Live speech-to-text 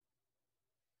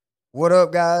What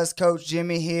up, guys? Coach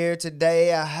Jimmy here.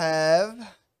 Today I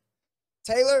have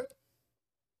Taylor,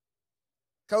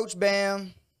 Coach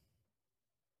Bam,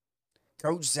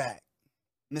 Coach Zach,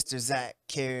 Mr. Zach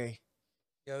Carey,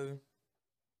 Yo.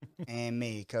 and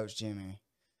me, Coach Jimmy.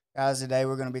 Guys, today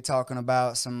we're going to be talking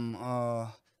about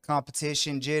some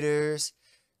competition jitters,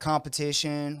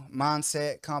 competition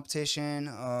mindset, competition.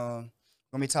 We're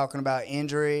going to be talking about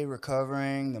injury,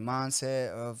 recovering, the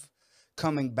mindset of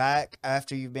coming back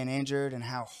after you've been injured, and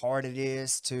how hard it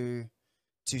is to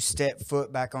step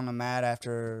foot back on the mat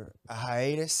after a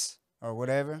hiatus or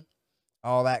whatever.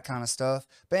 All that kind of stuff.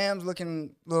 Bam's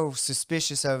looking a little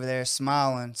suspicious over there,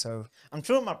 smiling. So I'm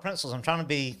true with my principles. I'm trying to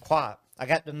be quiet. I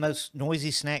got the most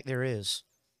noisy snack there is.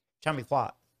 Trying to be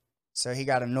quiet. So he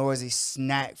got a noisy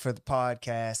snack for the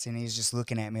podcast, and he's just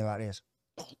looking at me like this.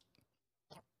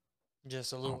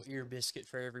 Just a little ear biscuit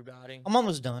for everybody. I'm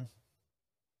almost done.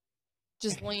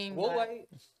 Just lean We'll back. wait.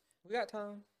 We got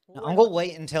time. I'm going to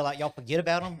wait until like y'all forget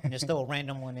about them and just throw a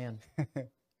random one in.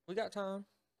 We got time.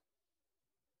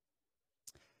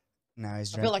 No,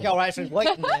 he's I drinking. feel like y'all were actually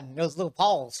waiting then. Those little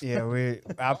pause. Yeah,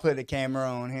 I put the camera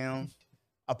on him.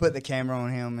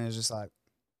 And it's just like.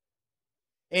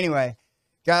 Anyway,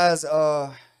 guys,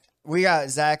 we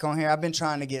got Zach on here. I've been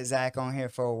trying to get Zach on here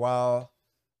for a while.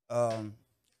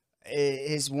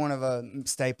 He's one of the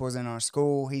staples in our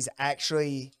school. He's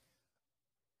actually,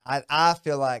 I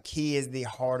feel like he is the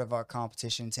heart of our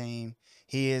competition team.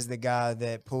 He is the guy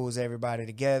that pulls everybody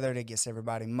together, that gets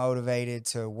everybody motivated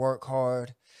to work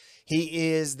hard. He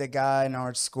is the guy in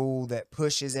our school that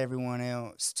pushes everyone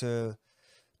else to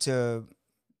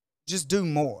just do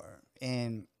more.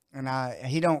 And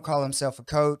he don't call himself a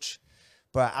coach,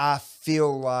 but I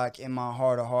feel like in my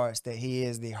heart of hearts that he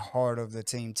is the heart of the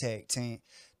Team Tech team,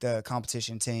 the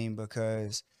competition team,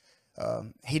 because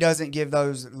he doesn't give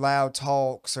those loud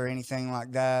talks or anything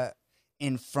like that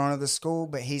in front of the school,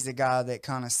 but he's the guy that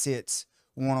kind of sits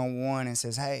one-on-one and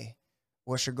says, hey,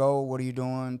 what's your goal? What are you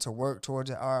doing to work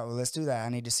towards it? All right, well, let's do that. I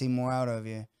need to see more out of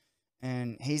you.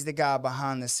 And he's the guy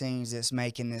behind the scenes that's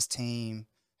making this team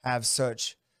have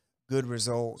such good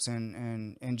results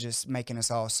and just making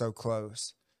us all so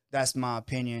close. That's my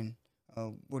opinion.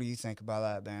 What do you think about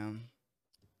that, Bam?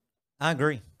 I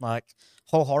agree, like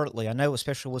wholeheartedly. I know,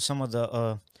 especially with some of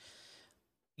the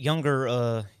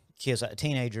younger kids, like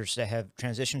teenagers that have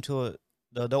transitioned to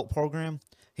the adult program,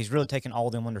 he's really taken all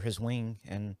of them under his wing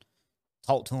and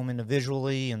talked to them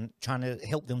individually and trying to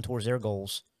help them towards their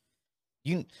goals.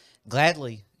 You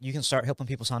can start helping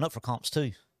people sign up for comps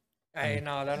too. Hey,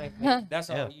 no, that ain't me. That's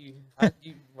Yeah. all you.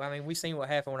 I mean, we seen what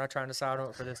happened when I tried to sign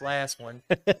up for this last one.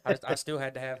 I still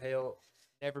had to have help.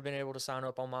 Never been able to sign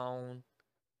up on my own.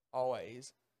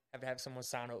 Always have to have someone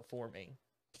sign up for me.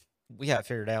 We got it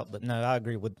figured out, but no, I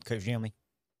agree with Coach Jimmy.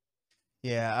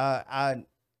 Yeah,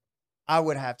 I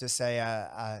would have to say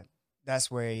that's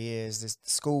where he is. The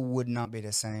school would not be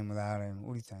the same without him.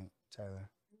 What do you think, Taylor?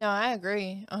 No, I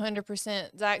agree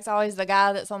 100%. Zach's always the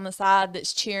guy that's on the side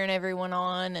that's cheering everyone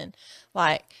on. And,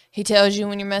 like, he tells you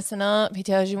when you're messing up. He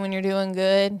tells you when you're doing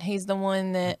good. He's the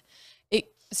one that,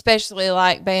 especially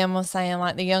like Bam was saying,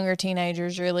 like the younger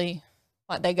teenagers really,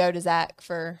 like they go to Zach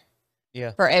for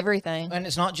everything. And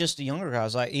it's not just the younger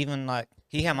guys. Like even like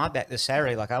he had my back this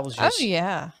Saturday. Like I was just Oh,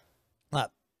 yeah.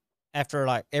 like after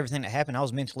like everything that happened, I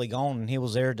was mentally gone, and he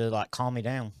was there to like calm me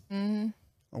down. Mm-hmm.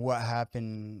 What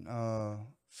happened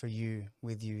for you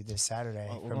with you this Saturday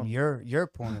Well, from your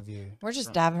point of view? We're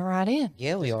just diving right in.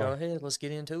 Yeah, we Go are. ahead. Let's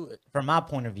get into it. From my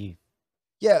point of view,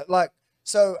 Yeah, like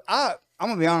so I'm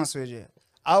gonna be honest with you.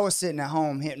 I was sitting at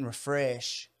home hitting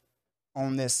refresh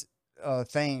on this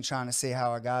thing trying to see how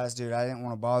our guys do. I didn't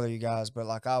want to bother you guys, but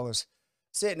like I was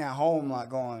sitting at home like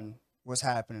going, what's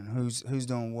happening? Who's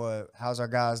doing what? How's our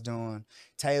guys doing?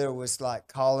 Taylor was like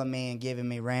calling me and giving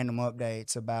me random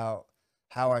updates about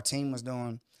how our team was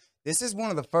doing. This is one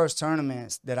of the first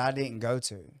tournaments that I didn't go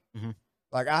to. Mhm.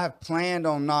 Like I have planned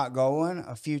on not going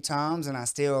a few times, and I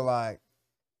still like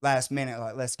last minute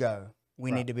like let's go.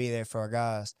 We Right. need to be there for our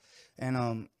guys.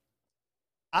 And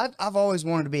I've always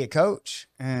wanted to be a coach,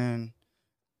 and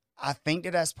I think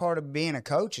that that's part of being a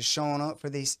coach is showing up for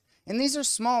these. And these are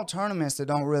small tournaments that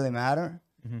don't really matter.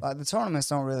 Mhm. Like the tournaments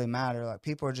don't really matter. Like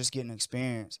people are just getting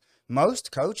experience.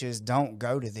 Most coaches don't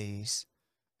go to these,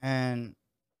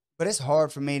 but it's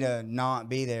hard for me to not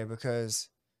be there because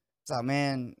it's like,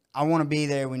 man, I want to be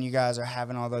there when you guys are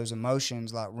having all those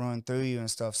emotions like run through you and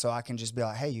stuff, so I can just be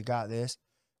like, hey, you got this.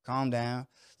 Calm down.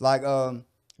 Like,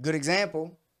 good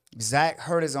example. Zach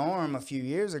hurt his arm a few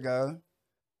years ago,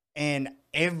 and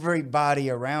everybody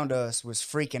around us was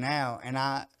freaking out, and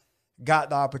I got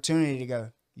the opportunity to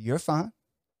go, you're fine.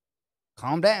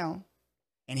 calm down.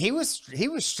 And he was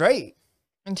straight.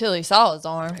 Until he saw his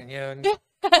arm. And yeah, and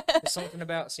there's something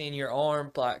about seeing your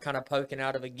arm like kind of poking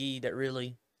out of a gi that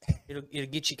really it'll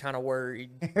get you kind of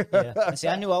worried. Yeah. And see,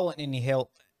 I knew I wasn't any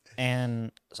help,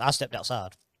 and so I stepped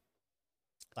outside.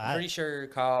 I'm pretty sure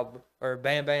Cobb or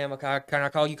Bam Bam. Can I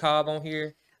call you Cobb on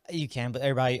here? You can, but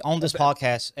everybody on this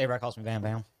podcast, everybody calls me Bam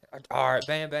Bam. All right,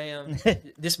 Bam Bam.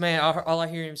 This man, all I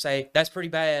hear him say, "That's pretty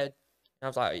bad." And I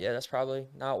was like, "Yeah, that's probably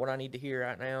not what I need to hear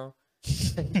right now."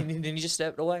 And then he just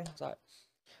stepped away. I was like,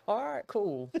 "All right,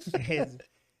 cool."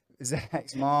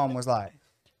 Zach's mom was like,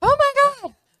 Oh my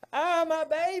God. Ah, my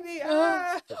baby.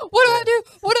 Ah. What do I do?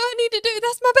 What do I need to do?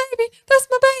 That's my baby. That's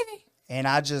my baby. and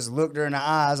I just looked her in the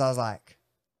eyes. I was like,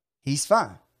 he's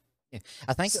fine. Yeah.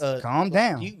 I think Calm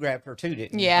down. you grabbed her too,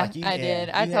 didn't you? Yeah, Like, I did.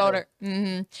 you I had told her.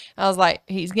 I was like,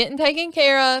 he's getting taken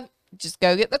care of. Just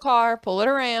go get the car, pull it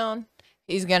around.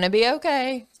 He's gonna be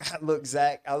okay. I looked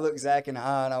Zach in the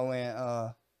eye and I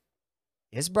went,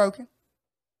 it's broken,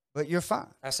 but you're fine.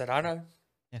 I said, I know.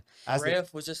 I The said,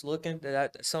 ref was just looking at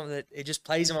that, something that it just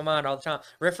plays in my mind all the time.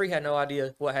 Referee had no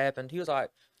idea what happened. He was like,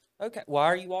 okay, why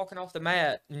are you walking off the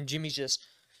mat? And Jimmy's just,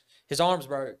 his arms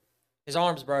broke. His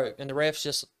arms broke. And the ref's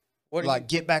just, what are like,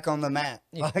 get back on the mat.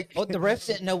 Yeah. Like, Well, the ref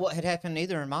didn't know what had happened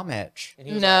either in my match. And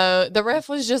he was No, the ref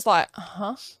was just like,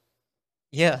 huh?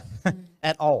 Yeah,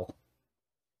 at all.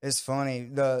 it's funny.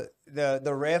 The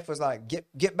ref was like,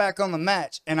 get back on the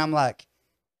match. And I'm like,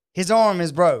 his arm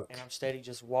is broke. and I'm steady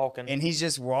just walking. And he's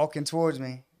just walking towards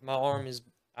me. My arm is,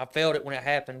 I felt it when it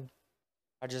happened.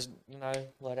 I just,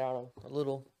 let out a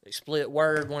little split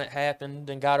word when it happened,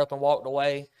 then got up and walked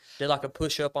away, did like a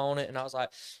push up on it. And I was like,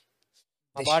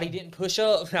 my body didn't push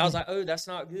up. And I was like, oh, that's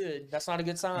not good. That's not a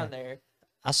good sign there.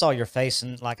 I saw your face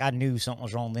and like I knew something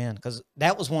was wrong then because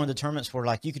that was one of the tournaments where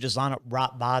like you could just line up right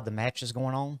by the matches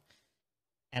going on,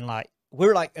 and like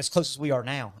we're like as close as we are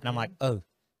now, and I'm like, oh,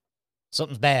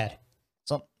 something's bad.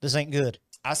 This ain't good.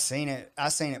 I seen it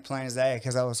plain as day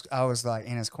because I was like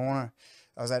in his corner.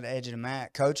 I was at the edge of the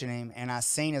mat coaching him, and I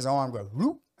seen his arm go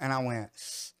whoop, and I went,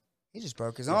 he just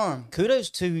broke his arm. Kudos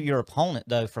to your opponent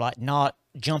though for like not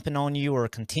jumping on you or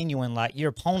continuing. Like your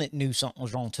opponent knew something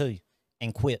was wrong too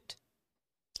and quit.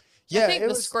 Yeah, I think it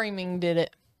the was. screaming did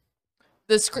it.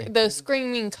 The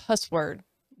screaming cuss word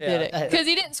did Yeah. it because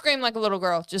he didn't scream like a little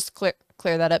girl. Just clear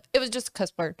that up. It was just a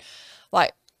cuss word,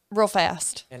 like real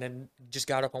fast. And then just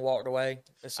got up and walked away.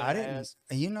 as soon I didn't. as-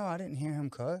 I didn't hear him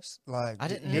cuss. Like I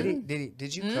didn't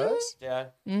Did you Mm. cuss? Yeah.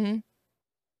 Mm-hmm.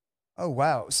 Oh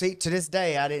wow! See, to this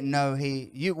day, I didn't know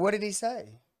he. What did he say?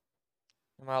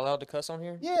 Am I allowed to cuss on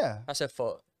here? Yeah, I said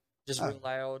fuck. Just Oh. real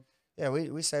loud. yeah.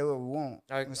 We say what we want.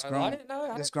 It's I grown, didn't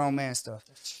know. this grown man stuff.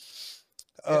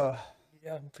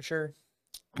 Yeah, for sure.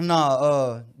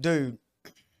 Dude.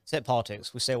 Except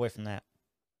politics, we stay away from that.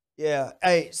 Yeah,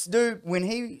 hey, dude. When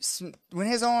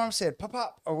his arm said pop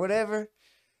pop or whatever,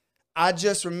 I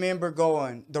just remember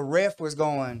going. The ref was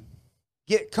going,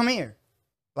 come here,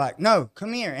 like no,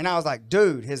 come here, and I was like,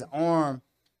 dude, his arm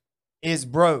is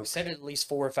broke. Said it at least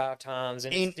 4 or 5 times,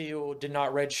 and In- it still did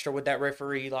not register with that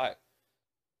referee. Like,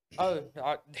 oh,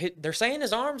 they're saying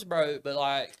his arms broke, but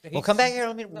like, Well, come back here.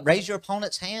 Let me raise your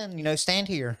opponent's hand. Stand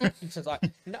here. He's like,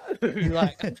 no,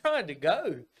 like I'm trying to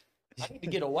go. I need to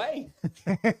get away.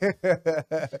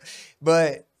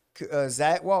 But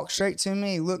Zach walked straight to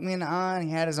me. He looked me in the eye. And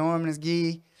he had his arm in his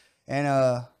gi,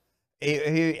 and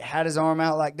he had his arm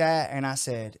out like that. And I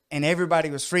said, and everybody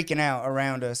was freaking out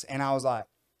around us. And I was like,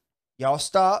 y'all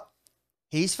stop.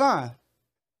 He's fine.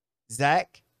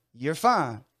 Zach, you're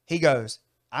fine. He goes,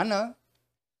 I know.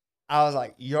 I was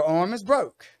like, your arm is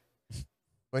broke,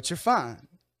 but you're fine.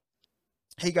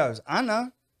 He goes, I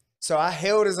know. So I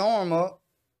held his arm up,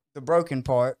 the broken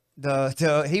part.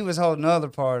 He was holding the other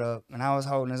part up, and I was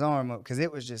holding his arm up because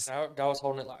it was just, I was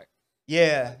holding it like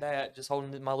yeah. that, just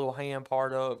holding my little hand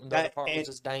part up, and the other That- part and- was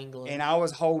just dangling. And I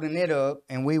was holding it up,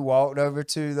 and we walked over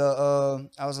to the,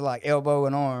 I was like elbow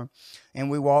and arm, and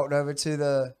we walked over to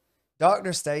the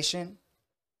doctor station,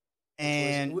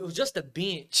 and it was just a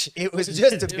bench. it was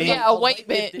just a bench. Yeah, a weight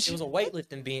bench. It was a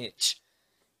weightlifting bench.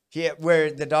 Yeah,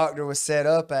 where the doctor was set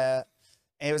up at.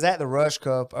 It was at the Rush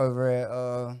Cup over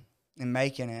at in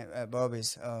Macon at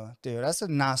Bubby's. Dude, that's a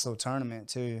nice little tournament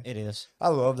too. It is. I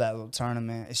love that little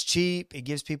tournament. It's cheap. It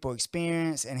gives people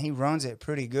experience, and he runs it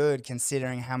pretty good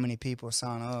considering how many people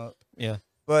sign up. Yeah.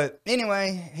 But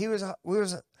anyway, we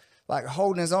was like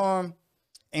holding his arm,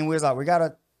 and we was like,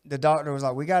 the doctor was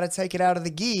like, we gotta take it out of the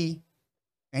gi,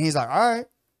 and he's like, all right.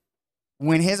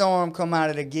 When his arm come out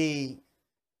of the gi,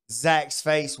 Zach's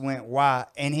face went white,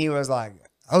 and he was like,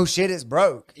 oh shit, it's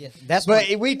broke. Yeah. That's But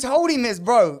we told him it's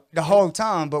broke the whole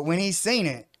time, but when he seen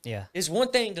it, Yeah. It's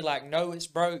one thing to like know it's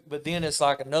broke, but then it's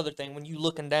like another thing when you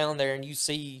looking down there and you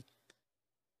see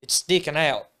it's sticking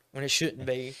out when it shouldn't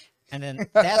be. And then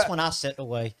that's when I stepped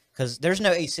away because there's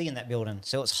no AC in that building,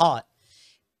 so it's hot.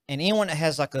 And anyone that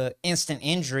has like a instant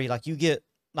injury, like you get,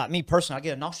 like me personally, I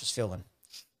get a nauseous feeling.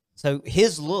 So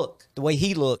his look, the way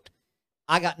he looked,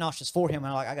 I got nauseous for him, and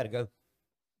I'm like, I gotta go.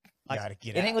 Like, Gotta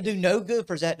get it out. ain't gonna do no good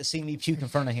for Zach to see me puke in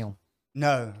front of him.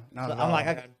 No, not So at I'm all.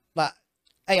 like,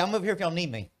 hey, I'm over here if y'all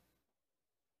need me.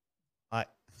 Like,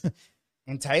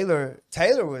 And Taylor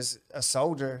was a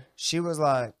soldier. She was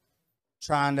like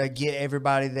trying to get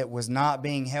everybody that was not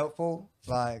being helpful,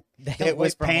 like The hell that away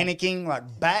was from 'em. panicking,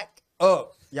 like back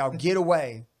up, y'all get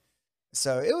away.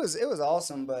 So it was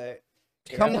awesome, but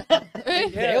coming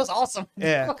it was awesome.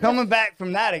 yeah, coming back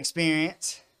from that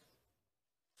experience,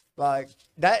 like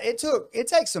that, it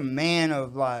takes a man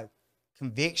of like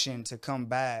conviction to come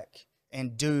back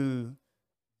and do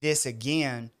this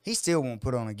again. He still won't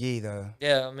put on a gi though.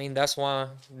 Yeah, I mean that's why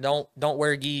don't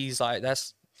wear gis. Like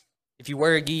that's if you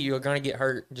wear a gi, you're gonna get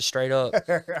hurt. Just straight up,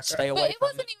 stay away But it from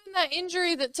wasn't even that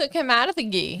injury that took him out of the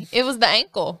gi. It was the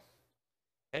ankle.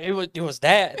 It was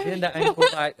that. Then the ankle,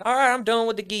 like, all right, I'm done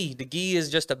with the gi. The gi is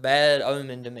just a bad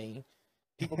omen to me.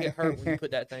 People get hurt when you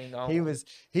put that thing on. He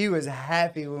was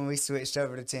happy when we switched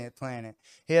over to 10th Planet.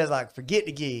 He was like, forget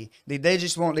the gi. They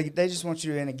just want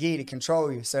you in a gi to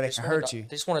control you so they can hurt you.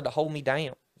 They just wanted to hold me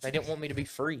down. They didn't want me to be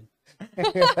free.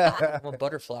 I'm a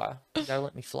butterfly. You gotta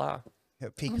let me fly.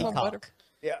 Peacock.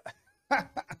 Yeah.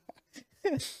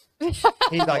 He's I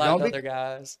like, like other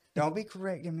guys. don't be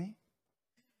correcting me.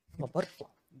 I'm a butterfly.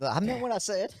 I meant what I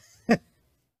said.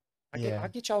 Yeah. I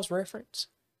get y'all's reference.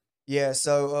 Yeah,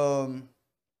 so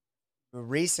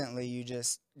recently you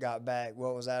just got back.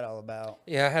 What was that all about?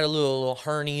 Yeah, I had a little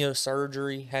hernia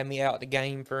surgery. Had me out the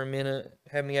game for a minute.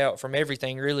 Had me out from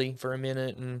everything really for a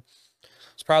minute, and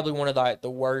it's probably one of like the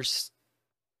worst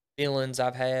feelings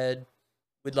I've had.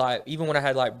 With like even when I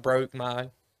had like broke my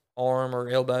arm or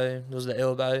elbow, it was the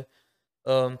elbow.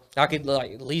 I could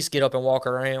like at least get up and walk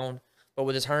around, but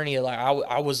with this hernia, like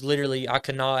I was literally I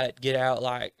could not get out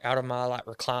of my like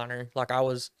recliner. Like I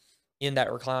was in that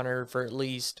recliner for at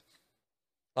least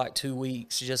like 2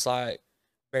 weeks, just like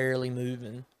barely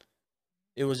moving.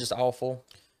 It was just awful.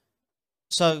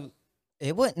 So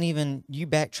it wasn't even you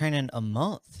back training a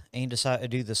month and you decided to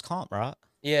do this comp, right?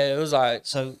 Yeah, it was like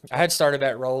So I had started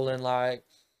back rolling like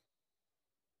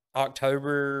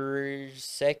October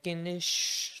 2nd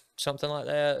ish, something like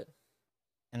that.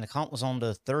 and the comp was on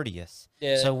the 30th.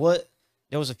 Yeah. So what?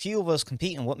 There was a few of us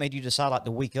competing. What made you decide like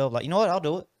the week of, like, you know what, I'll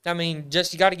do it? I mean,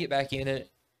 just you got to get back in it.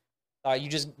 Like you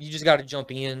just got to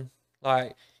jump in.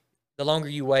 Like the longer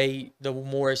you wait, the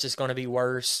more it's just going to be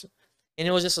worse. And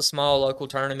it was just a small local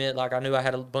tournament. Like I knew I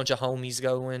had a bunch of homies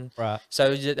going, Right.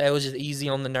 so that was just easy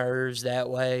on the nerves that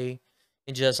way,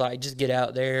 and just get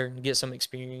out there and get some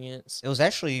experience. It was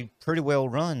actually pretty well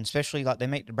run, especially like they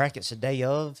make the brackets a day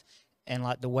of, and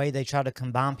like the way they try to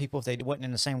combine people if they wasn't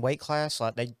in the same weight class,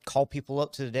 like they call people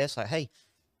up to the desk, like, hey,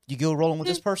 you go rolling with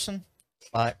this person?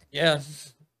 Like, Yeah.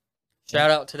 Shout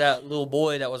out to that little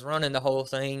boy that was running the whole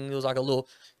thing. It was like a little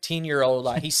 10-year-old.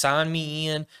 Like he signed me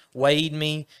in, weighed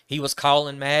me. He was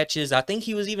calling matches. I think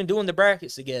he was even doing the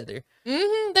brackets together.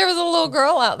 There was a little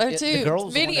girl out there Yeah, too, the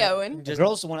girl's the one that- videoing. the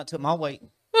girl's the one that took my weight.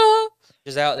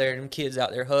 Just out there, them kids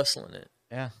out there hustling it.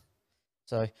 Yeah.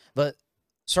 So, but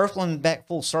circling back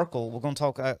full circle, we're going to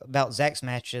talk about Zach's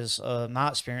matches, my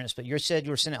experience. But you said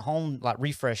you were sitting at home, like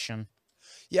refreshing.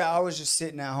 Yeah, I was just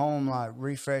sitting at home, like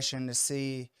refreshing to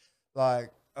see,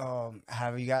 like,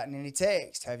 have you gotten any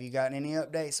text? Have you gotten any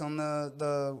updates on the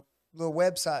little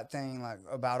website thing, like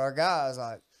about our guys,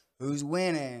 like who's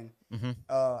winning?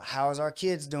 How's our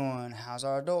kids doing? How's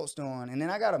our adults doing? And then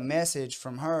I got a message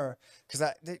from her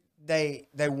because they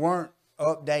weren't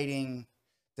updating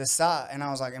the site, and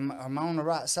I was like, am I on the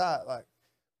right site? Like,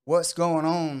 what's going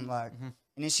on? Like, and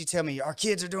then she tell me our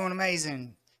kids are doing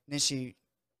amazing. And then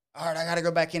all right, I got to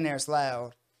go back in there. It's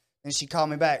loud. Then she called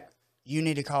me back. You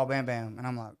need to call Bam Bam. And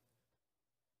I'm like,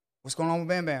 what's going on with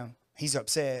Bam Bam? He's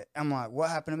upset. I'm like, what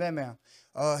happened to Bam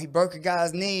Bam? He broke a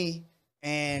guy's knee,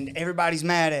 and everybody's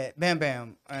mad at Bam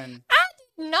Bam. And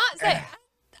Not say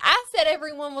I said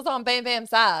everyone was on Bam Bam's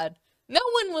side. No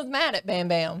one was mad at Bam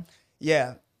Bam.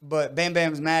 yeah, but Bam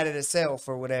Bam's mad at itself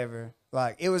or whatever.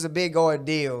 Like, it was a big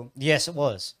ordeal. Yes, it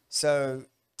was. So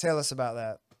tell us about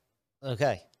that.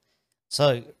 Okay.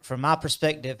 So from my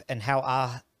perspective and how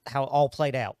it all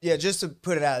played out. Yeah, just to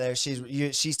put it out there,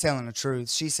 she's telling the truth.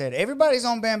 She said everybody's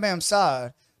on Bam Bam's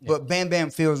side, but Bam Bam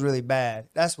feels really bad.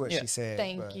 That's what she said.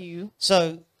 Thank but- you.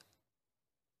 So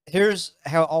here's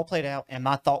how it all played out and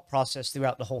my thought process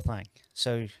throughout the whole thing.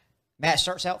 So Matt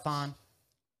starts out fine,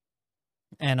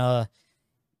 and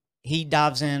he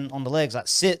dives in on the legs, like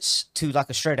sits to like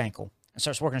a straight ankle and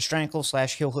starts working a straight ankle /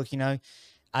 heel hook.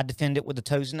 I defend it with the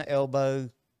toes and the elbow,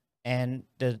 and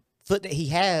the foot that he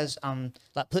has, I'm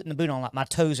like putting the boot on, like my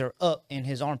toes are up in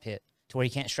his armpit to where he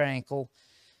can't straight ankle.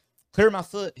 Clear my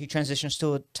foot, he transitions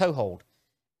to a toe hold.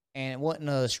 And it wasn't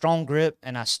a strong grip,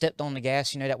 and I stepped on the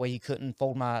gas, that way he couldn't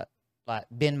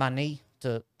bend my knee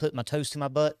to put my toes to my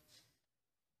butt.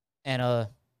 And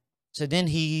so then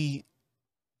he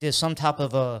did some type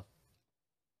of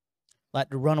like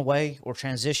to run away or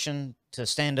transition to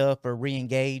stand up or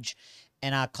re-engage.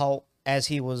 And I caught, as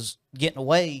he was getting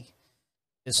away,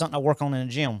 it's something I work on in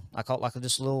the gym. I caught like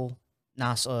this little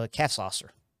nice calf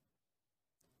slicer.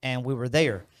 And we were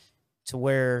there to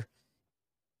where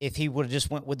if he would have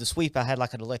just went with the sweep, I had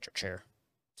like an electric chair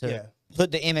to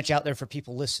put the image out there for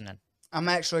people listening. I'm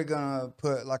actually gonna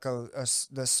put like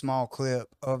the small clip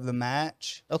of the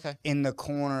match. Okay. In the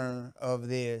corner of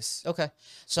this. Okay.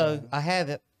 So I have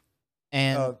it,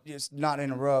 and just not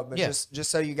interrupt, but Yeah.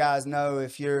 just so you guys know,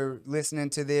 if you're listening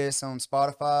to this on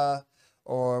Spotify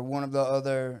or one of the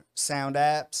other sound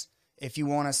apps, if you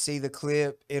want to see the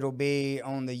clip, it'll be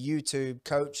on the YouTube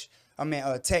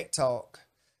Tech Talk.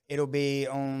 It'll be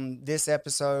on this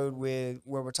episode when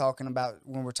we're talking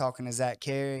to Zach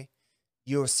Carey.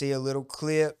 You'll see a little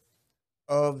clip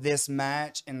of this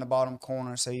match in the bottom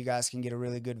corner, so you guys can get a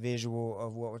really good visual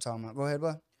of what we're talking about. Go ahead,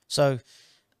 bud. So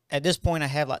at this point, I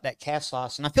have like that calf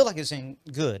slice, and I feel like it's in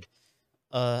good.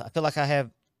 I feel like I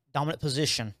have dominant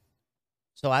position.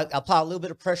 So I apply a little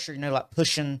bit of pressure, like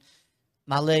pushing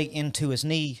my leg into his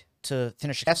knee to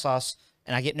finish the calf slice,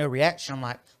 and I get no reaction. I'm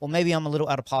like, well, maybe I'm a little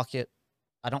out of pocket.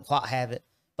 I don't quite have it,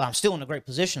 but I'm still in a great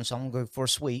position, so I'm going to go for a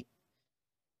sweep.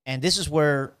 And this is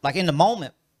where, like in the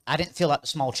moment, I didn't feel like the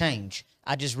small change.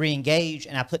 I just re-engaged,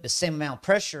 and I put the same amount of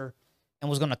pressure and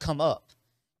was going to come up.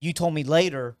 You told me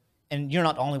later, and you're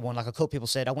not the only one, like a couple people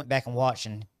said, I went back and watched,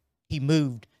 and he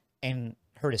moved and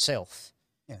hurt himself.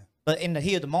 Yeah. But in the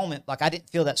heat of the moment, like I didn't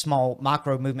feel that small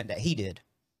micro movement that he did.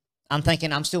 I'm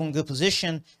thinking I'm still in good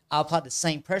position. I applied the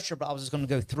same pressure, but I was just going to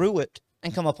go through it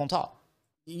and come up on top.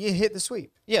 You hit the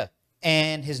sweep. Yeah.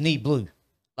 And his knee blew.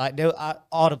 Like,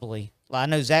 audibly. Like, I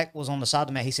know Zach was on the side of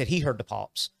the mat. He said he heard the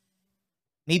pops.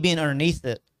 Me being underneath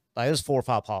it, like, it was 4 or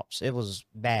 5 pops. It was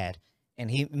bad.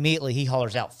 And he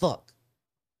hollers out, fuck.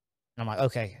 And I'm like,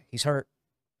 okay, he's hurt.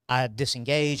 I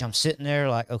disengage. I'm sitting there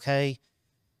like, okay.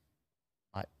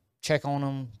 Like, check on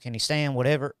him. Can he stand?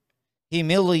 Whatever. He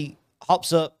immediately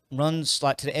hops up, runs,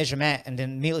 like, to the edge of the mat, and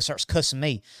then immediately starts cussing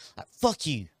me. Like, fuck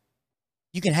you.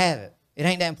 You can have it. It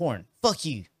ain't that important. Fuck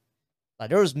you. Like,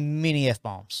 there was many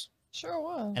F-bombs. Sure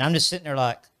was. And I'm just sitting there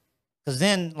like, because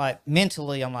then, like,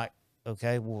 mentally, I'm like,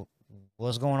 okay, well,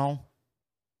 what's going on?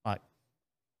 Like,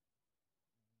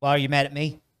 why are you mad at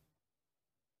me?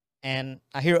 And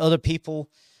I hear other people.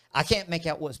 I can't make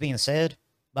out what's being said,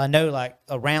 but I know, like,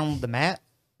 around the mat,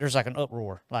 there's, like, an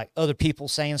uproar. Like, other people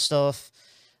saying stuff.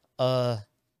 I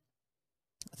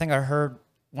think I heard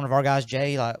one of our guys,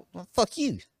 Jay, like, well, fuck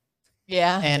you.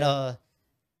 Yeah. And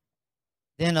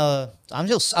then I'm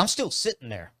still sitting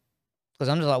there because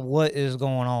I'm just like, what is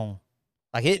going on?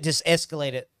 Like, it just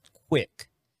escalated quick.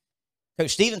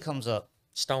 Coach Steven comes up.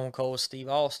 Stone Cold Steve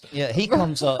Austin. Yeah, he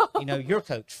comes up. Your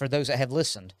coach, for those that have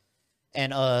listened,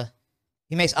 and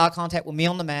he makes eye contact with me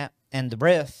on the mat and the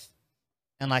ref,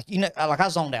 and like I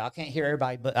zoned out. I can't hear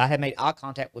everybody, but I had made eye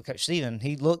contact with Coach Steven.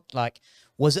 He looked like,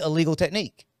 was it a legal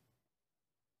technique?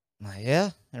 I'm like,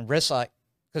 yeah, and ref's like.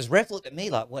 Because ref looked at me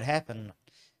like, what happened?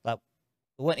 Like,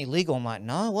 it wasn't illegal. I'm like,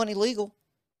 no, it wasn't illegal.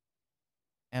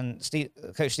 And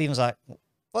Coach Steven's like,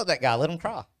 fuck that guy. Let him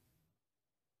cry.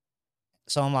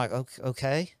 So I'm like,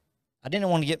 okay. I didn't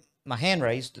want to get my hand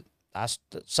raised.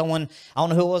 Someone, I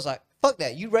don't know who it was, like, fuck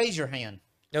that. You raise your hand.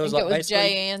 It I was think like it was basically,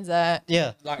 Jay and Zach.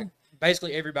 Yeah. like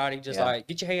basically everybody just Yeah. like,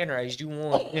 get your hand raised. You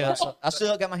won. Yeah. So I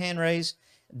still got my hand raised.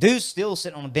 Dude's still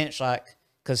sitting on the bench, like,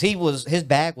 because his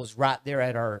bag was right there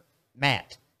at our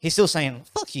mat. He's still saying,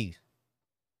 fuck you.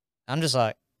 I'm just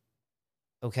like,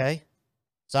 okay.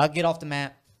 So I get off the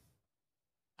mat.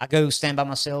 I go stand by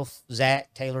myself.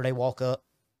 Zach, Taylor, they walk up.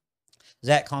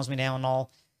 Zach calms me down and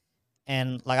all.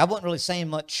 And, like, I wasn't really saying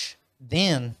much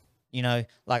then,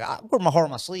 Like, I wore my heart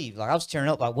on my sleeve. Like, I was tearing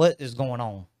up, like, what is going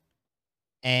on?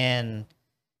 And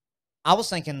I was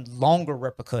thinking longer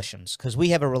repercussions because we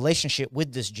have a relationship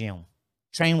with this gym.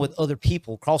 Train with other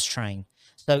people, cross-train.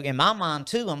 So, in my mind,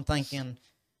 too, I'm thinking,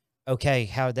 okay,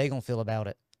 how are they going to feel about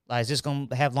it? Like, is this going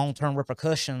to have long-term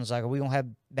repercussions? Like, are we going to have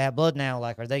bad blood now?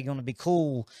 Like, are they going to be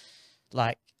cool?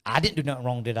 Like, I didn't do nothing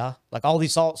wrong, did I? Like all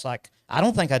these thoughts, like I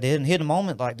don't think I did. And hit a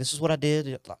moment, like this is what I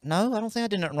did. Like, no, I don't think I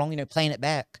did nothing wrong. You know, playing it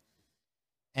back.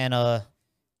 And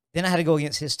then I had to go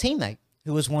against his teammate,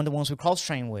 who was one of the ones we cross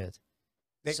trained with.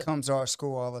 That comes to our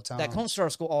school all the time. That comes to our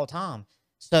school all the time.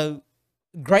 So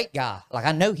great guy. Like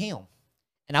I know him,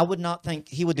 and I would not think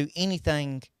he would do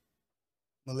anything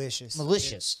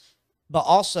malicious. But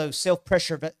also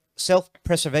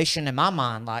self-preservation in my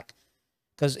mind, like,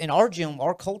 because in our gym,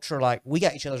 our culture, like, we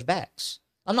got each other's backs.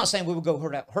 I'm not saying we would go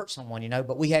hurt someone, you know,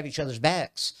 but we have each other's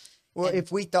backs. Well,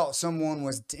 if we thought someone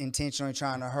was intentionally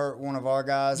trying to hurt one of our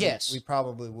guys, yes, we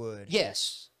probably would.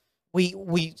 Yes,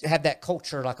 we have that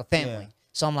culture like a family. Yeah.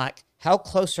 So I'm like, how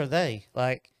close are they?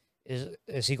 Like,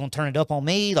 is he going to turn it up on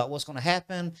me? Like, what's going to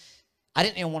happen? I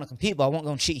didn't even want to compete, but I wasn't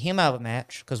going to cheat him out of a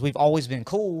match because we've always been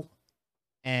cool.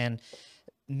 And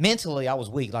mentally, I was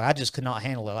weak. Like, I just could not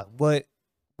handle it. Like,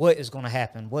 what is going to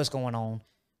happen? What's going on?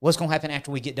 What's going to happen after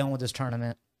we get done with this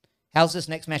tournament? How's this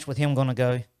next match with him going to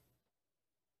go?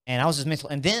 And I was just mental.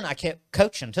 And then I kept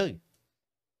coaching, too.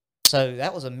 So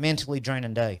that was a mentally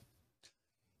draining day.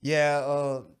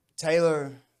 Yeah,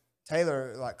 Taylor,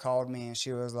 like, called me, and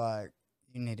she was like,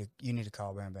 you need to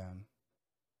call Bam Bam.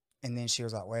 And then she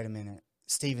was like, wait a minute.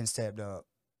 Steven stepped up.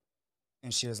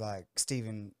 And she was like,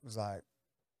 Steven was like,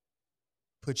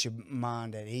 put your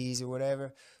mind at ease or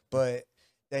whatever. But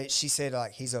she said,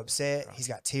 like, he's upset. He's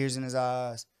got tears in his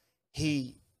eyes.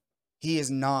 He is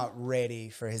not ready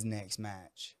for his next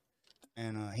match.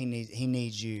 And he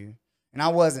needs you. And I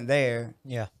wasn't there.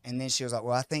 Yeah. And then she was like,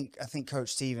 well, I think Coach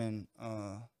Steven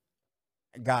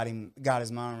got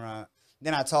his mind right.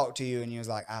 Then I talked to you, and you was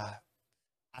like, I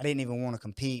didn't even want to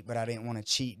compete, but I didn't want to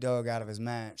cheat Doug out of his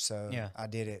match, so yeah. I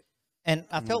did it. And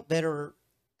I felt better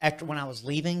when I was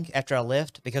leaving, after I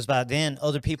left, because by then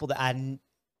other people that I'd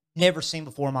never seen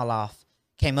before in my life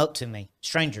came up to me,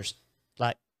 strangers,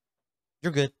 like,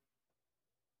 you're good.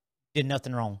 Did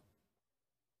nothing wrong.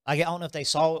 I don't know if they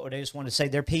saw it or they just wanted to say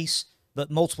their piece,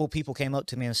 but multiple people came up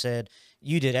to me and said,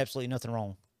 you did absolutely nothing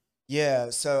wrong. Yeah,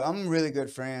 so I'm really good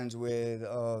friends with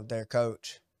their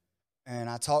coach. And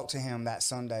I talked to him that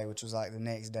Sunday, which was like the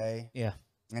next day. Yeah.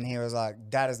 And he was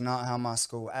like, that is not how my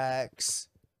school acts.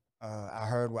 I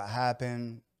heard what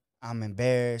happened. I'm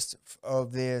embarrassed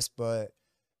of this, but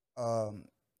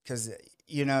because,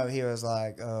 you know, he was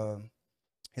like,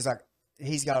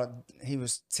 he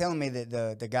was telling me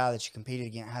that the guy that you competed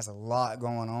against has a lot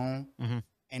going on. Mm-hmm.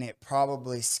 And it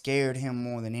probably scared him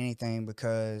more than anything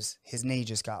because his knee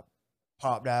just got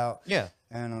popped out. Yeah.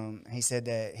 And he said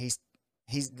that he's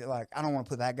like, I don't want to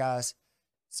put that guy's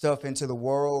stuff into the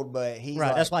world, but he's right.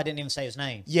 Like, that's why I didn't even say his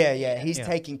name. Yeah. He's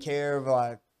taking care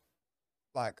of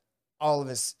like all of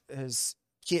his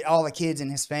kid, all the kids in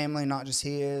his family, not just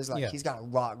his. Like he's got a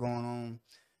lot going on,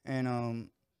 and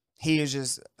he is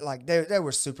just like they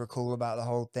were super cool about the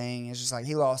whole thing. It's just like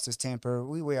he lost his temper.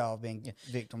 We all been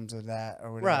victims of that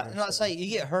or whatever. Right. And I say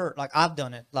you get hurt. Like I've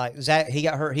done it. Like Zach, he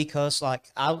got hurt. He cussed. Like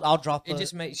I'll drop. It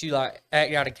just makes you like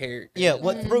act out of character. Yeah.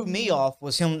 What threw me off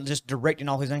was him just directing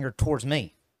all his anger towards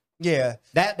me. Yeah.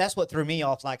 That's what threw me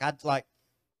off. Like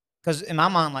because in my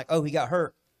mind, like, oh, he got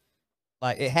hurt.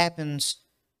 Like it happens,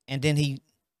 and then he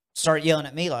started yelling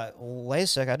at me like, well, wait a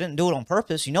sec, I didn't do it on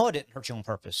purpose. You know, I didn't hurt you on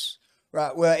purpose.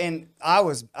 Right. Well, and I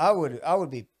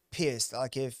would be pissed.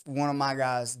 Like if one of my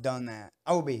guys done that,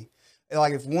 I would be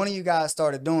like, if one of you guys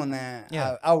started doing that,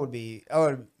 yeah. I would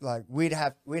like, we'd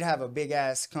have a big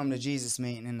ass come to Jesus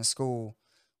meeting in the school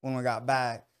when we got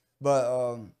back.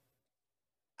 But,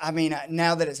 I mean,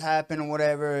 now that it's happened or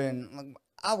whatever, and like,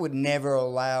 I would never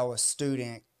allow a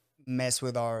student mess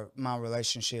with my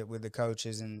relationship with the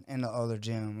coaches and the other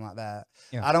gym like that.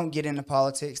 Yeah. I don't get into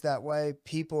politics that way.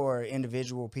 People are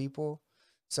individual people.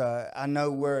 So I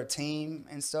know we're a team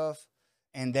and stuff,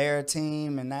 and they're a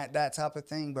team and that type of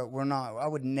thing, but we're not. I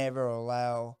would never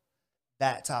allow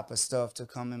that type of stuff to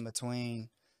come in between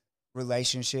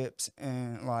relationships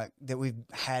and like that we've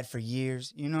had for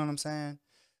years. You know what I'm saying?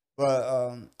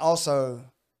 But also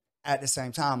at the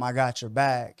same time, I got your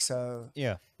back. So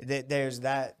yeah, there's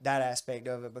that aspect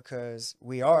of it because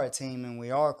we are a team and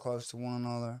we are close to one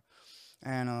another.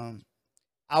 And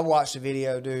I watched the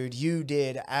video, dude. You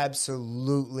did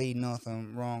absolutely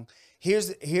nothing wrong.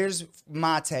 Here's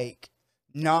my take.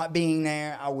 Not being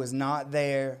there, I was not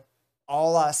there.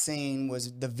 All I seen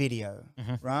was the video,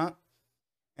 right?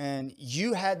 And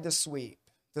you had the sweep.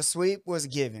 The sweep was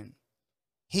given.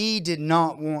 He did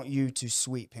not want you to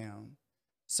sweep him.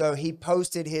 So he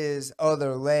posted his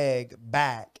other leg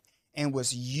back and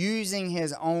was using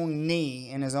his own knee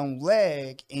and his own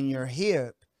leg in your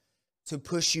hip to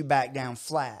push you back down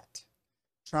flat,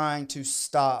 trying to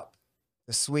stop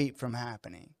the sweep from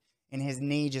happening, and his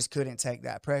knee just couldn't take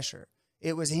that pressure.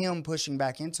 It was him pushing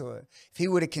back into it. If he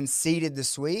would have conceded the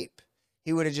sweep,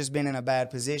 he would have just been in a bad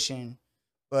position,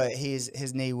 but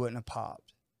his knee wouldn't have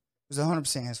popped. It was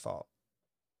 100% his fault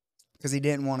because he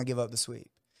didn't want to give up the sweep.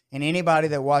 And anybody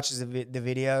that watches the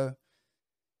video,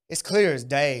 it's clear as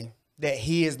day that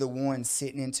he is the one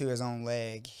sitting into his own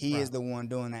leg. He is the one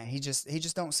doing that. He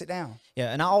just don't sit down.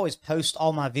 Yeah, and I always post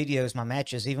all my videos, my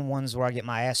matches, even ones where I get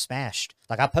my ass smashed.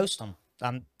 Like, I post them.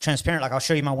 I'm transparent. Like, I'll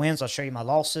show you my wins. I'll show you my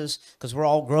losses because we're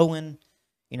all growing.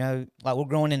 You know, like, we're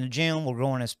growing in the gym. We're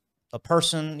growing as a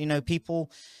person, you know,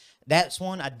 people. That's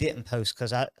one I didn't post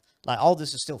because all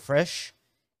this is still fresh.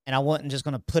 And I wasn't just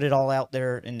going to put it all out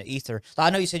there in the ether. Like, I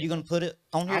know you said you're going to put it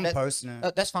on here. I'm posting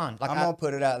it. That's fine. Like, I'm going to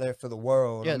put it out there for the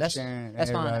world. Yeah, I'm that's sharing it to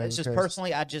fine. everybody It's just because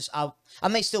personally, I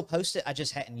may still post it. I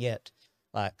just hadn't yet.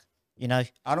 Like, you know.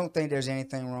 I don't think there's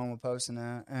anything wrong with posting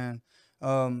that. And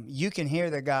you can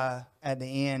hear the guy at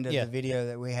the end of the video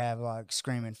that we have, like,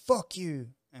 screaming, "Fuck you."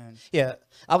 And yeah,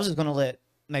 I was just going to let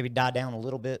maybe die down a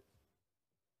little bit.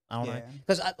 I don't know.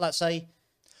 Because, let's say,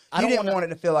 you didn't want it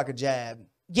to feel like a jab.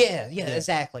 Yeah,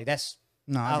 exactly. That's,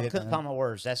 No, I couldn't find my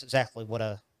words. That's exactly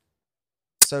what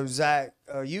So, Zach,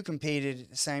 you competed at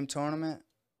the same tournament.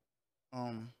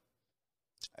 What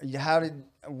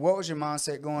was your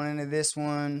mindset going into this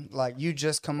one? Like, you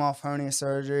just come off hernia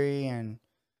surgery, and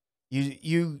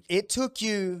it took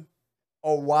you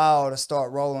a while to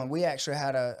start rolling. We actually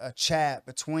had a chat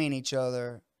between each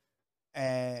other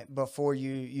before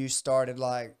you started,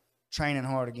 like, training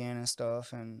hard again and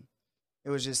stuff, and it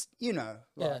was just, you know.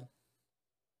 Like,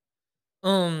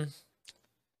 So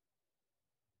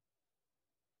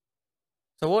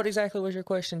what exactly was your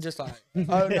question? Just like,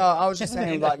 oh no, I was just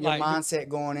saying, like, your Like, mindset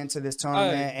going into this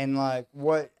tournament and like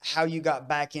how you got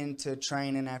back into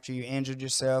training after you injured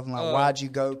yourself, and like why'd you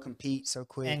go compete so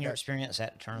quick? and your experience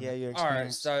at the tournament. Yeah, your all right,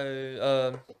 experience.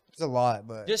 so It's a lot,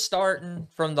 but just starting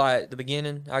from like the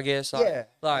beginning, I guess. Like, Yeah,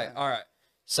 yeah. All right.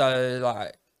 So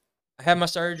like, I had my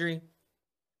surgery.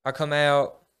 I come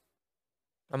out.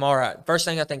 I'm all right. First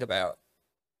thing I think about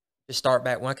is start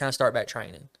back when I kind of start back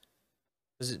training.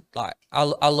 Cause like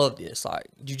I love this. Like,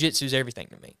 jiu-jitsu is everything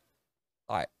to me.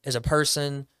 Like, as a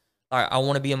person, like, I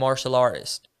want to be a martial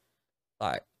artist.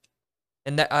 Like,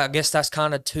 and that, I guess that's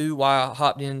kind of too why I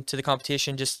hopped into the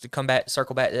competition, just to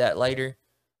circle back to that later.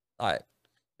 Like,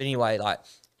 but anyway, like,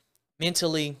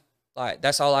 mentally, like,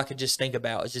 that's all I could just think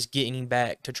about is just getting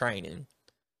back to training.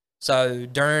 So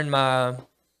during my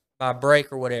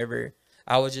break or whatever,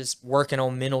 I was just working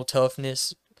on mental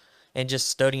toughness and just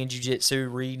studying jiu-jitsu,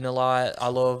 reading a lot. I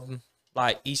love,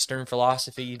 like, Eastern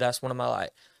philosophy. That's one of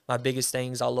my biggest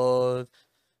things I love.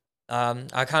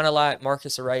 I kind of like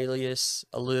Marcus Aurelius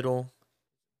a little.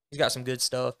 He's got some good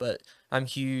stuff, but I'm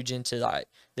huge into, like,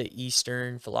 the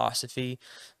Eastern philosophy.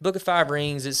 Book of Five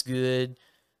Rings is good.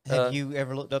 Have you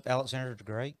ever looked up Alexander the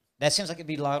Great? That seems like it'd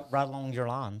be right along your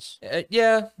lines.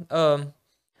 Yeah.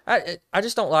 I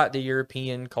just don't like the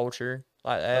European culture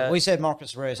like that. We said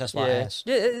Marcus Aurelius. That's why I asked.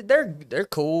 Yeah, they're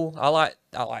cool. I like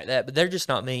that, but they're just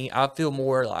not me. I feel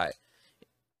more like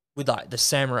with, like, the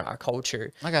samurai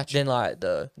culture I got you. than, like,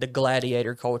 the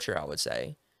gladiator culture, I would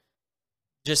say.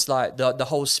 Just like the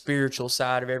whole spiritual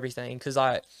side of everything, because,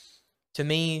 like, to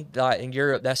me, like, in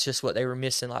Europe, that's just what they were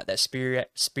missing, like that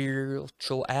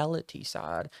spirituality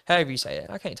side. However you say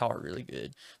it, I can't talk really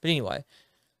good, but anyway,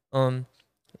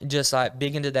 just like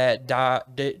big into that,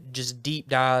 just deep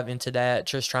dive into that,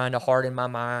 just trying to harden my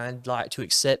mind, like, to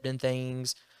accepting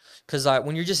things, because, like,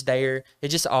 when you're just there, it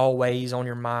just always on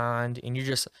your mind, and you're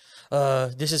just,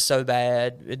 this is so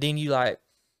bad. And then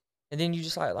you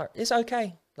just like it's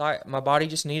okay. Like, my body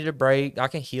just needed a break. I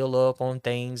can heal up on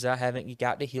things that I haven't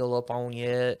got to heal up on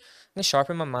yet. I can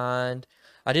sharpen my mind.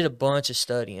 I did a bunch of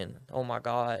studying. Oh my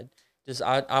God. Just,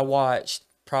 I watched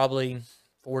probably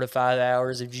 4 to 5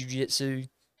 hours of jiu-jitsu,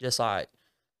 just like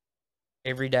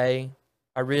every day.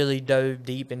 I really dove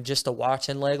deep in just the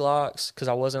watching leg locks, because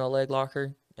I wasn't a leg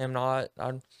locker. I'm not.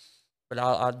 But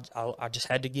I just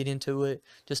had to get into it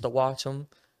just to watch them,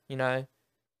 you know.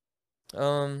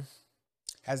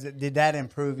 Did that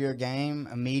improve your game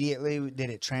immediately? Did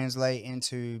it translate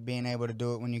into being able to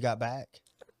do it when you got back?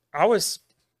 I would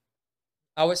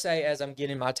say as I'm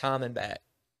getting my timing back,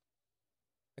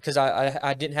 because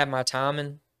I didn't have my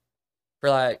timing for,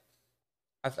 like,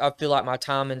 I feel like my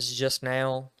timing's just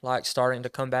now, like, starting to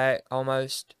come back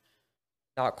almost.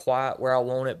 Not quite where I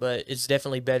want it, but it's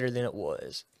definitely better than it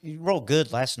was. You rolled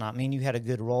good last night. I mean, you had a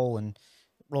good roll and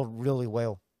rolled really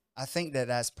well. I think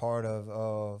that's part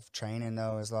of training,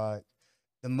 though, is like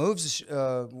the moves,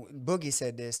 Boogie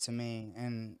said this to me,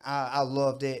 and I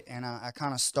loved it, and I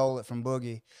kind of stole it from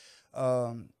Boogie.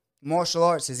 Martial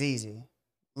arts is easy.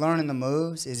 Learning the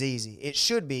moves is easy. It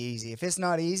should be easy. If it's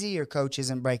not easy, your coach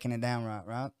isn't breaking it down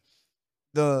right?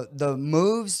 The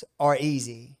moves are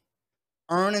easy.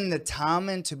 Earning the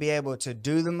timing to be able to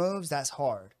do the moves, that's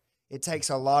hard. It takes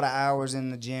a lot of hours in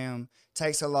the gym.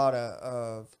 Takes a lot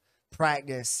of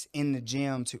practice in the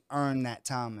gym to earn that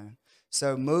timing.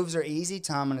 So moves are easy,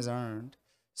 timing is earned.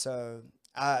 So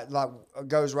I like it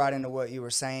goes right into what you were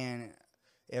saying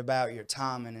about your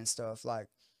timing and stuff. Like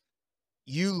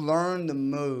you learn the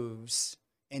moves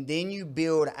and then you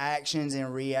build actions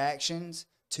and reactions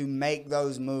to make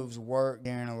those moves work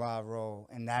during a live roll,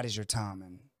 and that is your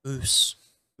timing. Oos.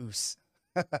 Oos.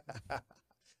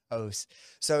 Oos.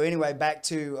 So anyway, back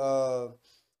to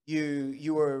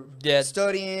you were Yeah.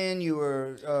 studying, you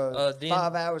were Then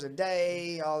 5 hours a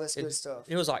day, all this good it, stuff.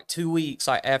 it was like 2 weeks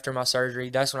like after my surgery.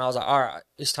 That's when I was like, all right,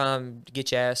 it's time to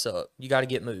get your ass up. You got to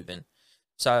get moving.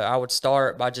 So I would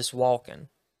start by just walking.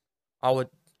 I would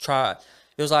try.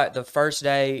 It was like the first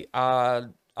day I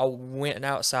went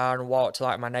outside and walked to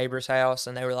like my neighbor's house,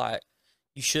 and they were like,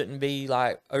 you shouldn't be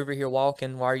like over here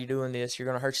walking. Why are you doing this? You're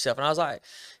gonna hurt yourself. And I was like,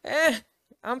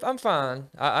 I'm fine.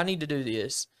 I need to do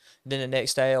this. Then the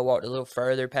next day I walked a little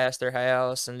further past their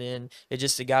house, and then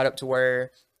it got up to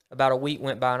where about a week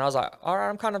went by, and I was like, all right,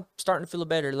 I'm kind of starting to feel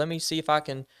better. Let me see if I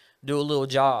can do a little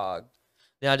jog.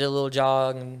 Then I did a little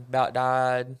jog and about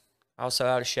died. I was so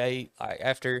out of shape. Like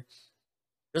after, it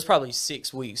was probably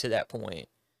 6 weeks at that point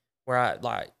where I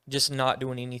like just not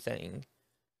doing anything.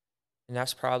 And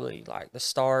that's probably like the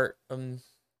start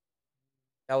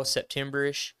that was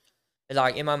September-ish. And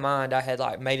like in my mind I had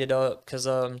like made it up because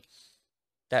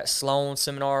that Sloan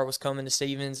seminar was coming to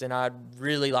Stevens, and I'd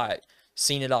really like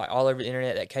seen it like all over the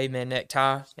internet, that caveman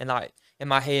necktie, and like in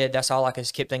my head that's all I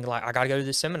just kept thinking, like I gotta go to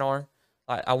this seminar.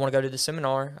 Like I want to go to the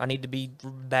seminar. I need to be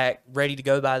back ready to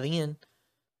go by then.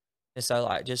 And so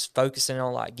like just focusing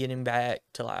on like getting back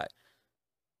to like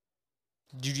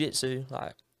jiu-jitsu,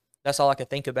 like that's all I could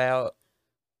think about.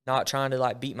 Not trying to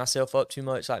like beat myself up too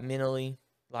much like mentally,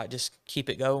 like just keep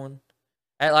it going.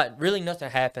 And like really nothing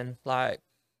happened. Like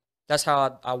that's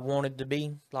how I wanted to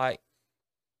be. Like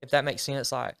if that makes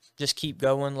sense, like just keep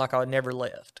going like I never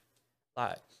left.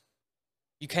 Like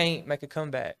you can't make a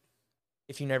comeback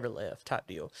if you never left, type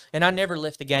deal. And I never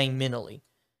left the game mentally.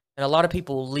 And a lot of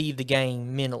people leave the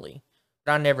game mentally,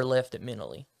 but I never left it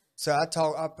mentally. So I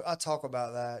talk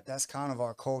about that. That's kind of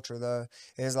our culture, though.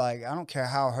 Is like I don't care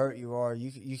how hurt you are,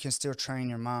 you can still train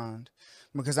your mind,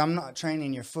 because I'm not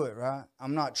training your foot, right?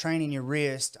 I'm not training your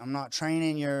wrist. I'm not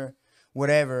training your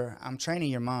whatever. I'm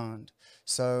training your mind.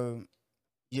 So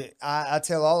I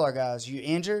tell all our guys, you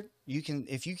injured,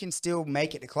 if you can still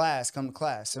make it to class, come to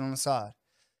class, sit on the side.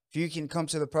 If you can come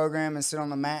to the program and sit on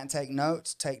the mat and take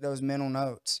notes, take those mental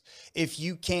notes. If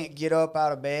you can't get up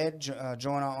out of bed,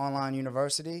 join our online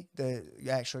university that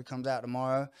actually comes out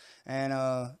tomorrow. And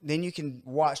then you can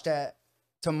watch that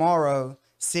tomorrow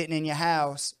sitting in your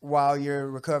house while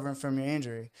you're recovering from your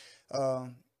injury.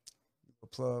 Plug.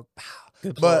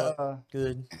 Good But, plug.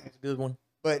 Good. That's a good one.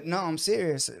 But no, I'm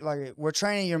serious. Like we're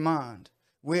training your mind.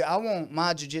 I want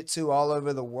my jiu-jitsu all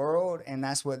over the world, and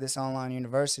that's what this online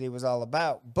university was all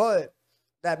about. But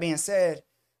that being said,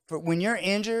 for when you're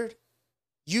injured,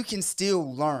 you can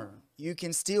still learn. You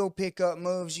can still pick up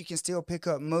moves. You can still pick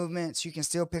up movements. You can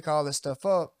still pick all this stuff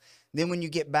up. Then when you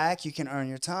get back, you can earn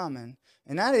your timing.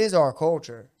 And that is our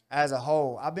culture as a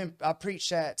whole. I preach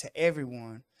that to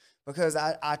everyone because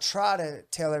I try to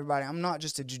tell everybody I'm not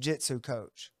just a jiu-jitsu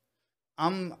coach.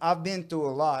 I've been through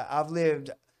a lot. I've lived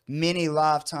many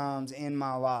lifetimes in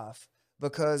my life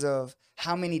because of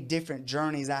how many different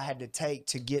journeys I had to take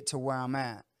to get to where I'm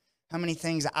at. How many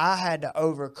things I had to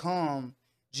overcome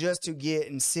just to get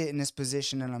and sit in this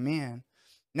position that I'm in.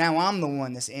 Now I'm the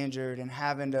one that's injured and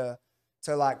having to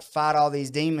like fight all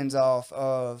these demons off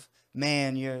of,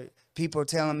 man, people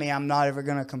telling me I'm not ever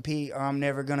going to compete or I'm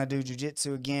never going to do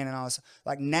jiu-jitsu again. And I was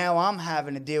like, now I'm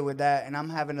having to deal with that, and I'm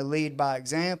having to lead by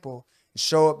example and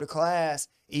show up to class.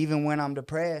 Even when I'm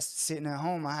depressed, sitting at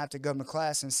home, I have to go to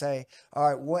class and say, all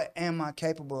right, what am I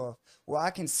capable of? Well, I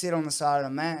can sit on the side of the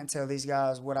mat and tell these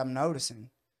guys what I'm noticing.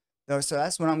 So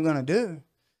that's what I'm going to do.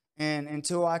 And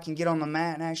until I can get on the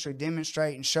mat and actually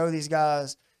demonstrate and show these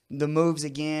guys the moves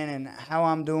again and how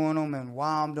I'm doing them and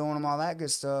why I'm doing them, all that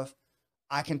good stuff,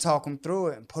 I can talk them through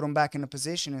it and put them back in a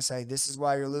position and say, this is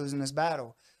why you're losing this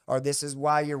battle. Or this is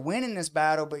why you're winning this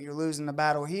battle, but you're losing the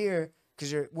battle here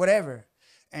because you're whatever.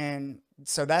 And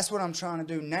so that's what I'm trying to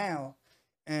do now.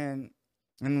 And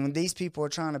when these people are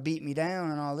trying to beat me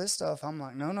down and all this stuff, I'm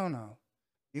like, no.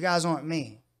 You guys aren't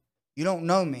me. You don't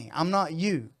know me. I'm not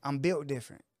you. I'm built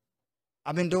different.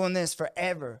 I've been doing this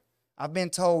forever. I've been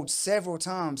told several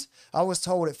times. I was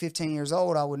told at 15 years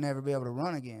old I would never be able to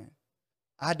run again.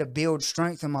 I had to build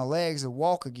strength in my legs to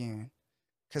walk again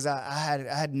because I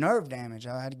had nerve damage.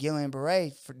 I had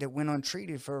Guillain-Barré that went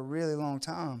untreated for a really long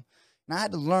time. And I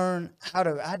had to learn I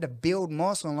had to build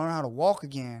muscle and learn how to walk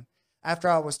again after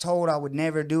I was told I would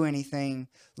never do anything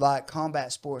like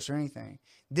combat sports or anything.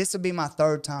 This will be my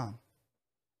third time.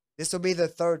 This will be the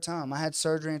third time. I had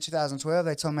surgery in 2012.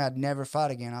 They told me I'd never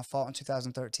fight again. I fought in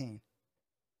 2013.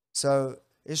 So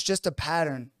it's just a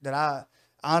pattern that I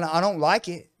don't like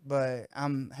it, but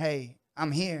I'm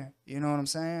here. You know what I'm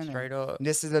saying? Straight up. And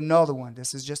this is another one.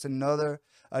 This is just another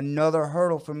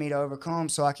hurdle for me to overcome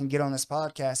so I can get on this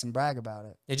podcast and brag about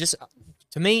it. It just,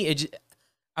 to me,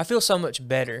 I feel so much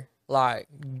better, like,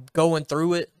 going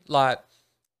through it. Like,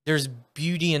 there's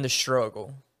beauty in the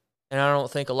struggle. And I don't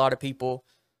think a lot of people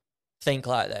think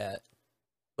like that.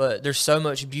 But there's so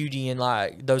much beauty in,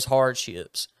 like, those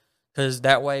hardships. Because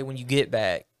that way, when you get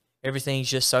back, everything's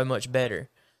just so much better.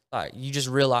 Like, you just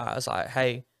realize, like,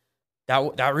 hey,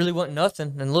 that really wasn't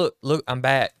nothing. And look, I'm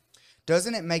back.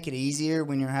 Doesn't it make it easier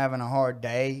when you're having a hard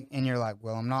day and you're like,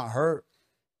 well, I'm not hurt.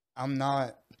 I'm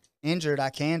not injured. I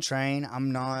can train.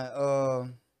 I'm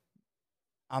not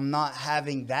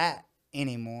having that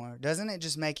anymore. Doesn't it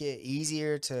just make it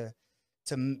easier to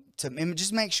it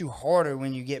just makes you harder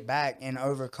when you get back and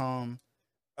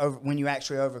when you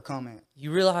actually overcome it.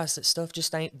 You realize that stuff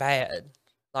just ain't bad.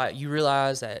 Like, you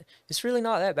realize that it's really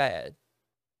not that bad.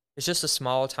 It's just a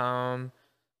small time.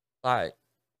 Like,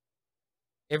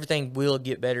 everything will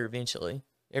get better eventually.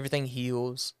 Everything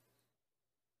heals.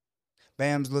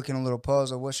 Bam's looking a little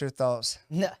puzzled. What's your thoughts?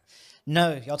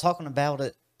 No, y'all talking about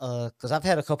it because I've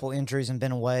had a couple injuries and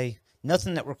been away.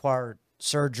 Nothing that required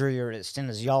surgery or extent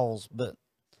as y'all's, but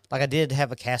like I did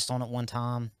have a cast on at one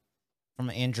time from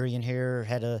an injury in here.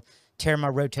 Had to tear my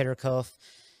rotator cuff,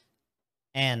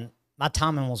 and my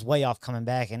timing was way off coming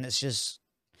back. And it's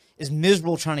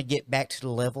miserable trying to get back to the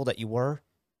level that you were.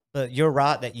 But you're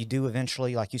right that you do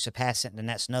eventually, like you surpass it, and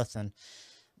that's nothing.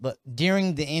 But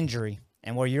during the injury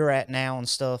and where you're at now and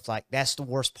stuff, like that's the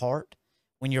worst part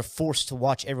when you're forced to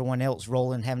watch everyone else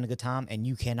rolling, having a good time, and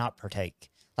you cannot partake.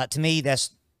 Like, to me,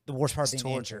 that's the worst part of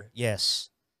being injured. Yes.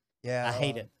 Yeah. I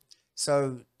hate it.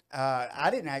 So I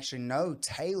didn't actually know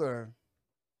Taylor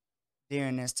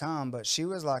during this time, but she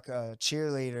was like a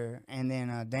cheerleader and then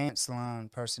a dance line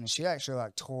person. And she actually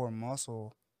like tore a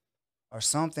muscle or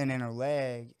something in her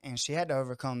leg, and she had to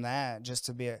overcome that just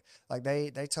to be like they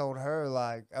told her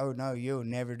like, oh no, you'll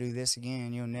never do this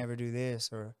again, you'll never do this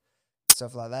or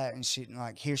stuff like that. And she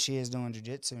like here she is doing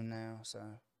jiu-jitsu now. So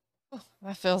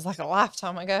That feels like a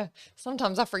lifetime ago.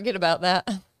 Sometimes I forget about that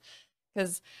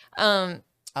because I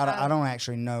don't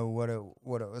actually know what it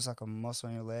was, like a muscle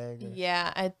in your leg.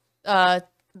 Yeah, I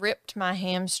ripped my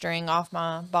hamstring off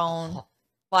my bone.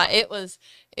 Like it was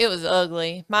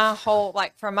ugly. My whole,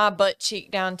 like from my butt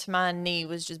cheek down to my knee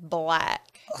was just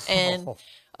black. And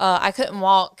I couldn't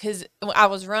walk because I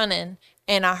was running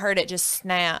and I heard it just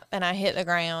snap and I hit the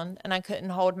ground and I couldn't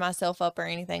hold myself up or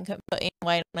anything, couldn't put any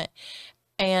weight on it.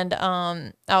 And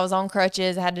I was on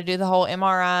crutches. I had to do the whole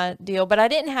MRI deal, but I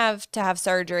didn't have to have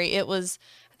surgery. It was,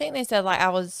 I think they said like I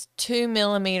was 2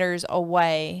 millimeters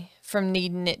away from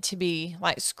needing it to be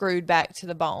like screwed back to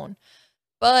the bone.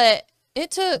 But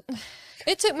it took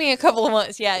me a couple of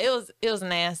months. Yeah, it was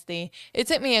nasty. It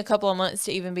took me a couple of months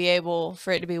to even be able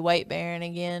for it to be weight bearing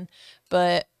again.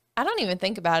 But I don't even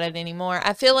think about it anymore.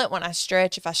 I feel it when I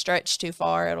stretch. If I stretch too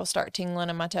far, it'll start tingling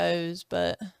in my toes.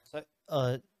 But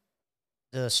So,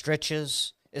 the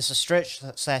stretches, it's a stretch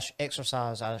 /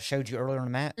 exercise I showed you earlier on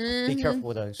the mat. Be careful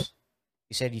with those.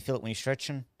 You said you feel it when you're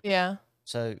stretching. yeah,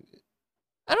 So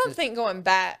I don't think going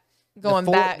back the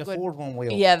forward one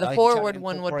will. Yeah, the Like, forward try to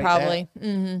one would incorporate that.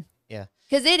 probably. Yeah.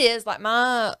 Because it is like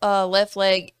my left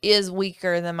leg is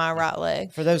weaker than my right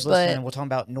leg. For those But- listening, we're talking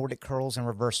about Nordic curls and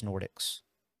reverse Nordics.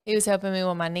 He was helping me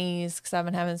with my knees because I've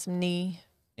been having some knee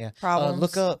Yeah. problems.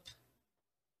 Look up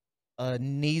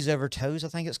knees over toes, I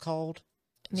think it's called.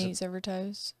 Knees over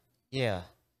toes Yeah.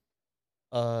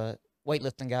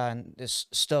 Weightlifting guy and this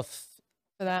stuff.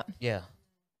 for that. Yeah.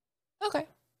 Okay,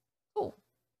 cool.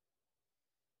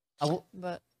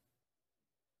 But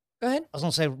go ahead. I was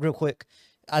gonna say real quick.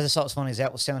 I just thought it was funny.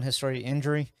 Zach was telling his story of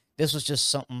injury. This was just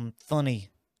something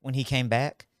funny when he came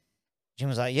back. Jim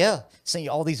was like, "Yeah, sent you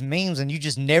all these memes and you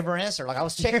just never answer. Like I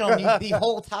was checking on you the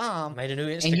whole time, Made a new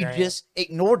Instagram. and you just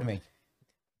ignored me."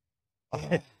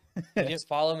 He didn't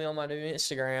follow me on my new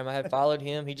Instagram. I had followed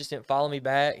him. He just didn't follow me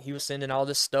back. He was sending all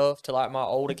this stuff to like my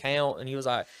old account, and he was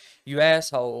like, "You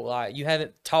asshole! Like you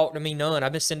haven't talked to me none.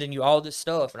 I've been sending you all this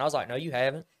stuff." And I was like, "No, you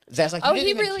haven't." Zach's like, Oh, "You didn't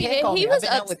he even really check did. on He me. I've was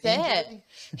been out with upset.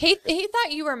 MJ." He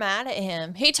thought you were mad at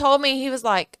him. He told me, he was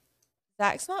like,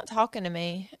 Zach's not talking to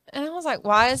me. And I was like,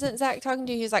 why isn't Zach talking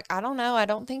to you? He's like, I don't know. I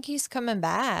don't think he's coming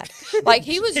back. Like,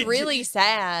 he was really I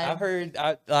sad. heard,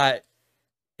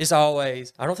 it's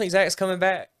always, I don't think Zach's coming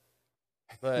back.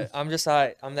 But I'm just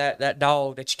like, I'm that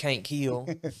dog that you can't kill.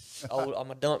 I'm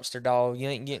a dumpster dog. You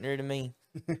ain't getting rid of me.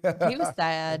 He was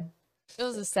sad. It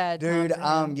was a sad time Dude, for him.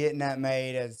 I'm getting that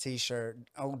made as a t-shirt.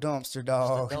 Oh, dumpster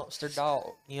dog. Dumpster dog.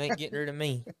 You ain't getting rid of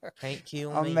me. Can't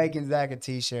kill me. I'm making Zach a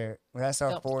t-shirt. Well, that's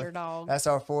our fourth. Dumpster dog. That's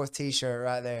our fourth t-shirt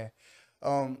right there.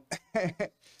 Old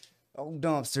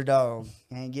dumpster dog.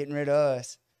 Ain't getting rid of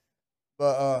us.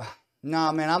 But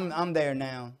nah, man, I'm there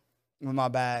now with my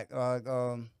back.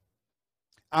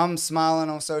 I'm smiling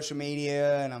on social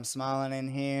media and I'm smiling in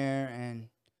here,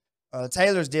 and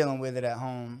Taylor's dealing with it at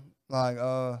home. Like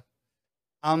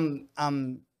I'm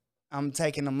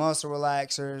taking the muscle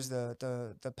relaxers,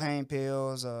 the pain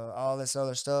pills, all this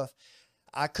other stuff.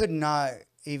 I could not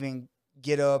even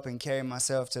get up and carry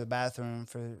myself to the bathroom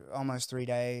for almost 3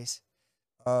 days.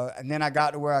 And then I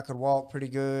got to where I could walk pretty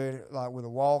good, like with a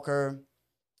walker.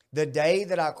 The day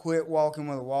that I quit walking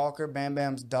with a walker, Bam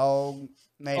Bam's dog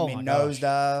made Oh me my gosh.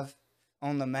 nosedive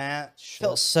on the mat.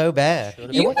 Felt so bad.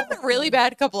 You had a really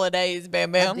bad couple of days, Bam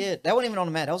I Bam. did. That wasn't even on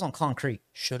the mat. That was on concrete.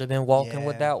 Should have been walking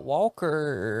with Yeah. that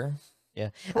walker.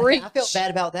 Yeah. I Preach. felt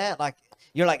bad about that. Like,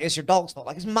 you're like, it's your dog's fault.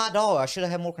 Like, it's my dog. I should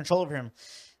have had more control over him.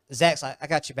 Zach's like, I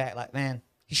got you back. Like, man,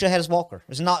 he should have had his walker.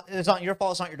 It's not your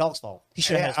fault. It's not your dog's fault. He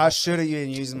should have had his I walker. should have been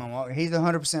using my walker. He's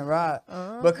 100% right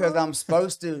because I'm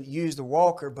supposed to use the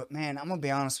walker. But man, I'm gonna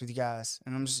be honest with you guys,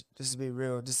 and I'm just to be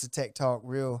real, just to tech talk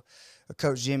real.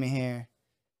 Coach Jimmy here.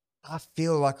 I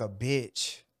feel like a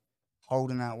bitch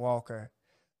holding that walker,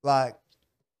 like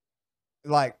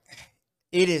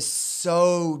it is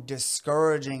so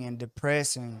discouraging and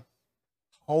depressing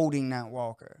holding that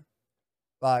walker.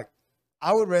 Like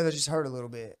I would rather just hurt a little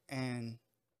bit and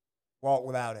walk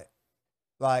without it.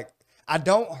 Like I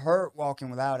don't hurt walking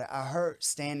without it. I hurt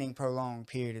standing prolonged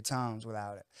period of times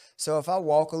without it. So if I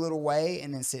walk a little way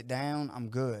and then sit down, I'm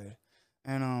good.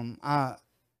 And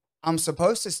I'm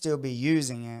supposed to still be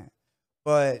using it,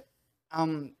 but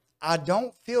I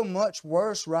don't feel much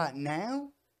worse right now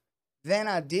than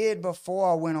I did before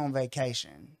I went on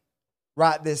vacation.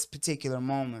 Right this particular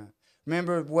moment.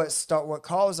 Remember what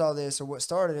caused all this, or what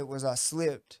started it, was I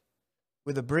slipped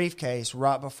with a briefcase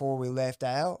right before we left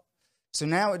out. So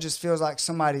now it just feels like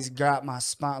somebody's got my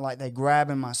spine, like they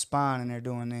grabbing my spine and they're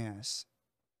doing this.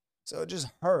 So it just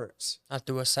hurts. I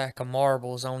threw a sack of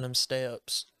marbles on them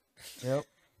steps. Yep.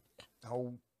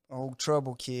 Old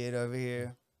trouble kid over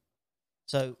here.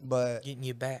 So, But Getting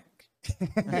you back. you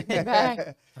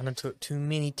back. I done took too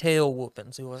many tail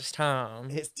whoopings. It was time.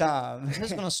 it's time. I'm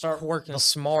just going to start Working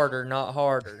smarter, not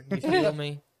harder. You feel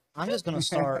me? I'm just going to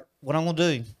start. What I'm going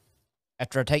to do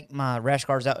after I take my rash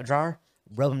guards out the dryer,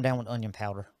 rub them down with onion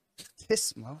powder.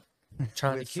 This mo.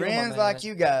 Trying With to kill my friends man. like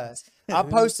you guys. I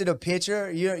posted a picture.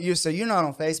 So you're not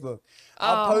on Facebook.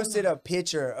 I Oh. posted a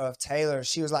picture of Taylor.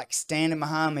 She was like standing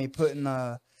behind me, putting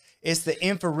it's the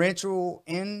interferential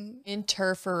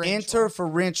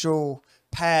interferential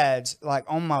pads like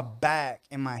on my back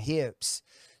and my hips.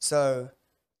 So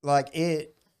like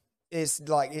it's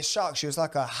shocks you. It's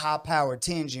like a high powered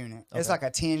TENS unit. It's Okay. like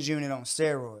a TENS unit on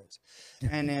steroids.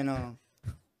 And then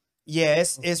yeah,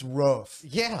 it's rough.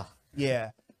 Yeah.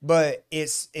 Yeah. But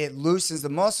it loosens the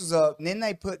muscles up. And then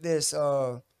they put this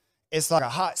it's like a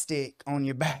hot stick on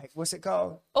your back. What's it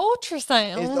called?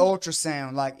 Ultrasound. It's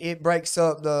ultrasound. Like it breaks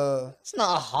up It's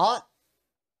not hot.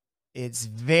 it's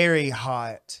very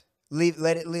hot.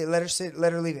 Let her sit,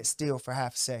 let her leave it still for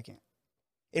half a second.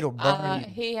 It'll burn you.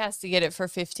 He has to get it for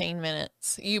 15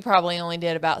 minutes. You probably only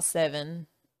did about 7.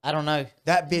 I don't know,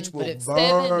 That bitch will But it's 7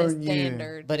 is burn you.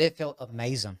 standard. but it felt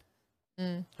amazing.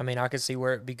 I mean, I could see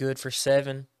where it'd be good for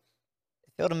 7.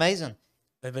 It felt amazing.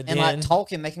 But And then, like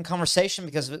talking, making conversation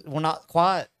because we're not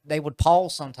quiet. They would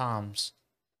pause sometimes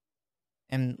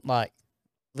and like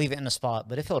leave it in the spot,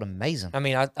 but it felt amazing. I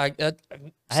mean, I had it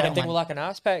same on thing my- with like an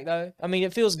ice pack though. I mean,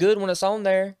 it feels good when it's on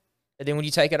there, and then when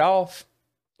you take it off,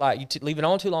 like you leave it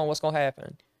on too long, what's gonna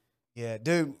happen? Yeah,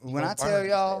 dude. You When gonna I tell burn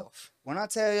y'all,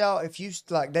 yourself. if you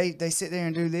like, they sit there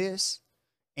and do this,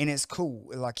 and it's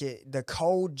cool. Like the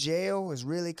cold gel is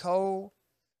really cold,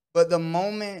 but the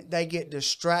moment they get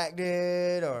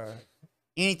distracted or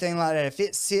anything like that, if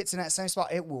it sits in that same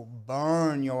spot, it will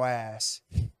burn your ass.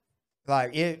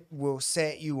 Like it will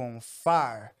set you on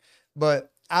fire.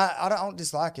 But I don't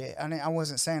dislike it. I mean, I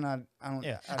wasn't saying I don't.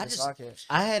 Yeah, I I just- dislike it.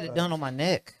 I had it done on my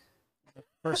neck.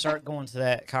 First started going to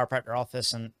that chiropractor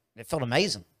office, and it felt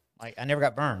amazing. Like I never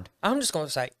got burned. I'm just gonna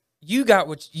say you got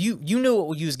what you knew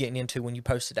what you was getting into when you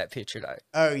posted that picture though.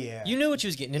 Oh yeah. You knew what you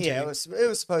was getting into. Yeah, it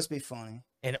was supposed to be funny,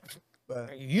 and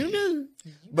but you knew.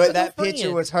 But that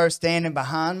picture was her standing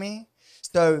behind me.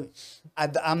 So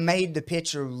I made the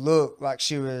picture look like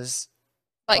she was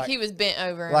Like he was bent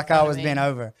over. in like I front of was me. bent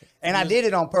over. And I did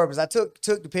it on purpose. I took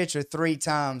the picture 3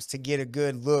 times to get a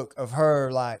good look of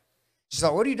her. Like, she's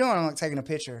like, "What are you doing?" I'm like, taking a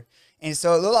picture. And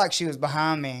so it looked like she was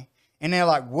behind me. And they're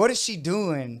like, "What is she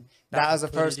doing?" That was the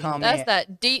first comment. That's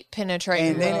that deep penetrating.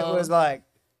 And then it love. was like,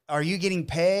 "Are you getting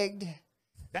pegged?"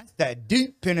 That's that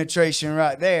deep penetration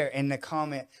right there. And the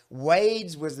comment,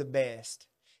 Wade's was the best.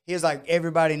 He was like,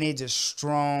 "Everybody needs a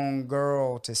strong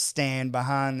girl to stand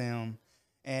behind them."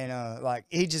 And like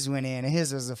he just went in, and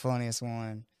his was the funniest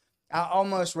one. I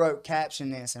almost wrote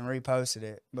caption this and reposted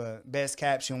it, but best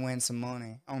caption wins some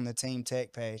money on the Team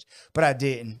Tech page. But I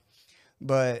didn't.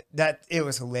 But it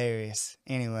was hilarious.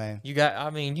 Anyway. You got.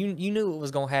 I mean, you knew what was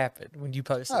gonna happen when you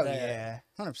posted Oh that. yeah,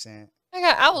 100%.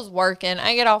 I was working.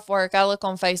 I get off work. I look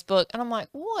on Facebook, and I'm like,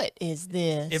 "What is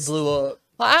this?" It blew up.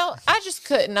 Well, I just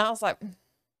couldn't. I was like,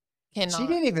 "Cannot." She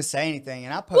didn't even say anything,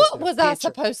 and I posted. What was a I picture.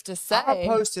 supposed to say? I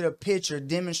posted a picture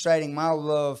demonstrating my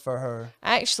love for her.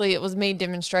 Actually, it was me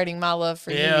demonstrating my love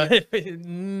for Yeah.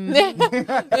 you.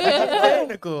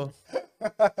 Technical.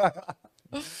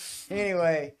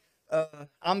 Anyway,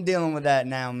 I'm dealing with that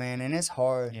now, man, and it's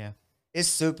hard. Yeah. It's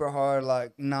super hard,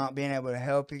 like not being able to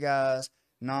help you guys,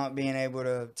 not being able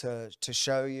to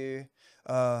show you.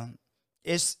 I'm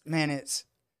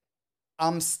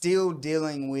still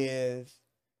dealing with,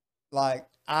 like,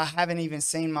 I haven't even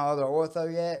seen my other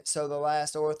ortho yet. So the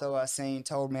last ortho I seen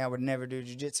told me I would never do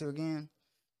jiu-jitsu again.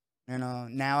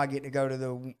 And now I get to go to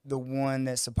the one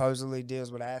that supposedly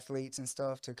deals with athletes and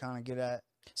stuff to kind of get at.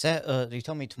 Is that you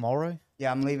told me tomorrow?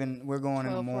 Yeah, I'm leaving. We're going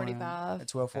in the morning 12:45. at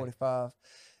 12:45,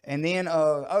 and then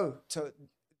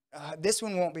this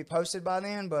one won't be posted by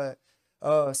then. But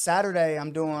Saturday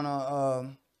I'm doing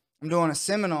a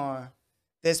seminar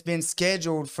that's been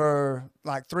scheduled for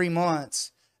like 3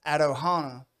 months at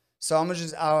Ohana. So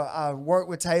I work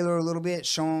with Taylor a little bit,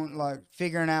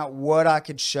 figuring out what I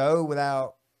could show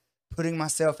without putting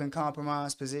myself in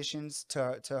compromised positions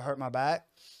to hurt my back.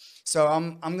 So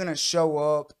I'm gonna show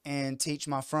up and teach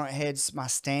my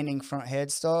standing front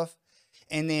head stuff,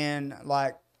 and then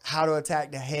like how to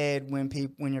attack the head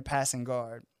when you're passing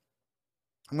guard.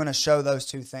 I'm gonna show those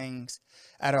 2 things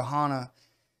at Ohana,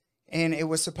 and it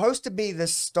was supposed to be the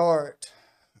start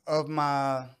of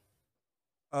my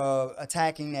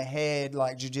attacking the head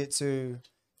like jiu-jitsu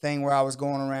thing, where I was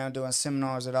going around doing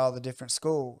seminars at all the different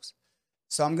schools.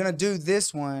 So I'm gonna do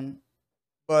this one,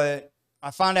 but I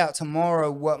find out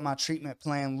tomorrow what my treatment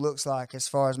plan looks like as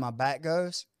far as my back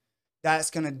goes.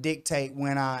 That's going to dictate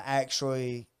when I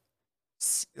actually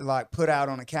like put out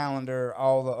on a calendar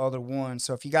all the other ones.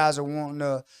 So if you guys are wanting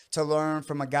to learn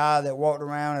from a guy that walked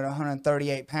around at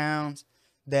 138 pounds,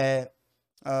 that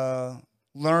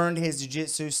learned his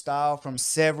jiu-jitsu style from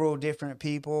several different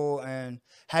people and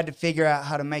had to figure out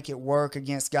how to make it work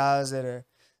against guys that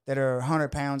are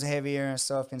 100 pounds heavier and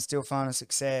stuff and still find a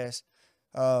success,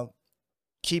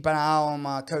 keep an eye on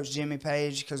my Coach Jimmy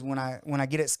page, because when I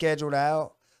get it scheduled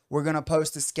out, we're going to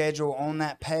post a schedule on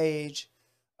that page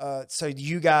so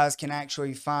you guys can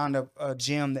actually find a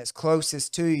gym that's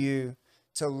closest to you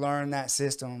to learn that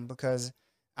system, because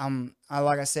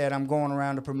like I said, I'm going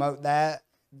around to promote that.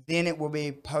 Then it will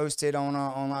be posted on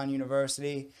our online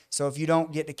university. So if you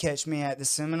don't get to catch me at the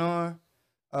seminar,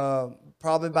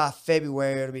 probably by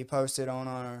February it'll be posted on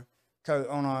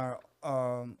our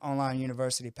online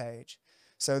university page.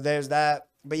 So there's that.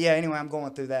 But yeah, anyway, I'm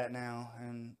going through that now,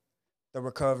 and the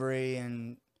recovery,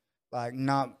 and like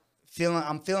I'm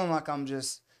feeling like I'm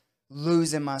just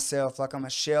losing myself, like I'm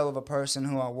a shell of a person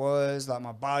who I was, like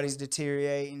my body's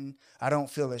deteriorating. I don't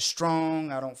feel as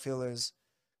strong. I don't feel as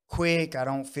quick. I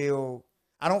don't feel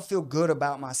good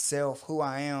about myself, who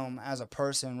I am as a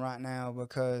person right now,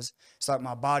 because it's like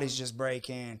my body's just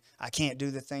breaking. I can't do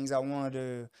the things I want to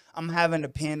do. I'm having to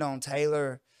depend on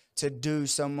Taylor to do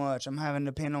so much. I'm having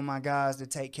to depend on my guys to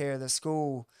take care of the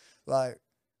school. Like,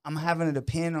 I'm having to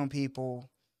depend on people,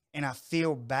 and I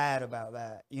feel bad about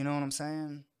that. You know what I'm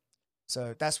saying?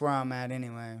 So that's where I'm at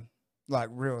anyway. Like,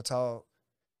 real talk.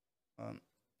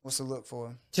 What's to look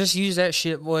for? Just use that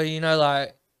shit, boy. You know,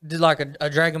 like did like a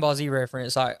Dragon Ball Z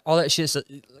reference, like all that shit's.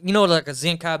 You know what like a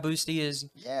Zenkai Boost is?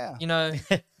 Yeah. You know,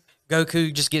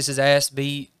 Goku just gets his ass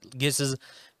beat, gets his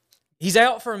he's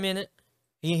out for a minute.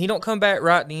 He don't come back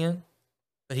right then,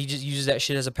 but he just uses that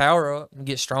shit as a power up and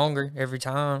gets stronger every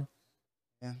time.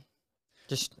 Yeah.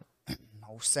 Just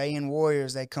Old saying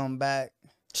Warriors, they come back.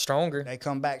 stronger. They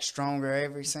come back stronger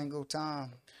every single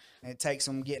time. And it takes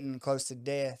them getting close to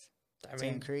death I to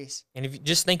mean, increase. and if you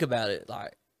just think about it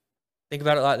like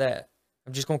that.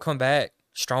 I'm just gonna come back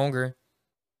stronger.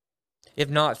 If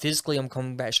not physically, I'm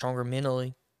coming back stronger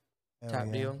mentally. Hell Type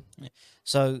yeah. deal.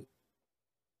 So,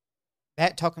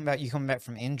 that talking about you coming back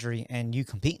from injury and you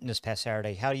competing this past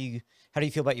Saturday, how do you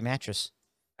feel about your mattress?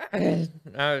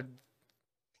 I,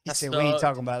 He I said, we ain't sucked.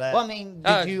 talking about that. Well, I mean,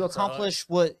 Oh, did you suck. accomplish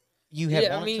what you had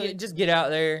yeah, I wanted mean, to? just get out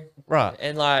there Right.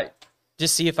 and like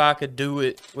just see if I could do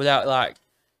it without like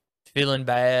feeling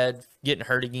bad, getting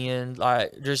hurt again.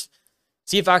 Like just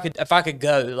see if I could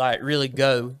go, like really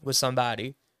go with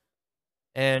somebody.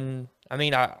 And I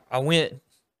mean, I went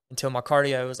until my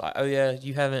cardio was like, oh yeah,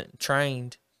 you haven't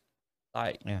trained.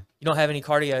 Like Yeah. you don't have any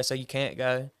cardio, so you can't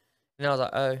go. And I was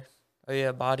like, oh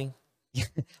yeah, body.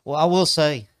 Well, I will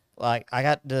say, like, I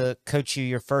got to coach you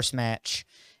your first match,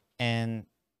 and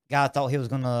guy thought he was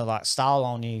gonna like style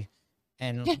on you,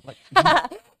 and like,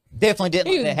 definitely didn't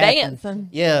He let was that happen. dancing.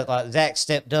 Yeah, like Zach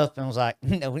stepped up and was like,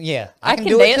 "No, yeah, I can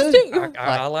can do it dance too." too.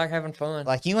 I like having fun.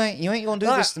 Like you ain't gonna do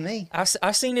Like, this to me. I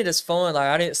seen it as fun. Like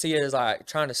I didn't see it as like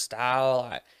trying to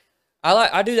style.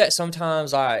 Like I do that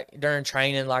sometimes. Like during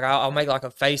training, like I'll make like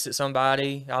a face at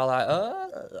somebody.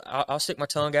 I'll stick my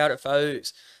tongue out at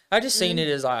folks. I just seen it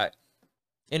as like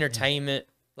entertainment.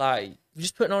 Like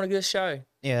just putting on a good show.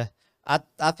 Yeah,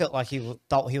 I felt like he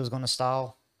thought he was gonna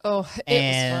style, Oh, it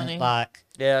and was funny. like,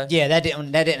 Yeah. yeah, that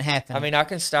didn't happen. I mean, I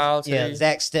can style too. yeah,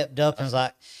 Zach stepped up and was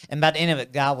like, and by the end of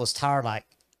it, guy was tired. Like,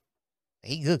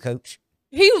 he good, coach.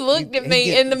 He looked at he me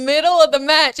get in the this. middle of the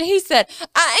match. And he said,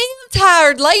 "I am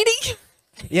tired, lady."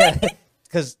 Yeah,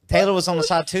 because Taylor was on the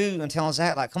side too and telling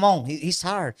Zach like, "Come on, he's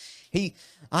tired.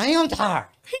 I am tired."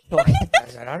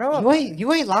 I know.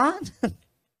 You ain't lying.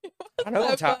 I know.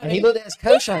 I'm tired. And he looked at his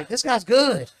coach like, "This guy's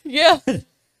good." Yeah.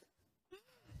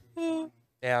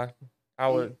 Yeah, I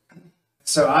would.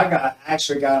 So I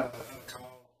actually got a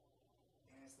call.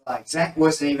 And it's like Zach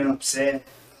wasn't even upset.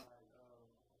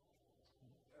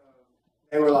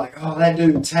 They were like, "Oh, that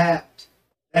dude tapped.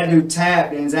 That dude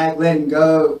tapped," and Zach let him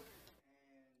go.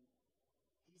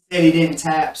 He said he didn't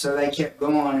tap, so they kept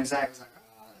going, and Zach was like,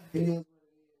 "Oh, it is."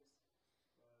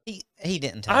 He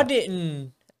didn't. I Tap.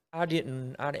 didn't.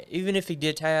 Even if he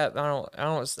did tap, I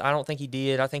don't think he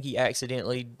did. I think he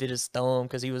accidentally did his thumb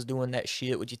because he was doing that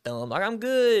shit with your thumb. Like I'm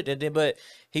good, and then, but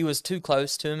he was too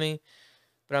close to me.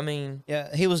 But I mean,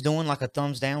 Yeah, he was doing like a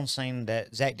thumbs down, saying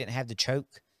that Zach didn't have the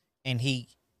choke, and he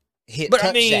hit. but I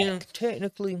touched mean, Zach.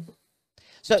 technically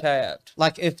So, tapped.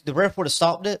 like, if the ref would have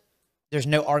stopped it, there's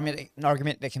no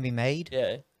argument that can be made.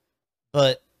 Yeah,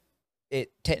 But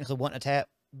it technically wasn't a tap.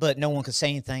 But no one could say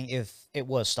anything if it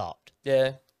was stopped.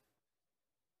 yeah.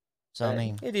 So I Hey,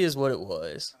 mean, it is what it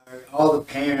was. All the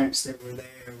parents that were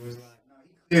there was like, "No, he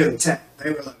clearly tapped."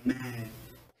 They were like, "Man,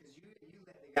 because you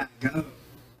let the guy go." And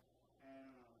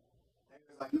they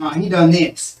was like, "No, he done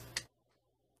this."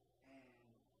 And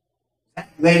Zach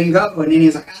let him go, and then he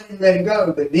was like, "I didn't let him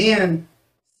go." But then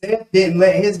Seth didn't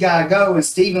let his guy go, and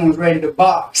Steven was ready to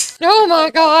box. Oh my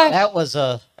God. that was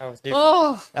That was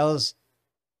different.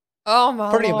 Oh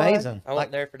my pretty Lord. amazing. I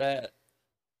wasn't there for that.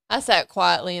 I sat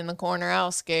quietly in the corner. I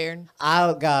was scared.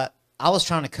 I was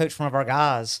trying to coach one of our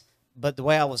guys, but the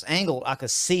way I was angled, I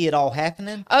could see it all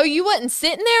happening. Oh, you wasn't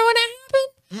sitting there when it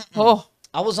happened? Oh,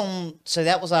 I was on, so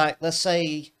that was like, let's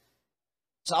say,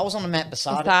 so I was on the mat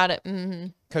beside it, beside it. Mm-hmm.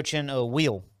 coaching a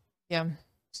wheel. Yeah.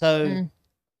 So, Mm.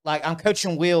 like, I'm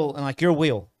coaching wheel and like your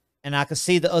wheel, and I could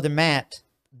see the other mat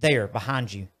there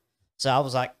behind you. So I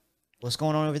was like, "What's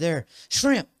going on over there?"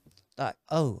 Shrimp. Like,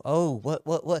 oh, what?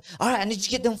 All right, I need you to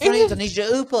get them frames. I need you to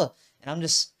oopa. And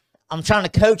I'm trying to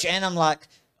coach, and I'm like,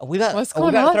 are we about What's to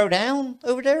going on? throw down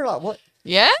over there? Like, what?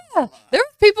 Yeah. There were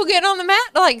people getting on the mat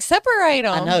to like separate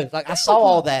them. I know. Like, I saw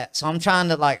all that. So I'm trying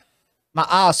to, like, my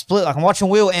eyes split. Like, I'm watching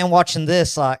Will and watching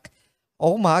this. Like,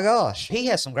 oh my gosh. He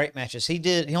had some great matches. He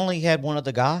only had one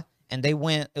other guy, and it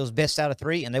was best out of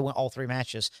 3, and they went all 3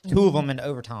 matches. 2 of them in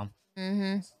overtime.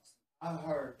 Mm-hmm. I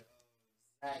heard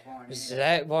Zach Barnett.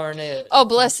 Zach Barnett. Oh,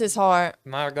 bless his heart.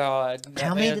 My God. that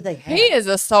How many man- did they have? He is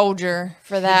a soldier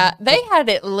for that. They had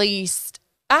at least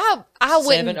I 7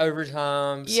 wouldn't.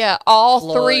 overtimes. Yeah,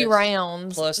 all 3 plus-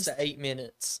 rounds. Plus the 8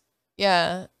 minutes.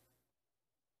 Yeah.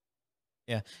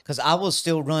 Yeah, because I was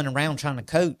still running around trying to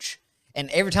coach, and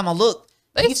every time I looked,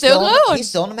 They he's still on the- going. He's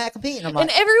still on the mat competing. I'm like,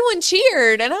 And everyone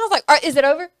cheered, and I was like, "All right, is it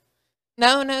over?"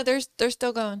 No, they're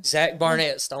still going. Zach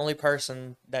Barnett's the only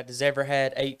person that has ever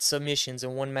had 8 submissions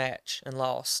in one match and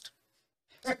lost.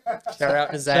 Shout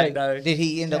out to Zach, though. Did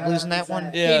he end up losing that one?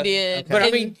 Yeah. He did. Okay. But I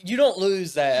And- mean, you don't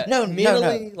lose that. No, no,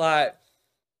 mentally, like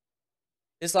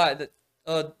it's like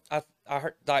that. I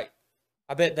heard like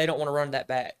I bet they don't want to run that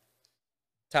back.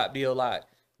 Type deal. Like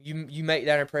you make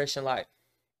that impression. Like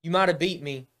you might have beat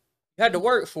me. You had to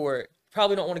work for it.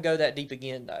 Probably don't want to go that deep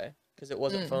again though, because it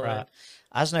wasn't fun. Right.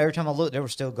 I just know every time I looked, they were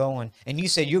still going. And you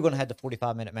said you were going to have the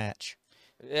 45-minute match.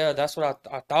 Yeah, that's what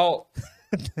I thought.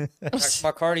 Like,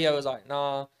 my cardio was like,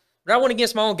 nah. But I went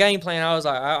against my own game plan. I was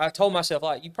like, I told myself,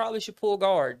 like, you probably should pull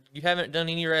guard. You haven't done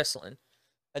any wrestling.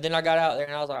 And then I got out there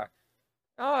and I was like,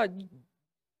 oh,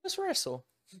 let's wrestle.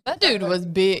 That dude was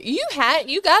big. You got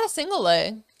a single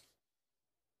leg.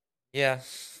 Yeah.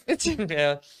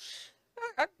 Yeah.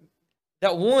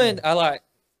 That one, it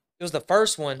was the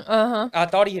first one. Uh-huh. I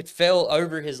thought he had fell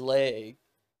over his leg.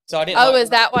 So I didn't. Oh, like, is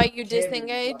that why you Kev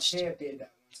disengaged? did that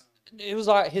one time. it was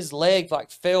like his leg like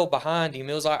fell behind him.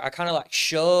 It was like I kind of like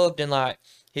shoved and like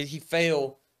he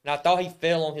fell. And I thought he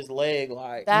fell on his leg,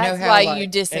 like. That's how, why like- you And I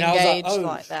was disengaged like, oh.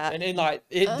 like that. And then like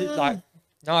it did, like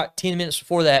not 10 minutes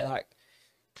before that, like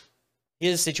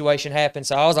his situation happened.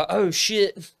 So I was like, oh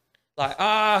shit, like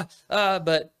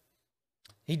but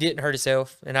he didn't hurt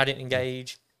himself, and I didn't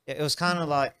engage. It was kind of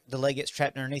like the leg gets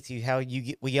trapped underneath you. How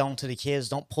we yell to the kids,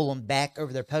 don't pull them back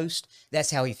over their post.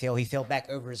 That's how he fell. He fell back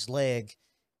over his leg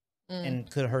and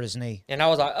could have hurt his knee. And I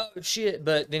was like, oh shit,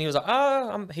 but then he was like,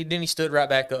 then he stood right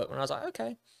back up, and I was like,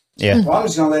 okay. Yeah. Well, I'm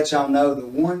just gonna let y'all know the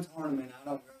one tournament I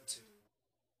don't go to.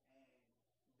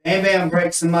 Bam Bam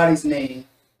breaks somebody's knee.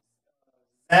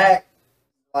 Zach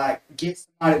gets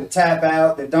somebody to tap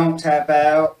out that don't tap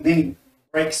out. Then he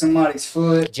breaks somebody's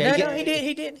foot. Jay,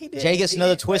 He did. Jay gets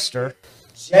another twister.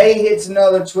 Jay hits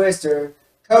another twister.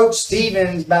 Coach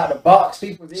Stevens about to box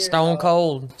people's ears Stone off.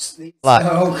 Cold.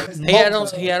 Like- He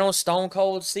had on Stone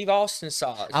Cold Steve Austin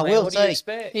socks. I Man, will what do you say-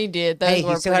 expect? He did. Those Hey, were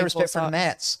he still had pretty cool respect for the socks.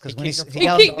 mats because when He kicked he He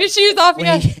got kicked his shoes off. when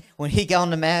Yeah. when he got on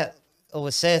the mat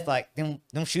with Seth, like them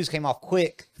shoes came off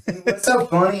quick. What's so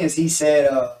funny is he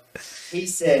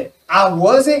said, I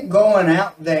wasn't going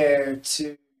out there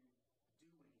to.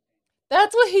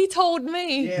 That's what he told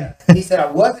me. Yeah. He said, I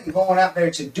wasn't going out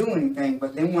there to do anything,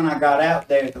 but then when I got out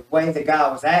there, the way the guy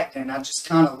was acting, I just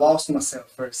kind of lost myself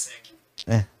for a second.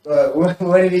 Yeah. But what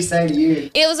did he say to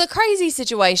you? It was a crazy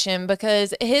situation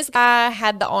because his guy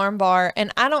had the arm bar,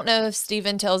 and I don't know if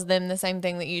Steven tells them the same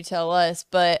thing that you tell us,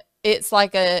 but it's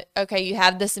like okay, you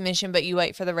have the submission, but you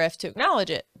wait for the ref to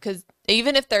acknowledge it. Because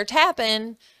even if they're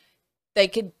tapping, they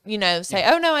could, say,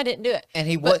 oh, no, I didn't do it. And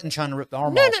he wasn't trying to rip the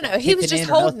arm No, off. no, no. like, He was kicking just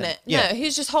in or holding nothing. it. Yeah. No, he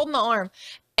was just holding the arm.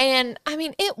 And I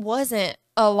mean, it wasn't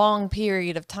a long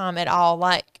period of time at all.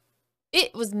 Like,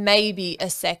 it was maybe a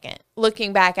second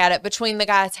looking back at it between the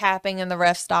guy tapping and the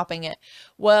ref stopping it.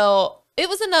 Well, it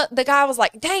was the guy was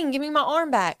like, dang, give me my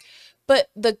arm back. But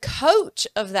the coach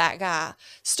of that guy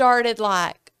started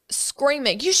like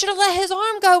screaming, you should have let his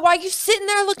arm go while you sitting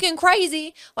there looking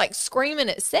crazy, like screaming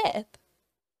at Seth.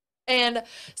 And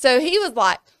so he was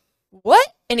like,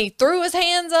 what? And he threw his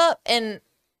hands up and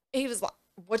he was like,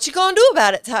 what you gonna do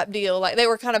about it type deal. Like they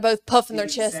were kind of both puffing their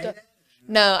Did he chest say up. that?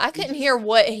 No, I couldn't hear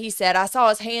what he said. I saw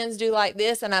his hands do like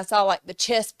this and I saw like the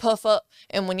chest puff up.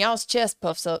 And when y'all's chest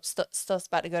puffs up, stuff's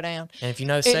about to go down. And if you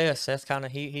know Seth kind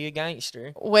of he a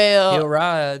gangster. He'll Well,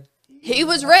 ride. he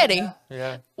was ready.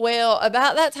 Yeah. Well,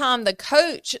 about that time, the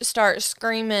coach starts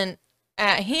screaming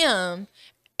at him.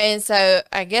 And so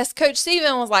I guess Coach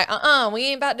Steven was like, we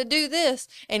ain't about to do this.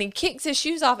 And he kicks his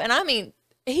shoes off. And I mean,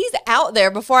 he's out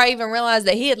there before I even realized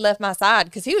that he had left my side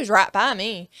because he was right by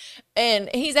me. And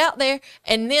he's out there.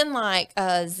 And then like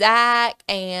Zach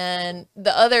and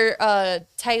the other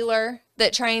Taylor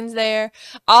that trains there,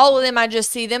 all of them, I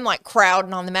just see them like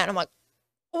crowding on the mat. And I'm like,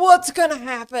 what's going to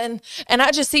happen? And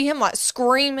I just see him like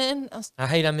screaming. I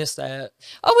hate I missed that.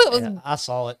 Oh, it was Yeah, I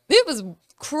saw it. it was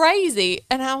crazy.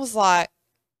 And I was like,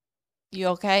 you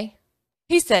okay?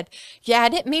 He said, yeah, I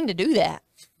didn't mean to do that.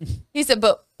 He said,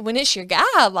 but when it's your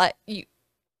guy, like you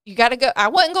got to go. I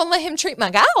wasn't going to let him treat my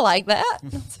guy like that. I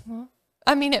said, well,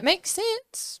 I mean, it makes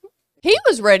sense. He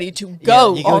was ready to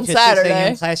go you on to a 6 a.m.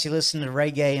 Saturday. class, you listen to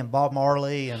reggae and Bob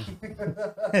Marley and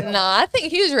No, I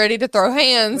think he was ready to throw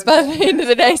hands by the end of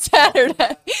the day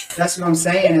Saturday. That's what I'm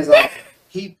saying is like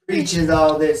he preaches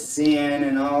all this Zen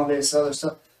and all this other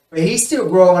stuff, but he's still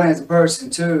growing as a person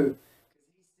too.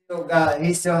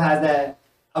 He still has that.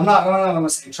 I'm not going to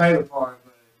say trailer park,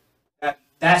 but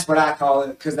that's what I call it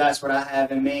because that's what I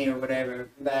have in me or whatever.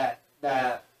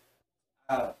 I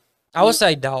I would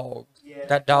say dog. yeah,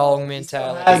 That dog he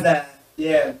mentality. Still has that,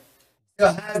 yeah.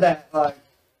 still has that, like,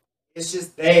 it's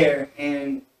just there,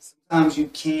 and sometimes you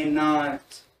cannot.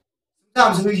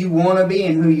 Sometimes who you want to be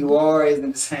and who you are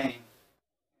isn't the same.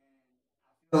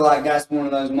 I feel like that's one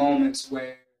of those moments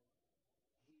where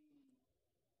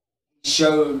he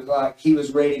showed like he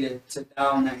was ready to die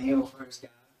on that hill for his guy.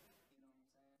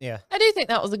 Yeah. I do think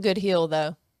that was a good heel,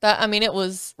 though. That I mean, it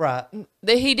was Right.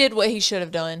 that he did what he should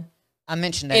have done. I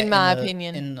mentioned that In my the-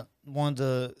 opinion. in one of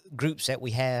the groups that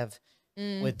we have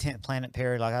with 10th Planet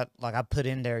Perry, like I put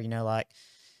in there, you know, like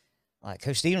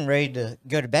Coach Stephen ready to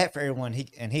go to bat for everyone.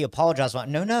 He apologized. Like,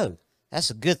 no, that's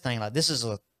a good thing. Like, this is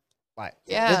a like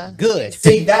Yeah. good.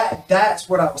 See, that's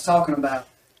what I was talking about.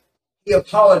 He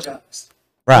apologized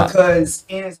Right. because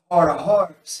in his heart of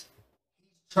hearts,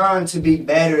 he's trying to be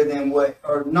better than what,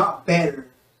 or not better.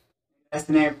 That's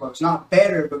in air quotes. Not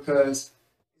better because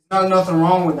there's nothing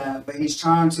wrong with that, but he's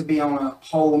trying to be on a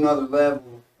whole nother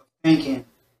level of thinking,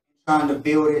 trying to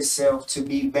build himself to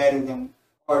be better than,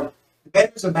 or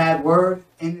better is a bad word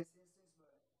in this instance,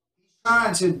 but he's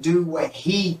trying to do what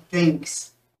he thinks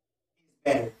is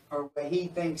better, or what he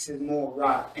thinks is more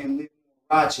right and live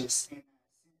more righteous.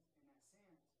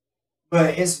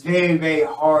 But it's very, very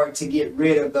hard to get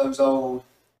rid of that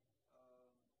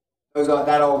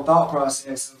old thought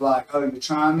process of like, oh, you're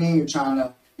trying me, you're trying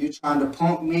to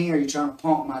punk me, or you're trying to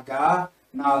punk my guy.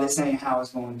 No, this ain't how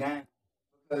it's going down.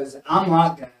 Because I'm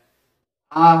like that.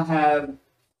 I have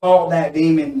fought that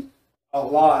demon a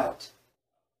lot.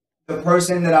 The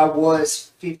person that I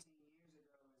was 15 years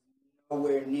ago is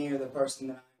nowhere near the person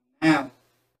that I am now.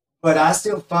 But I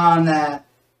still find that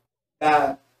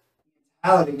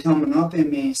mentality coming up in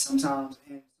me sometimes.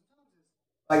 And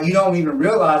like you don't even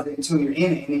realize it until you're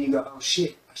in it, and then you go, "Oh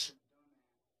shit, I should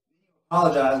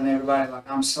apologize." And everybody's like,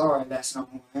 "I'm sorry, that's not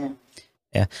who I am."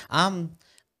 Yeah.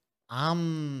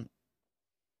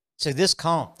 So this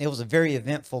comp, it was a very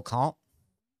eventful comp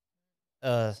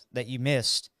that you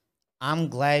missed. I'm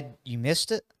glad you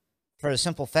missed it for the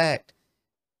simple fact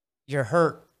you're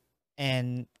hurt,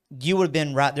 and you would have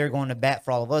been right there going to bat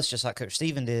for all of us, just like Coach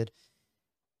Stephen did,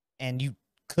 and you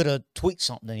could have tweaked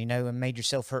something, you know, and made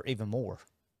yourself hurt even more.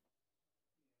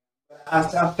 I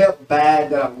felt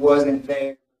bad that I wasn't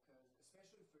there,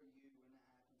 especially for you when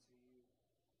that happened to you,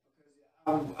 because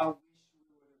I wish we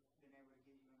would have been able to get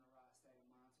you in the right state of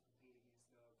mind to compete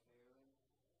against Doug fairly.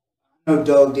 I know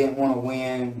Doug didn't want to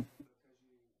win because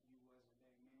you wasn't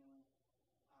there mentally.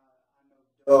 I know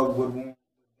Doug would want the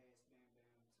best Bam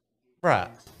Bam to compete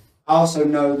Right. against. I also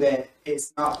know that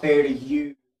it's not fair to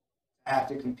you to have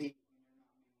to compete when you're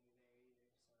not mentally there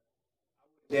either. So I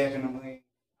would definitely,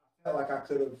 I felt like I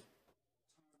could have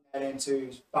that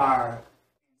into fire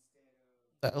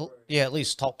instead of Yeah, at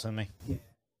least talk to me. yeah.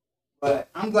 But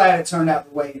I'm glad it turned out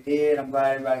the way it did. I'm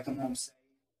glad everybody come home safe.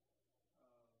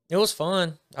 It was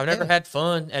fun. I've never Yeah. had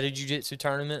fun at a jiu-jitsu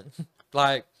tournament.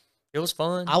 Like, it was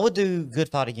fun. I would do good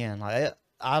fight again. Like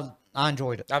I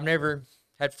enjoyed it. I've never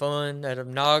had fun at a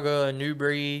Naga, a New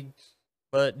Breed,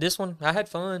 but this one, I had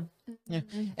fun. Yeah,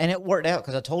 and it worked out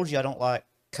because I told you I don't like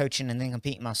coaching and then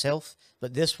competing myself.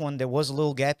 But this one, there was a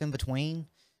little gap in between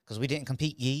because we didn't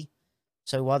compete gi.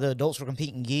 So while the adults were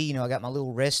competing gi, you know, I got my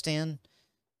little rest in,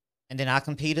 and then I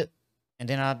competed, and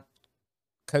then I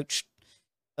coached.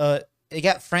 It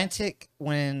got frantic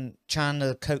when trying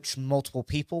to coach multiple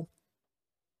people,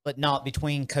 but not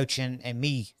between coaching and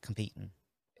me competing.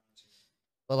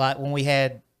 But like when we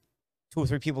had 2 or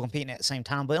 3 people competing at the same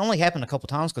time, but it only happened a couple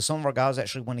times because some of our guys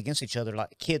actually went against each other,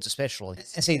 like kids especially.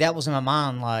 And see, that was in my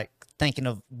mind, like thinking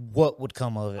of what would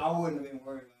come of it. I wouldn't have been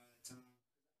worried about it at the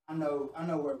time. I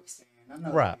know where we stand. I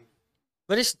know Right.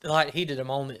 But it's like heat of the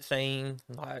moment thing.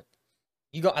 Like,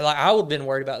 you got, like, I would have been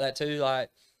worried about that too.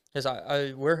 Like,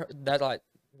 because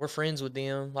we're friends with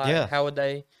them. Like, Yeah. how would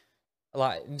they,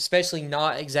 like, especially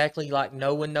not exactly like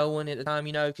knowing at the time,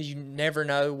 you know, because you never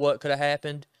know what could have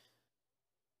happened.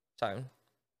 So,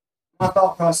 My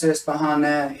thought process behind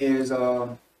that is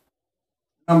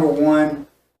number one,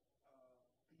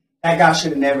 that guy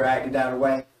should have never acted that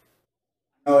way.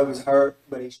 I know it was hurt,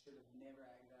 but he should have never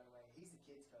acted that way. He's a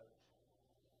kid's coach.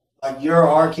 Like, you're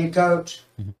our kid coach,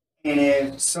 Mhm. and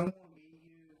if someone beat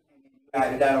you and you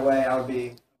acted that way, I would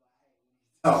be,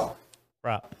 oh,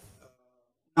 Right.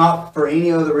 not for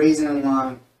any other reason.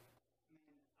 Like,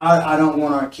 I don't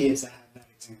want our kids to have that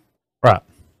example. Right.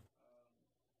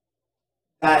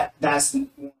 That's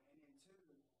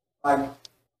like,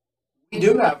 we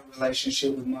do have a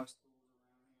relationship with most schools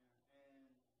around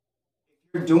here. And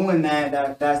if you're doing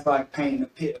that's like painting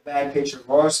a bad picture of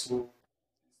our school.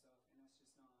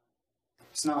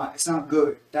 It's not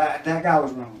good. That guy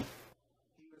was wrong.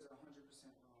 He was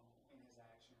 100% wrong in his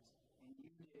actions, and you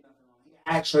did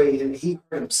Actually, he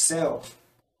hurt himself.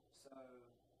 So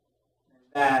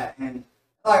that, and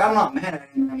like, I'm not mad at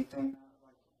him or anything.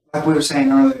 Like we were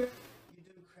saying earlier, you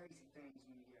do crazy things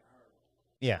when you get hurt.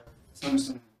 Yeah. So I'm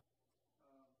saying.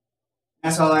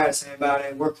 That's all I got to say about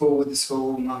it. We're cool with the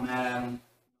school. I'm not mad at them.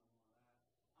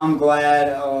 I'm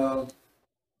glad you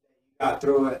got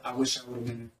through it. I wish I would have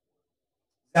been.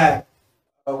 Zach,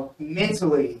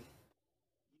 mentally,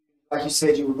 like you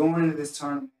said, you were going into this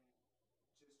tournament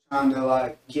trying to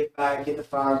like get back, get the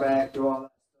fire back, do all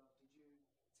that stuff.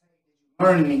 Did you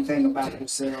learn anything about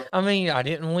yourself? I mean, I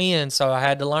didn't win, so I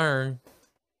had to learn.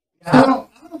 I don't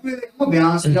really. I'm gonna be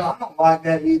honest with you. I don't like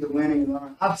that either. Winning and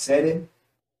learn. I've said it.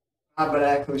 Not but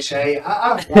that cliche.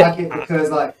 I like it because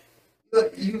like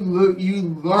you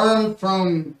learn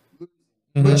from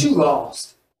but you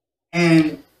lost,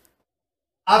 and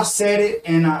I've said it,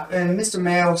 and Mr.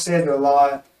 Mail said it a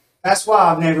lot. That's why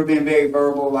I've never been very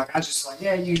verbal. Like I just like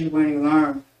you win and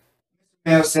learn. Mr.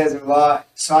 Mail says it a lot,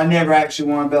 so I never actually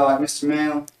want to be like Mr.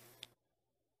 Mail.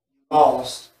 You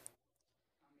lost.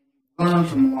 Learn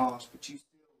from the loss, but you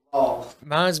still lost.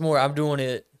 Mine's more, I'm doing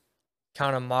it,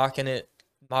 kind of mocking it,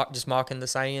 just mocking the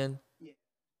saying. Yeah.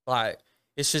 Like,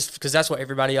 it's just because that's what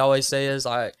everybody always says.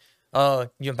 Like,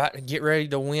 you're about to get ready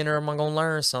to win, or am I going to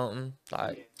learn something?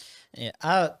 Like, Yeah,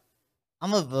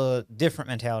 I'm of a different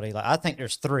mentality. Like I think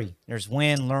there's three. There's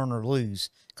win, learn, or lose.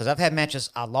 Because I've had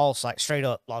matches I lost like straight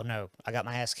up. Like no, I got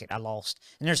my ass kicked. I lost.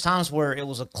 And there's times where it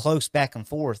was a close back and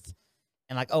forth,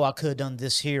 and like I could have done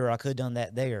this here, or I could have done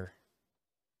that there.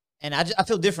 And I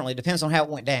feel differently. It depends on how it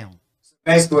went down. So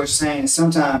basically, what you're saying is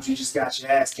sometimes you just got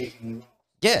your ass kicked and you lost.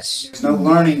 Yes. There's no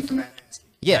learning from that ass kick.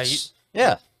 Yes.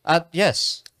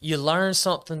 Yes. you learn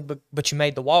something, but you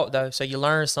made the walk, though. So you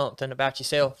learned something about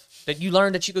yourself. That you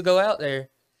learned that you could go out there.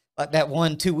 Like that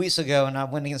one 2 weeks ago, and I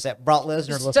went against that Brock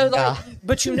Lesnar looking So, guy. like,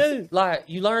 but you knew, like,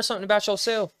 you learned something about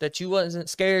yourself that you wasn't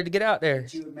scared to get out there.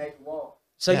 You would make a walk.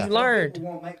 So Yeah. you learned. People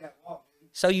won't make that walk.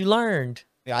 So you learned.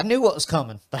 Yeah, I knew what was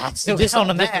coming, but I still Just got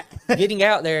on the just mat. getting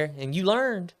out there, and you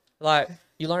learned. Like,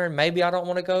 you learned maybe I don't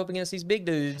want to go up against these big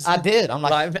dudes. I did. I'm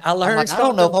like, I learned I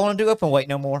don't know if I something. want to do up and weight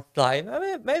no more. Like, I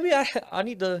mean, maybe I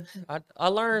need to, I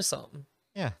learned something.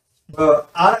 Yeah. But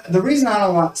the reason I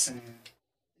don't like saying it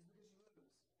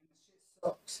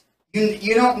sucks.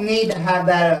 You don't need to have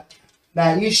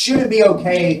that you shouldn't be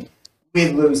okay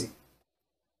with losing.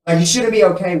 Like you shouldn't be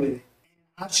okay with it.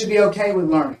 I should be okay with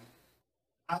learning.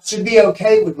 I should be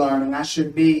okay with learning. I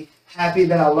should be happy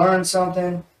that I learned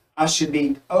something. I should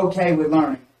be okay with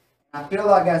learning. I feel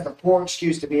like that's a poor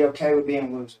excuse to be okay with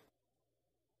being a loser.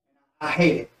 I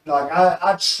hate it. Like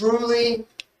I truly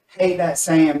hate that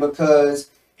saying because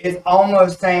it's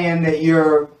almost saying that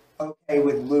you're okay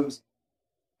with losing.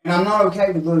 And I'm not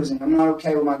okay with losing. I'm not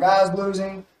okay with my guys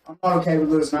losing. I'm not okay with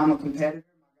losing. I'm a competitor.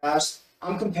 My guys,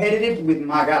 I'm competitive with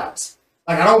my guys.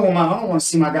 Like I don't want to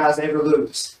see my guys ever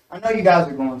lose. I know you guys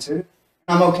are going to.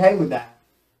 I'm okay with that.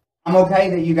 I'm okay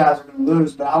that you guys are going to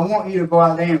lose, but I want you to go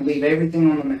out there and leave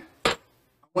everything on the mat. I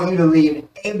want you to leave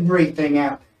everything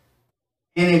out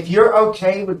there. And if you're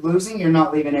okay with losing, you're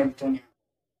not leaving everything out.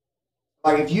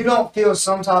 Like if you don't feel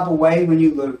some type of way when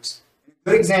you lose. A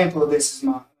good example of this is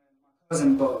my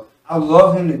cousin Bug. I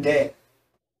love him to death.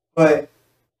 But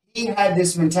he had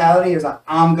this mentality of like,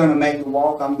 I'm going to make the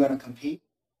walk, I'm going to compete.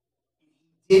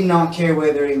 He did not care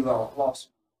whether he lost.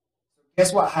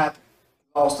 Guess what happened?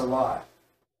 He lost a lot.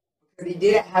 Because he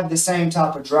didn't have the same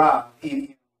type of drive in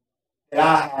him that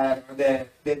I had or that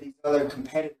these other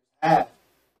competitors have.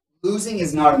 Losing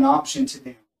is not an option to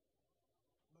them.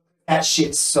 That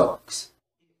shit sucks.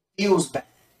 It feels bad.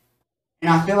 And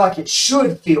I feel like it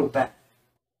should feel bad.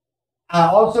 I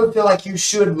also feel like you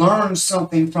should learn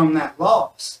something from that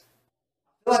loss.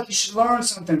 I feel like you should learn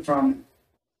something from it.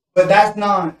 But that's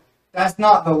not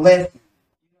the lesson.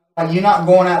 Like you're not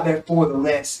going out there for the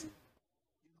lesson.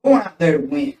 You're going out there to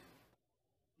win. You're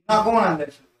not going out there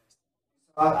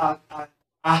for the lesson.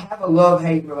 I have a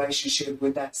love-hate relationship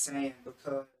with that saying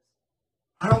because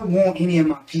I don't want any of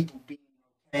my people being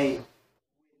okay with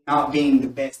not being the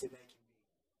best that they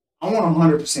can be. I want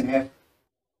 100% effort.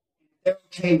 If they're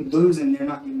okay with losing, they're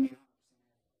not giving me 100%. If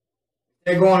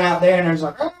they're going out there and they're just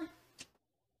like,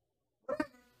 whatever,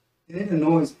 it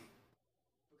annoys me.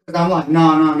 Because I'm like,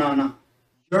 no.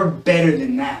 You're better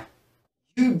than that.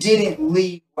 You didn't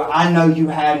leave what I know you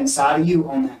had inside of you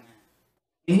on that mat.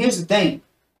 And here's the thing.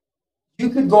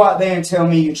 You could go out there and tell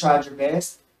me you tried your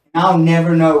best, and I'll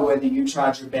never know whether you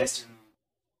tried your best or not.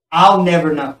 I'll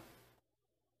never know.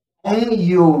 Only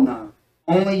you'll know.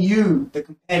 Only you, the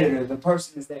competitor, the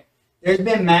person is there. There's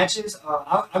been matches.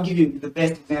 I'll give you the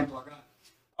best example I got.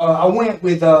 I went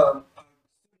with a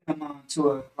come on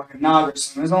to a Naga or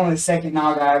something. It was only the second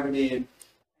Naga I ever did.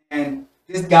 And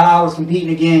this guy I was competing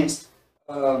against,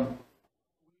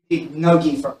 did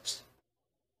no-gi first.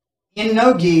 In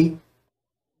no-gi,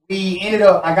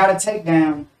 I got a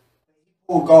takedown,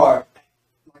 full guard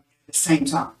at the same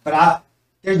time. But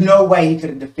there's no way he could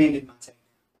have defended my takedown.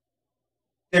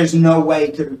 There's no way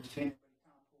he could have defended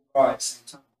full guard at the same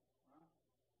time.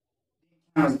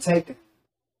 It was a takedown.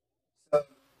 So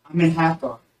I'm in half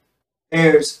guard.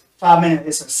 There's 5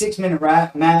 minutes. It's a 6-minute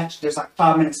match. There's like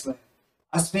 5 minutes left.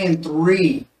 I spend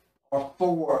 3 or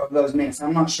 4 of those minutes.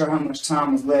 I'm not sure how much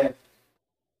time was left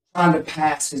trying to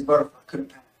pass his butterfly. I couldn't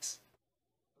pass.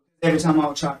 Every time I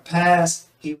would try to pass,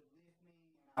 he would lift me.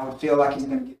 I would feel like he's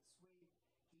going to get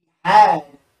sweet. He had the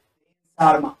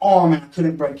inside of my arm, and I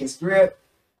couldn't break his grip.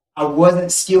 I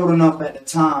wasn't skilled enough at the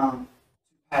time to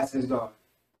pass his guard.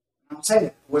 I don't say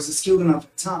that. I wasn't skilled enough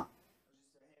at the time.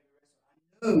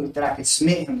 I knew that I could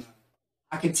submit him.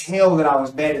 I could tell that I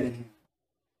was better than him.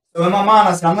 So in my mind,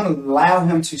 I said, I'm going to allow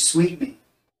him to sweep me.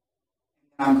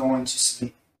 And I'm going to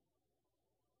submit him.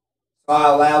 So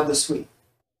I allowed the sweep.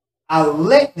 I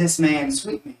let this man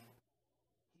sweep me.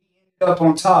 He ended up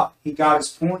on top. He got his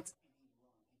points.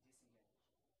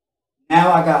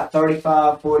 Now I got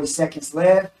 35, 40 seconds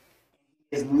left.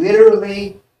 He's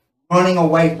literally running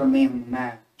away from me on the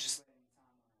mat.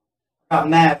 I got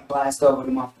mad and blasted over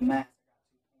him off the mat.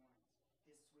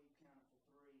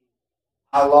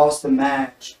 I lost the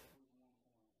match.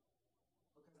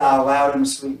 I allowed him to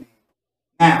sweep me.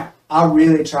 Now, I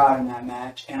really tried in that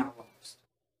match, and I lost.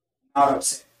 Not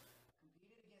upset.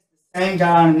 Same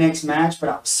guy in the next match, but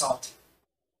I was salty.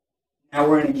 Now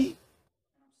we're in a gi.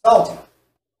 I'm salty.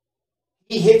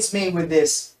 He hits me with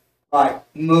this,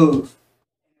 move.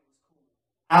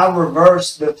 I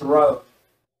reversed the throw.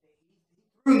 He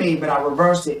threw me, but I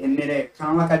reversed it in midair,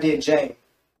 kind of like I did Jay.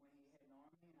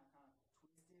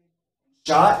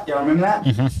 Shot, y'all remember that?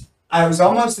 Mm-hmm. I was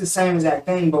almost the same exact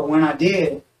thing, but when I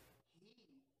did,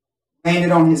 he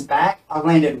landed on his back. I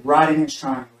landed right in his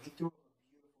triangle. He threw a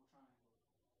beautiful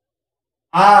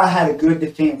triangle. I had a good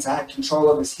defense. I had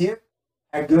control of his hip,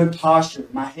 had good posture.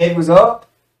 My head was up.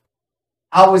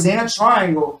 I was in a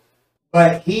triangle,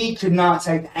 but he could not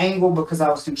take the angle because I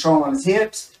was controlling his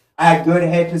hips. I had good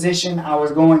head position. I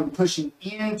was pushing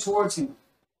in towards him.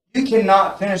 You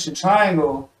cannot finish a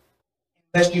triangle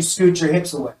unless you scoot your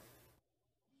hips away.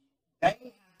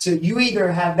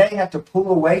 They have to pull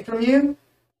away from you,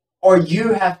 or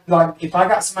you have, if I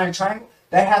got somebody in a triangle,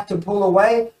 they have to pull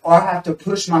away, or I have to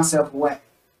push myself away.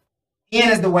 In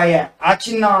is the way out. I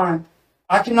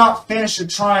cannot finish a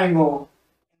triangle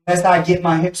unless I get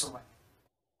my hips away.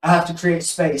 I have to create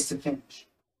space to finish.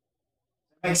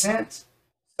 Make sense?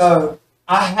 So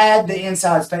I had the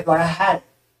inside space, I had it.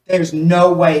 There's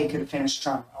no way he could have finished a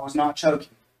triangle. I was not choking.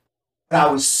 But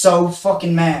I was so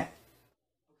fucking mad.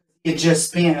 He had just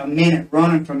spent a minute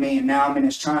running from me, and now I'm in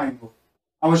his triangle.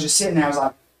 I was just sitting there. I was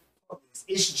like,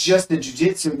 it's just a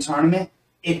jiu-jitsu tournament.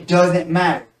 It doesn't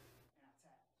matter.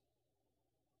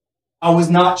 I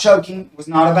was not choking. Was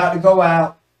not about to go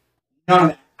out. None of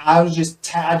that. I just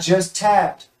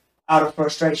tapped out of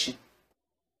frustration.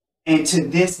 And to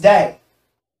this day,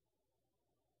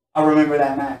 I remember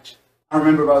that match. I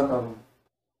remember both of them.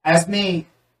 Ask me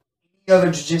any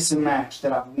other jiu-jitsu match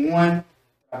that I've won,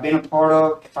 I've been a part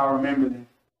of, if I remember them.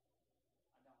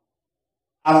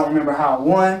 I don't remember how I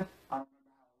won. I don't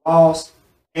remember how I lost.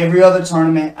 Every other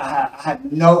tournament, I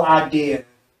had no idea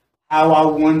how I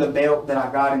won the belt that I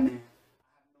got in there.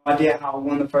 I have no idea how I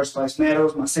won the first place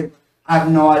medals, my second. I have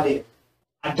no idea.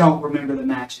 I don't remember the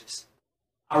matches.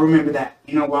 I remember that.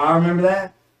 You know why I remember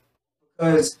that?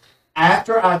 Because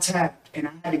after I tapped and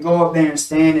I had to go up there and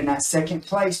stand in that second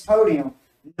place podium,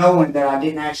 knowing that I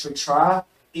didn't actually try,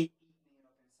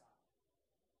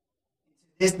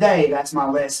 this day, that's my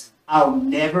lesson. I'll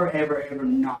never, ever, ever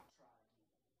not try.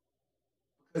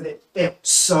 Because it felt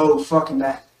so fucking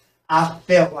bad. I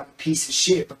felt like a piece of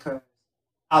shit because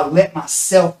I let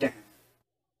myself down.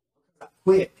 I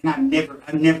quit, and I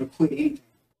never quit anything.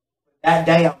 That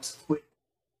day, I was a quitter.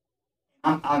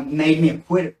 I made me a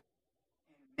quitter.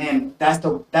 And that's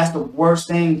the worst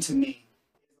thing to me.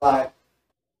 Like,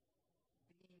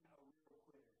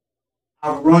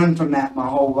 I've run from that my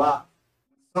whole life.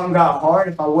 Something got hard,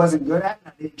 if I wasn't good at it,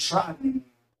 I didn't try anymore.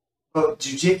 But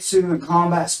jiu-jitsu and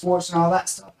combat sports and all that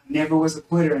stuff, I never was a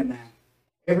quitter in that.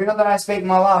 Every other aspect of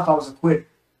my life, I was a quitter.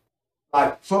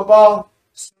 Like football,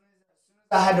 as soon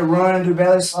as I had to run and do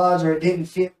belly slides or it didn't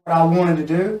fit what I wanted to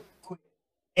do, quit.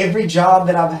 Every job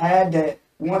that I've had that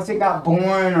once it got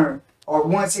boring or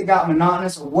once it got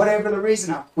monotonous or whatever the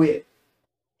reason, I quit.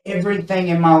 Everything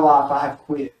in my life, I have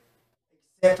quit.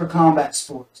 except for combat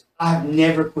sports. I have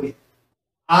never quit.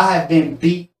 I have been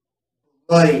beat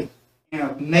bloody in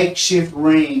a makeshift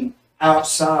ring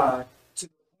outside to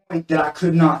the point that I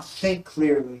could not think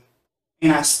clearly,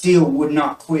 and I still would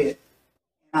not quit.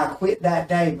 And I quit that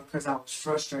day because I was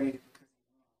frustrated.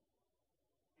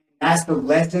 That's the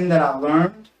lesson that I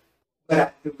learned,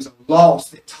 but it was a loss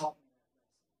that taught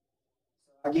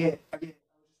me. I get.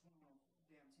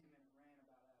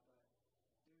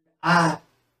 I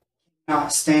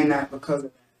cannot stand that because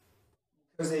of that.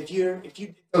 Because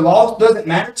if the loss doesn't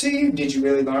matter to you, did you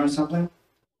really learn something?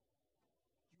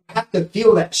 You have to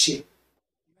feel that shit.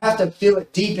 You have to feel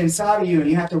it deep inside of you, and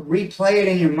you have to replay it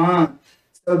in your mind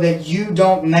so that you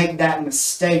don't make that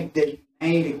mistake that you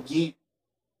made again.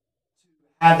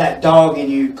 Have that dog in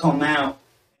you come out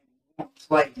and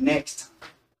play next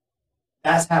time.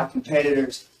 That's how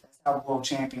competitors, that's how world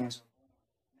champions are.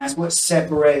 That's what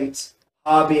separates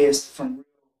hobbyists from real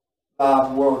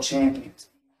live world champions.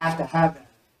 You have to have that.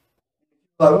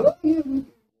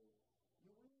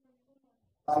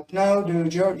 Like, no,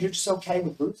 dude, you're just okay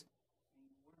with losing.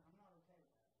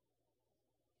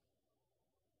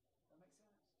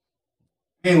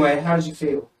 Anyway, how did you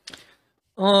feel?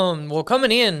 Well,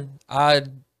 coming in, anybody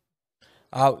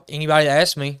that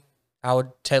asked me, I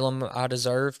would tell them I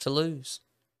deserve to lose.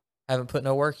 I haven't put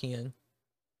no work in,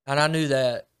 and I knew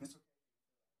that.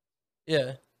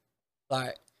 Yeah,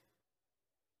 like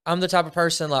I'm the type of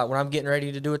person, like when I'm getting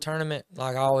ready to do a tournament,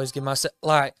 like I always give myself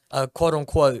like a quote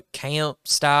unquote camp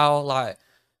style. Like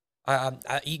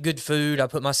I eat good food. I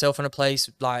put myself in a place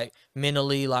like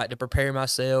mentally, like to prepare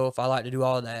myself. I like to do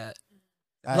all that.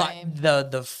 Like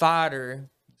the fighter,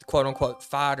 quote unquote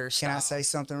fighter style. Can I say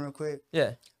something real quick?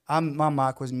 Yeah. My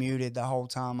mic was muted the whole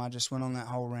time. I just went on that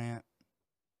whole rant.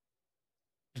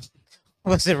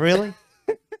 Was it really?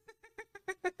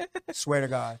 Swear to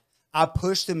God. I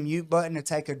pushed the mute button to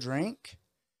take a drink,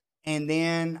 and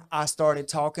then I started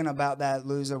talking about that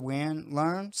lose or win,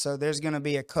 learn. So there's going to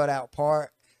be a cutout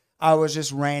part. I was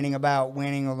just ranting about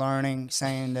winning or learning,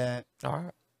 saying that. All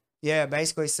right. Yeah,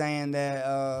 basically saying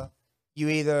that you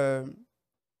either,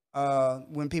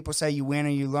 when people say you win or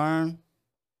you learn,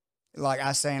 like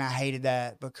I saying I hated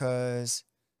that because.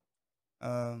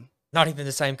 Not even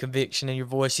the same conviction in your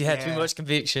voice. You had too much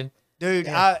conviction. Dude,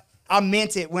 yeah. I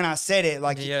meant it when I said it.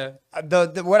 Like, yeah.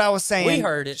 The what I was saying. We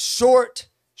heard it. Short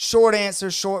answer,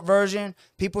 short version.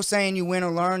 People saying you win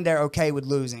or learn, they're okay with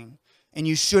losing. And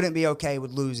you shouldn't be okay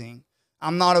with losing.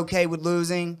 I'm not okay with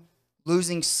losing.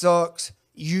 Losing sucks.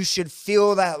 You should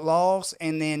feel that loss,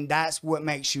 and then that's what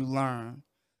makes you learn.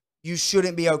 You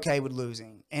shouldn't be okay with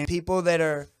losing. And people that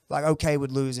are like okay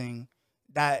with losing,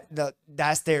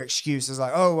 that's their excuse. It's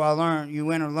like, oh, well, I learned. You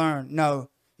win or learn. No,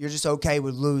 you're just okay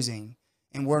with losing.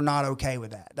 And we're not okay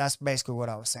with that. That's basically what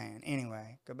I was saying.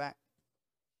 Anyway, go back.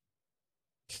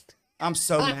 I'm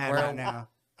so mad right now.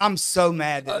 I'm so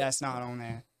mad that that's not on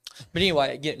there. But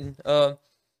anyway, like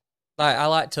I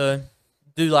like to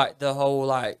do like the whole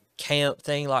like camp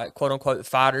thing, like quote unquote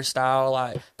fighter style.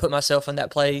 Like put myself in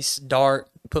that place,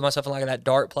 put myself in like that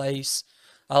dark place.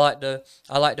 I like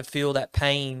to feel that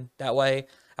pain. That way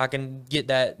I can get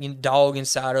that dog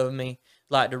inside of me,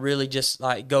 like to really just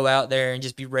like go out there and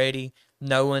just be ready,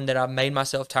 knowing that I've made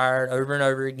myself tired over and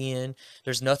over again.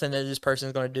 There's nothing that this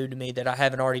person's going to do to me that I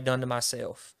haven't already done to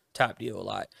myself type deal.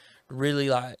 Like really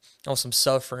like on some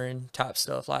suffering type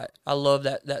stuff. Like I love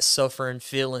that suffering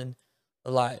feeling,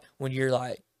 like when you're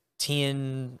like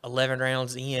 10, 11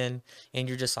 rounds in and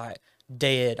you're just like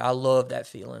dead. I love that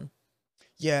feeling.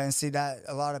 Yeah, and see that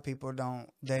a lot of people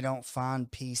don't find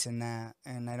peace in that,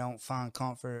 and they don't find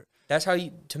comfort. That's how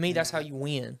that's how you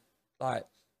win. Like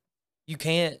you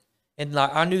can't. And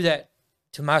like I knew that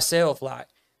to myself, like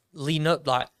leading up,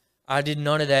 like I did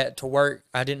none of that to work.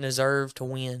 I didn't deserve to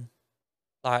win.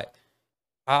 Like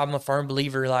I'm a firm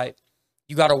believer, like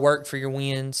you got to work for your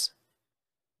wins.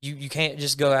 You can't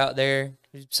just go out there.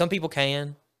 Some people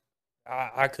can.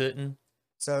 I couldn't.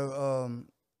 So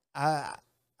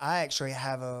I actually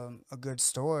have a good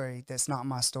story that's not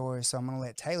my story, so I'm gonna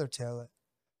let Taylor tell it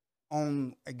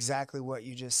on exactly what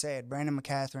you just said. Brandon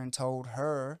McCatherine told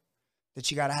her that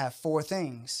you got to have 4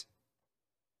 things,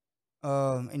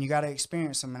 and you got to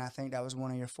experience them. And I think that was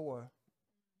one of your 4.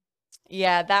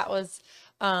 Yeah, that was.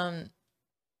 Oh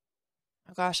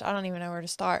gosh, I don't even know where to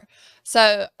start.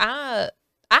 So I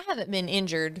haven't been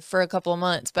injured for a couple of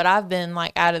months, but I've been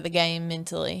like out of the game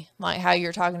mentally, like how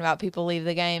you're talking about people leave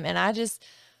the game, and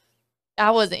I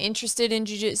wasn't interested in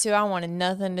jiu-jitsu. I wanted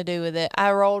nothing to do with it.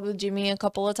 I rolled with Jimmy a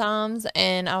couple of times,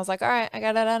 and I was like, all right, I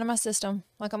got it out of my system.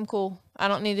 Like, I'm cool. I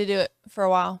don't need to do it for a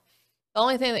while. The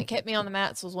only thing that kept me on the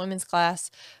mats was women's class.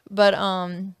 But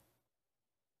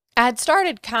I had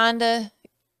started kind of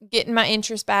getting my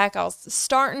interest back. I was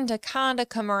starting to kind of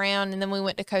come around, and then we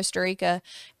went to Costa Rica,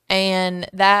 and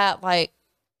that, like,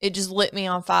 it just lit me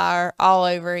on fire all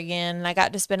over again. And I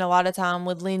got to spend a lot of time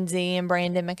with Lindsay and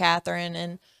Brandon McCatherine,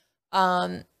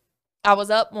 and I was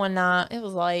up one night. It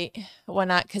was late one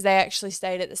night because they actually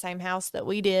stayed at the same house that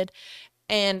we did,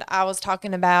 and I was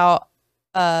talking about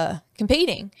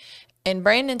competing, and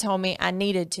Brandon told me I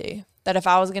needed to, that if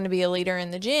I was going to be a leader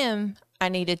in the gym, I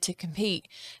needed to compete.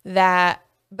 But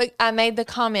I made the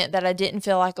comment that I didn't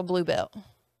feel like a blue belt.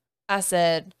 I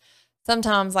said,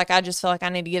 sometimes, like, I just feel like I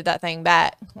need to give that thing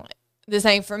back. Like, this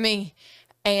ain't for me.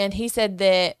 And he said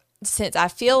that since I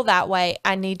feel that way,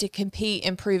 I need to compete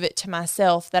and prove it to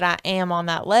myself that I am on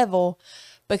that level,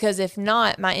 because if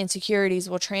not, my insecurities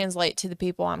will translate to the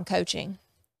people I'm coaching.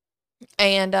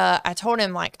 And I told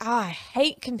him, like, oh, I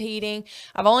hate competing.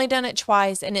 I've only done it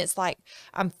twice, and it's like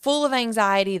I'm full of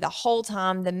anxiety the whole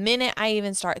time. The minute I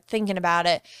even start thinking about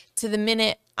it to the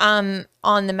minute I'm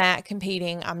on the mat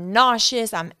competing, I'm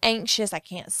nauseous, I'm anxious, I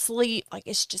can't sleep. Like,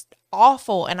 it's just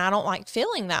awful, and I don't like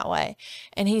feeling that way.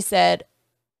 And he said,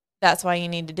 that's why you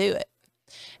need to do it.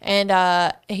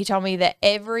 And he told me that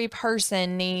every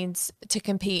person needs to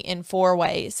compete in 4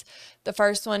 ways. The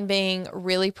first one being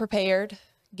really prepared.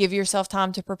 Give yourself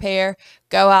time to prepare.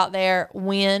 Go out there,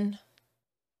 win,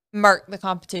 murk the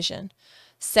competition.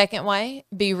 Second way,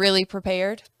 be really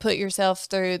prepared. Put yourself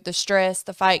through the stress,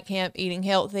 the fight camp, eating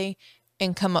healthy,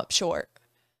 and come up short.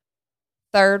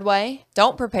 Third way,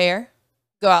 don't prepare.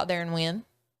 Go out there and win.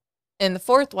 And the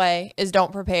fourth way is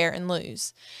don't prepare and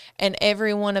lose. And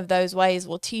every one of those ways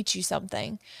will teach you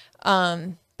something,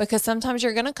 because sometimes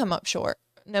you're going to come up short.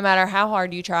 No matter how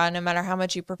hard you try, no matter how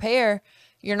much you prepare,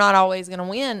 you're not always going to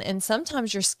win. And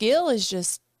sometimes your skill is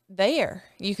just there.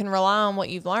 You can rely on what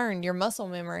you've learned, your muscle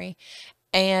memory.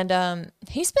 And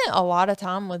he spent a lot of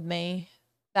time with me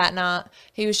that night.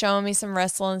 He was showing me some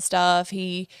wrestling stuff.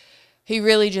 He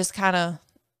really just kind of,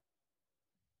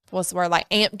 what's the word, like,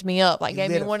 amped me up, like,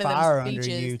 gave me one of fire them speeches.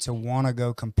 under you to want to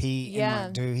go compete. Yeah. And,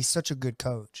 like, dude, he's such a good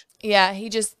coach. Yeah, he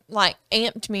just, like,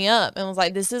 amped me up and was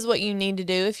like, this is what you need to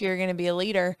do if you're going to be a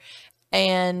leader.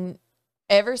 And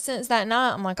ever since that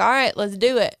night, I'm like, all right, let's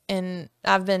do it. And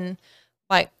I've been,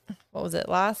 like, what was it,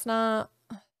 last night?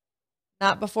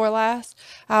 Night before last?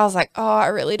 I was like, oh, I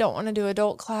really don't want to do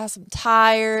adult class. I'm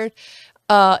tired.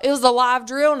 It was a live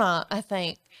drill night, I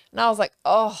think. And I was like,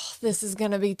 oh, this is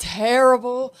going to be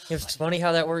terrible. It's funny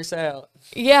how that works out.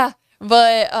 Yeah,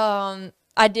 but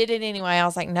I did it anyway. I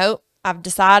was like, nope, I've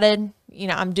decided,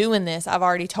 I'm doing this. I've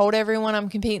already told everyone I'm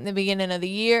competing at the beginning of the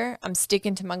year. I'm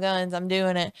sticking to my guns. I'm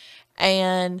doing it.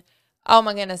 And oh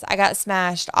my goodness, I got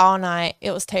smashed all night.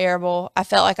 It was terrible. I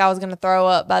felt like I was going to throw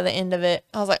up by the end of it.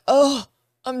 I was like, oh,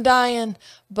 I'm dying.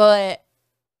 But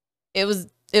it was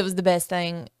the best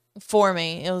thing for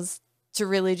me. It was to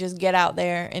really just get out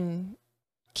there and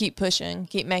keep pushing,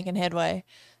 keep making headway.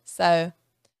 So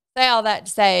say all that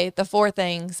to say the 4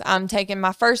 things. I'm taking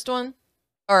my first one,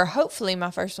 or hopefully my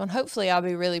first one. Hopefully I'll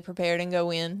be really prepared and go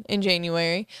in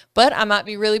January, but I might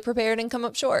be really prepared and come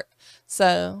up short.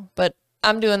 So, but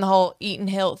I'm doing the whole eating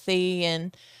healthy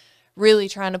and really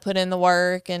trying to put in the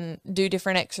work and do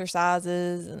different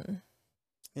exercises and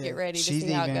get ready to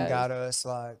see how it goes. She's even got us,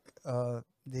 like,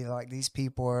 these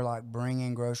people are, like,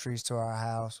 bringing groceries to our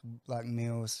house, like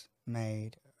meals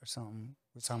made or something.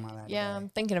 We're talking about that. Yeah, today. I'm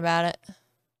thinking about it,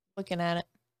 looking at it.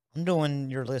 I'm doing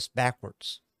your list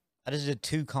backwards. I just did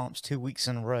 2 comps 2 weeks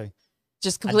in a row.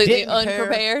 Just I completely didn't prepare,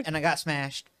 unprepared. and I got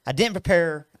smashed. I didn't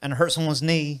prepare and I hurt someone's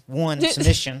knee. 1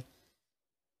 submission.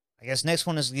 I guess next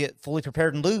one is to get fully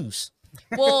prepared and lose.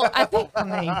 Well, I think I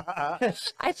mean,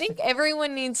 I think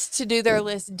everyone needs to do their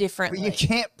list But differently. you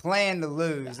can't plan to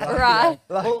lose. Like, Right.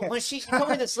 well, when she told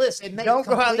me this list, it makes Don't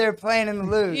go out complete- there planning to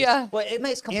lose. Yeah. Well, it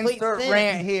makes complete Insert sense.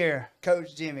 rant here,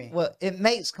 Coach Jimmy. Well, it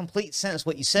makes complete sense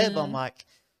what you said, but I'm Mhm. like,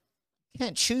 you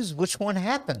can't choose which one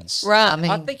happens. Right. I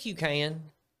mean, I think you can.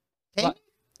 can Like,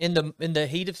 in the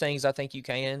heat of things, I think you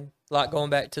can. Like, going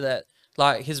back to that,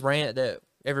 like, his rant that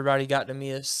everybody got to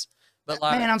miss. But,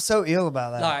 like, Man, I'm so ill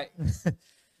about that.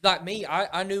 like me,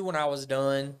 I knew when I was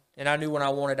done, and I knew when I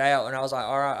wanted out, and I was like,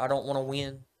 all right, I don't want to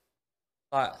win.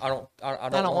 Like, I don't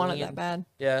want wanna it that win. bad.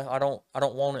 Yeah, I don't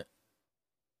want it.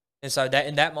 And so that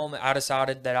in that moment, I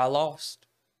decided that I lost.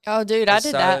 Oh, dude, I And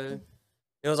did that. so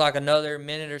it was like another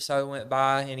minute or so went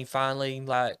by, and he finally,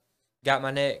 like, got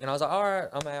my neck, and I was like, all right,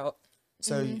 I'm out.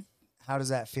 So, Mhm. how does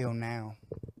that feel now?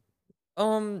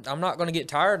 I'm not gonna get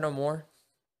tired no more.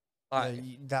 Yeah,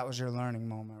 Like, that was your learning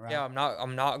moment, right? yeah, I'm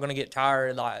not gonna get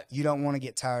tired. Like, You don't want to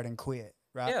get tired and quit,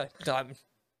 right? yeah, like,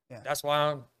 Yeah. that's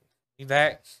why we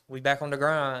back on the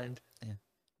grind.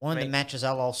 One of the mean- matches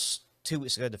I lost 2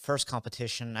 weeks ago, the first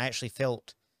competition, I actually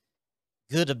felt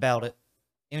good about it.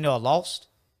 Even though I lost,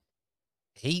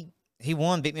 he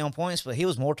won, beat me on points, but he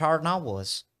was more tired than I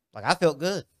was. Like, I felt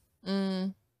good.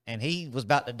 Mm. And he was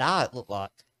about to die, it looked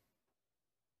like.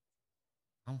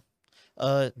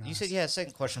 You said you had a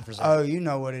second question for Zach. Oh, you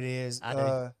know what it is. I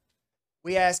do.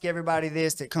 We ask everybody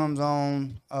this that comes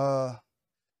on.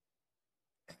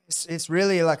 It's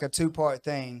really like a 2-part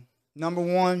thing. Number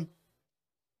one,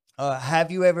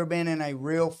 have you ever been in a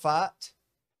real fight?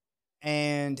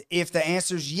 And if the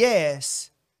answer is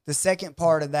yes, the second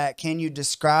part of that, can you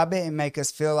describe it and make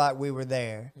us feel like we were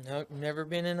there? Nope, never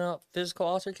been in a physical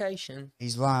altercation.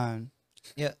 He's lying.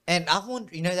 Yeah, and I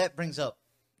wonder, that brings up,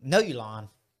 no, you lying.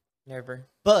 Never.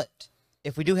 But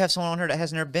if we do have someone on here that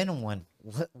has never been in one,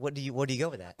 what do you go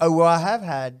with that? Oh, well, I have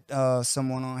had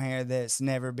someone on here that's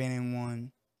never been in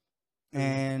one.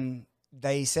 And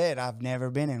they said, I've never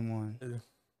been in one.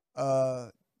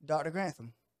 Dr.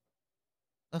 Grantham.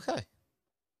 Okay.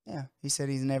 Yeah, he said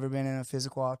he's never been in a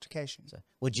physical altercation. So,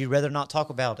 would you rather not talk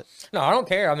about it? No, I don't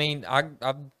care. I mean, I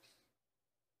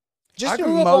Just I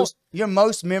grew up on- your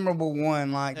most memorable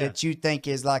one, like Yeah. that you think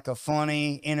is like a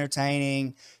funny,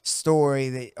 entertaining story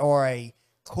that, or a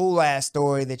cool ass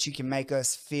story that you can make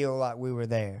us feel like we were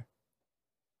there.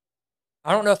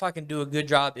 I don't know if I can do a good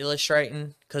job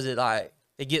illustrating because it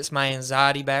gets my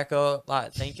anxiety back up,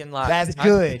 like thinking like That's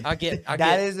good. I get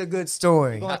That is a good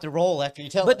story. You're going to have to roll after you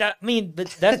tell but it. but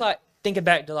that's like thinking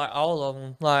back to like all of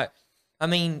them. Like, I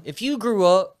mean, if you grew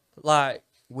up like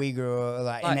We grew up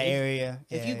like in Like, the area.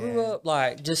 if you Yeah, grew yeah. up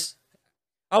like just,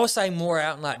 I would say more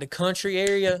out in like the country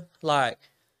area, like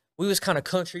we was kind of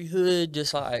country hood,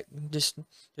 just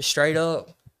straight up.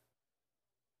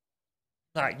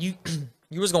 Like you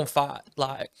was gonna fight,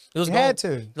 like it was You gonna had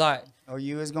to, like or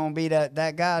you was gonna be that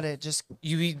guy that just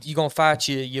you gonna fight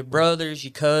your brothers,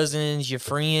 your cousins, your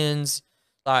friends,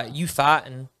 like you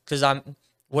fighting because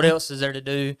what else is there to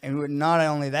do? and not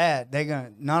only that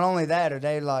are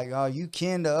they like, oh, you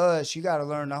kin to us, you got to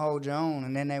learn to hold your own,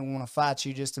 and then they want to fight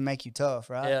you just to make you tough,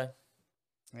 right? Yeah,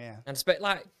 Yeah. and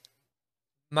like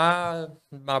my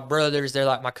brothers, they're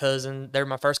like my cousin. They're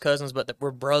my first cousins, but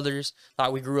we're brothers.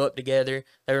 Like we grew up together.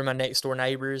 They were my next door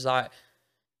neighbors. Like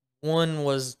one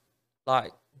was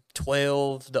like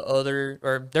 12, the other,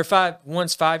 or they're 5.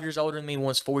 One's 5 years older than me.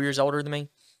 One's 4 years older than me,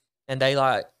 and they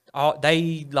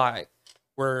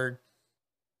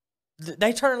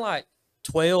turned like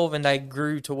 12 and they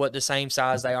grew to what the same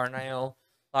size they are now.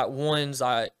 Like one's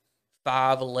like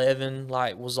 5'11",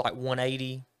 like was like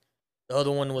 180. The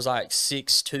other one was like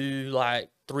 6'2", like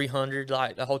 300,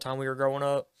 like the whole time we were growing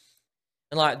up.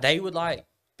 And like they would like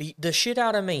beat the shit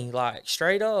out of me, like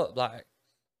straight up, like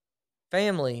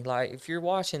family. Like if you're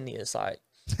watching this, like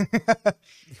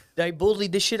they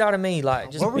bullied the shit out of me,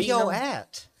 like just Where were beating y'all them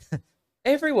at?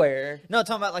 everywhere. No,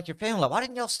 talking about like your family. Why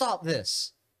didn't y'all stop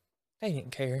this? They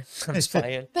didn't care. I'm just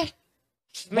playing.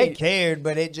 They cared,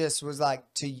 but it just was like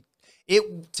to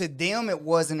them it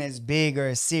wasn't as big or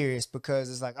as serious because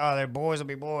it's like, oh, their boys will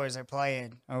be boys, they're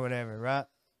playing or whatever, right?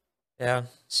 Yeah.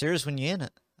 Serious when you're in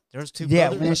it. There was 2 Yeah,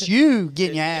 brothers. when it's you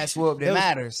getting your ass whooped, it There was-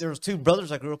 matters. There was 2 brothers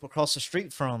I grew up across the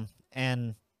street from,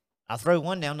 and I throw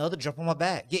one down, the other jump on my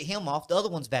back, get him off, the other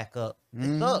one's back up. It's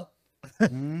Mhm. up.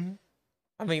 Mhm.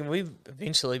 I mean, we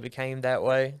eventually became that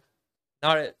way.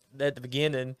 Not at the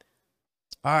beginning.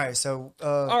 All right, so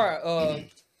All right.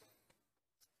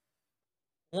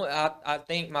 I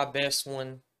think my best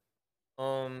one.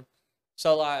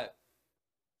 So like,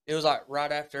 it was like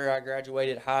right after I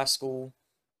graduated high school,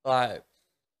 like,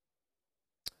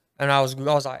 and I was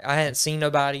like, I hadn't seen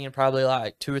nobody in probably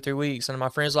like 2 or 3 weeks, and my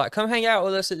friends were like, come hang out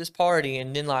with us at this party,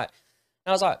 and then like,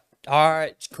 I was like, all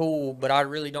right, it's cool, but I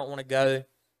really don't want to go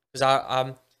because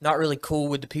I'm not really cool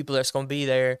with the people that's gonna be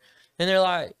there. And they're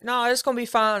like, no, it's going to be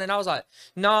fine. And I was like,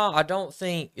 no, I don't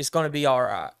think it's going to be all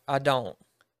right. I don't.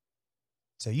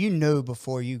 so you knew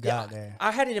before you Yeah, got there.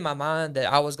 I had it in my mind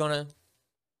that I was going to,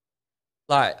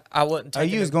 like, I wasn't Oh,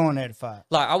 taking you was going there to fight.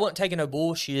 like, I wasn't taking no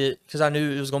bullshit because I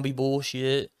knew it was going to be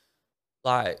bullshit.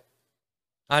 Like,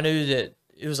 I knew that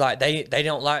it was like, they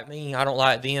don't like me. I don't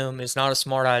like them. It's not a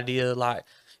smart idea. Like,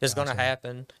 it's going to Gotcha.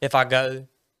 happen if I go.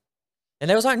 And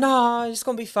they was like, nah, it's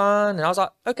going to be fine. And I was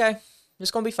like, okay. It's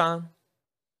gonna be fine.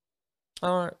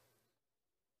 All right.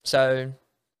 So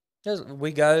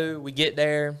we get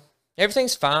there.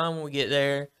 Everything's fine when we get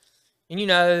there. And you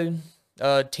know,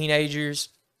 teenagers,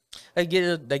 they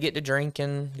get to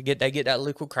drinking, they get that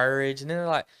liquid courage, and then they're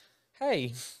like,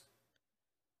 hey,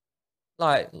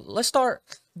 like, let's start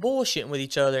bullshitting with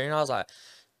each other. And I was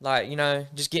like, you know,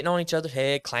 just getting on each other's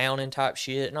head, clowning type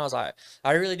shit. And I was like,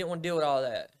 I really didn't want to deal with all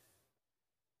that.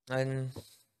 And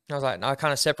I was like, I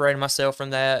kind of separated myself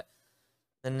from that.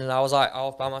 And then I was like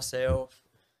off by myself.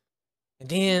 And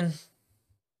then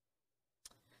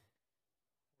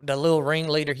the little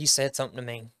ringleader, he said something to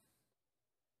me.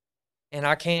 And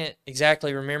I can't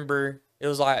exactly remember. It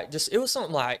was like, it was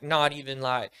something like not even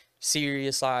like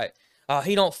serious, like,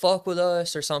 he don't fuck with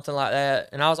us or something like that.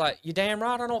 And I was like, you damn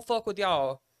right I don't fuck with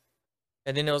y'all.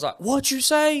 And then it was like, what you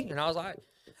say? And I was like,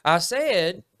 I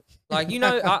said, like,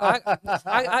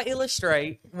 I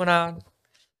illustrate when I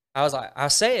was like, I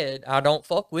said, I don't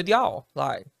fuck with y'all.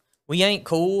 Like, we ain't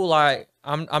cool. Like,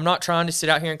 I'm not trying to sit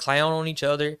out here and clown on each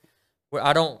other.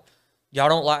 Y'all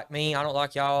don't like me. I don't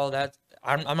like y'all.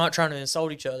 I'm not trying to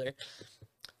insult each other.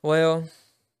 Well,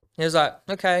 it was like,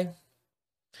 okay.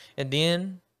 And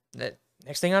then that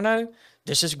next thing I know,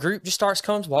 this group just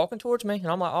comes walking towards me. And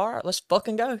I'm like, all right, let's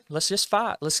fucking go. Let's just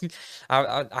fight.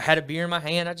 I had a beer in my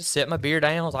hand. I just set my beer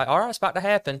down. I was like, all right, it's about to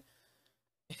happen.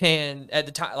 And at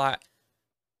the time, like,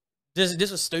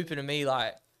 this was stupid to me.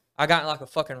 Like, I got in like a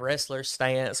fucking wrestler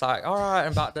stance. Like, all right,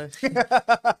 I'm about to,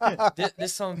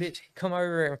 this son of a bitch come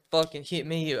over and fucking hit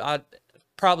me. I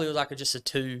probably was like just a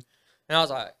 2. And I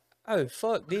was like, oh,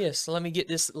 fuck this. Let me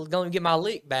get my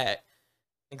lick back.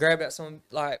 And grab that some,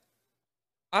 like,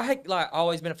 I had like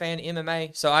always been a fan of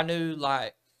MMA. So I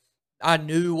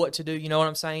knew what to do. You know what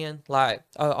I'm saying? Like,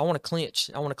 I want to clinch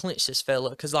this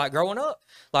fella. Cause like growing up,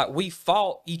 like we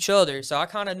fought each other. So I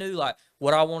kind of knew like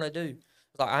what I want to do.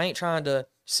 Like, I ain't trying to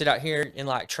sit out here and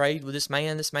like trade with this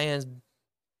man.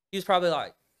 He was probably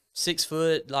like 6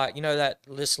 foot, like, you know,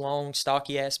 this long,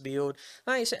 stocky ass build.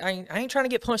 I ain't trying to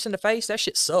get punched in the face. That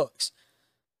shit sucks.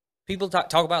 People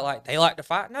talk about like they like to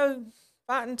fight. No,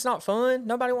 fighting's not fun.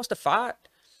 Nobody wants to fight.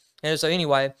 And so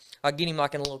anyway, I get him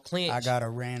like in a little clinch. I got a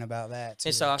rant about that too.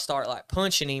 And so I start like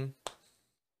punching him.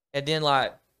 And then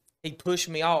like he pushed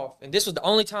me off. And this was the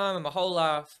only time in my whole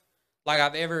life like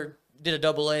I've ever did a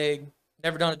double leg.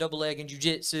 Never done a double leg in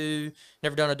jiu-jitsu.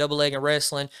 Never done a double leg in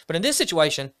wrestling. But in this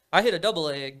situation, I hit a double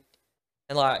leg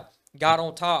and like got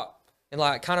on top and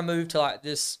like kind of moved to like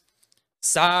this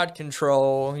side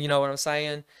control. You know what I'm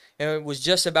saying? And it was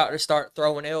just about to start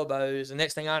throwing elbows. And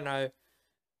next thing I know,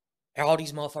 all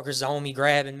these motherfuckers on me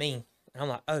grabbing me. And I'm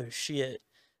like, oh shit,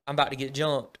 I'm about to get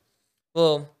jumped.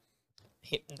 Well,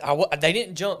 they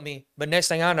didn't jump me. But next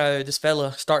thing I know, this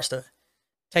fella starts to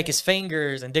take his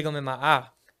fingers and dig them in my eye.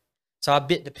 So I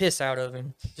bit the piss out of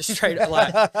him. Just straight up,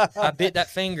 like, I bit that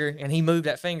finger, and he moved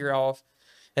that finger off.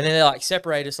 And then they, like,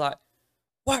 separated us, like,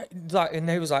 what? Like, and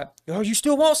they was like, oh, you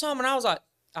still want some? And I was like,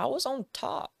 I was on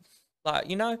top. Like,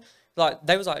 you know? Like,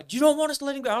 they was like, you don't want us to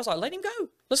let him go? I was like, let him go.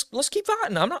 Let's keep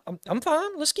fighting. I'm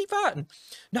fine. Let's keep fighting.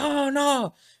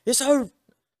 No, it's over.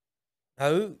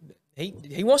 No,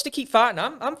 he wants to keep fighting.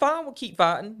 I'm fine with keep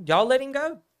fighting. Y'all let him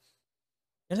go.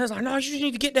 And I was like, no, you just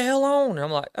need to get the hell on. And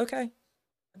I'm like, okay.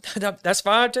 That's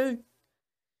fine too.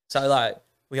 So like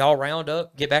we all round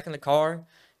up, get back in the car,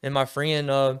 and my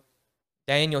friend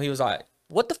Daniel, he was like,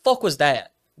 "What the fuck was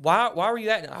that? Why were you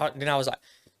at?" And I was like,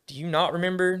 "Do you not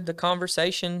remember the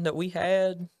conversation that we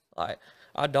had? Like,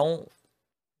 I don't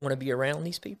want to be around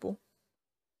these people."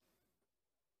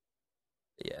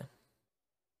 Yeah,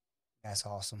 That's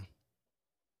awesome.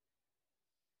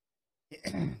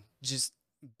 Just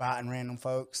biting random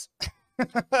folks.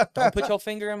 don't put your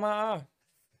finger in my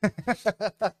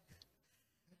eye.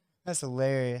 That's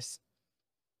hilarious.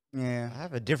 Yeah. I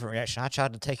have a different reaction. I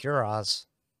tried to take your eyes.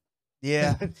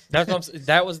 Yeah.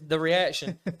 That was the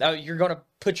reaction. You're gonna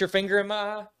put your finger in my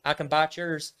eye. I can bite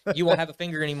yours. You won't have a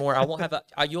finger anymore. I won't have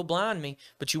you'll blind me,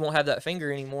 but you won't have that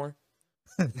finger anymore.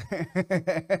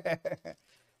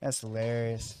 That's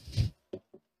hilarious.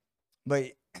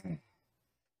 But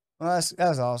well,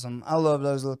 that's awesome. I love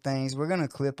those little things. We're gonna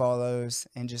clip all those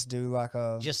and just do like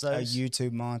a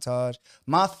YouTube montage.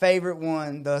 My favorite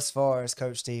one thus far is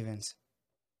Coach Stevens.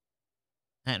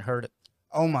 I hadn't heard it.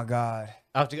 Oh my God.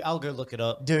 I'll go look it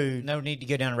up. Dude. No need to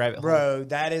go down a rabbit hole. Bro,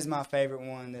 that is my favorite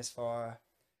one this far.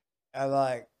 I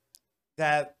like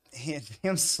that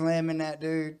him slamming that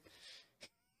dude.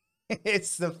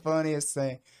 It's the funniest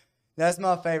thing. That's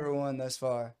my favorite one thus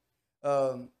far.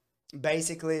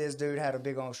 Basically, this dude had a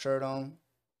big old shirt on.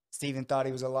 Steven thought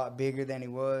he was a lot bigger than he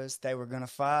was. They were going to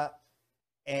fight.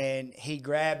 And he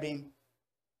grabbed him,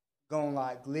 going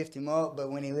like lift him up.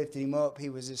 But when he lifted him up, he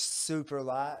was just super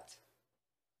light.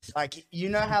 Like, you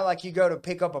know how like you go to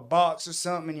pick up a box or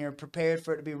something and you're prepared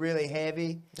for it to be really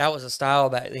heavy? That was a style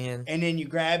back then. And then you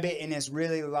grab it and it's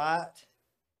really light.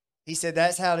 He said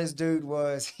that's how this dude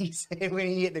was. He said when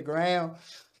he hit the ground,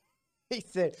 he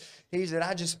said,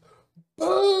 I just,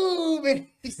 boom. And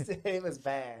he said it was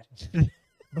bad.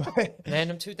 But Man,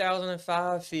 them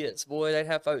 2005 fits, boy, they'd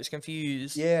have folks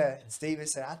confused. yeah, Steven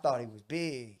said, I thought he was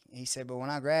big. He said, but when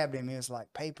I grabbed him, it was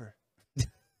like paper.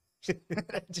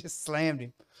 Just slammed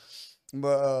him.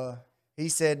 But he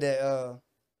said that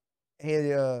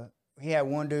he had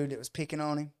one dude that was picking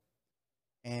on him.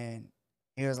 And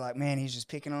he was like, man, he's just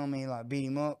picking on me, like beat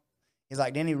him up. He's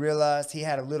like, then he realized he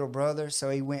had a little brother, so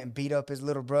he went and beat up his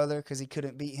little brother because he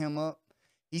couldn't beat him up.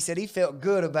 He said he felt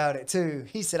good about it too.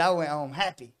 He said, I went home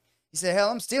happy. He said, hell,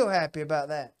 I'm still happy about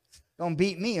that. Don't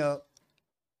beat me up.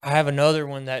 I have another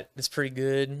one that is pretty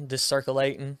good, just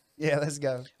circulating. Yeah, let's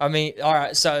go. I mean, all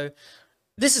right, so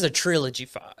this is a trilogy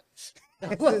fight.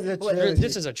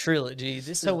 This is a trilogy.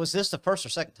 This So is, was this the first or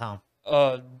second time?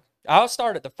 I'll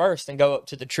start at the first and go up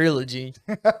to the trilogy.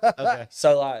 Okay.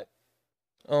 So like,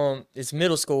 it's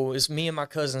middle school. It's me and my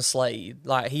cousin Slade.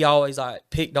 Like he always like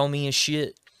picked on me and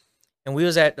shit. And we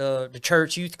was at the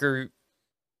church youth group,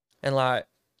 and like,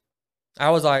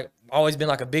 I was like always been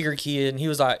like a bigger kid, and he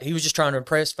was just trying to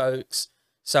impress folks.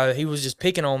 So he was just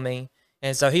picking on me.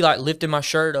 And so he like lifted my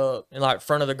shirt up in like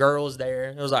front of the girls there.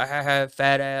 It was like, ha,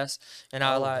 fat ass. And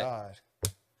I like God.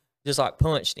 just like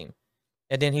punched him.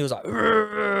 And then he was like,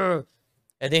 "Rrr."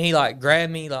 And then he like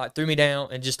grabbed me, like threw me down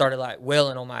and just started like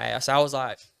wailing on my ass. I was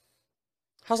like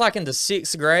in the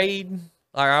 6th grade.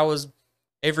 Like I was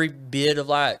every bit of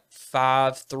like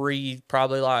 5'3",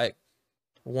 probably like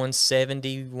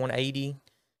 170, 180.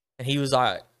 And he was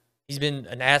like, he's been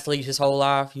an athlete his whole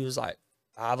life. He was like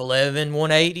 5'11",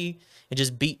 180, and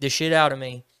just beat the shit out of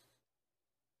me.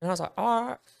 And I was like, all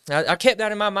right. I kept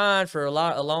that in my mind for a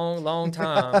long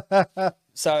time.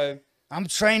 So I'm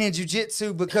training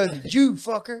jujitsu because of you,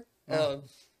 fucker.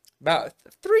 about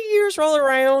 3 years roll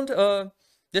around.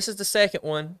 This is the second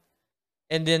one.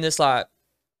 And then this like,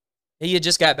 he had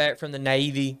just got back from the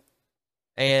Navy,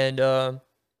 and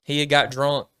he had got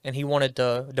drunk, and he wanted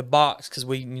to box because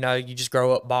you just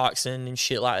grow up boxing and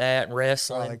shit like that and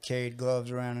wrestling. Probably carried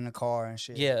gloves around in the car and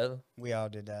shit. Yeah, We all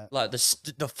did that. like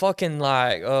the fucking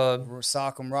like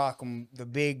Sock 'em, rock 'em, the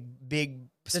big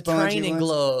the spongy training ones.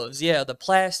 gloves, yeah, the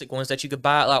plastic ones that you could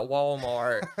buy at like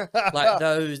Walmart, like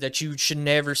those that you should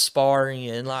never spar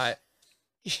in, like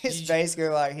It's basically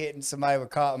like hitting somebody with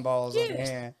cotton balls on the Yes.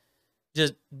 hand.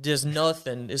 just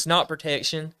nothing. It's not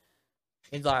protection.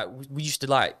 It's like we used to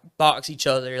like box each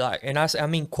other, like, and I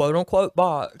mean quote unquote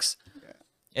box.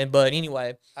 And but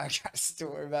anyway, I got a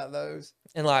story about those.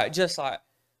 and like just like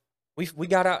we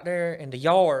got out there in the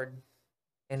yard,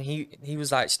 and he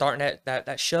was like starting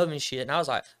that shoving shit, and I was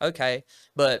like, okay,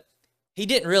 but he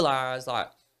didn't realize like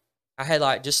I had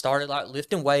like just started like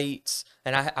lifting weights,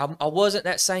 and I wasn't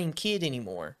that same kid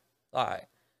anymore. Like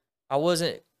I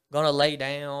wasn't gonna lay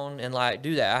down and like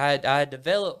do that. I had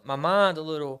developed my mind a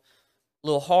little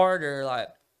harder, like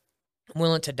I'm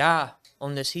willing to die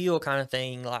on this hill kind of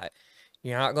thing. Like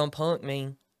you're not gonna punk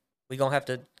me. We gonna have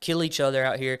to kill each other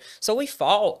out here. So we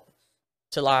fought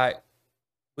to like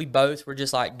we both were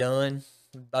just like done,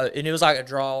 and it was like a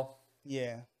draw.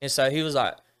 Yeah. And so he was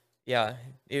like, yeah,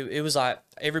 it was like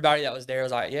everybody that was there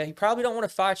was like, yeah, he probably don't want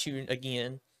to fight you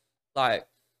again, like,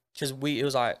 cause it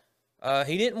was like,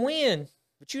 he didn't win,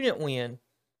 but you didn't win,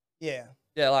 Yeah.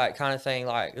 yeah, like kind of thing,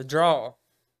 like a draw.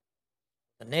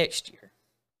 The next year,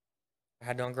 I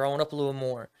had done growing up a little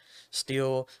more,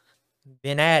 still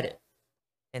been at it,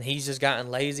 and he's just gotten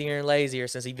lazier and lazier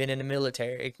since he's been in the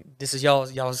military. This is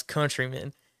y'all's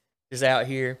countryman, just out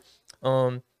here.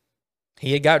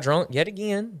 He had got drunk yet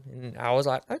again, and I was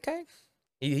like, okay.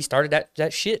 He started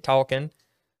that shit talking,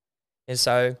 and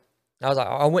so I was like,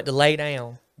 I went to lay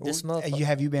down. This motherfucker.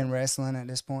 Have you been wrestling at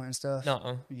this point and stuff?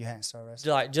 No, You hadn't started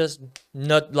wrestling. like just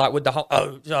not like with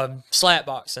the slap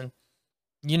boxing.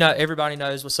 Everybody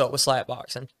knows what's up with slap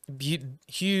boxing.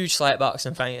 Huge slap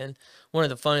boxing fan. One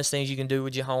of the funnest things you can do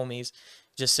with your homies,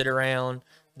 just sit around,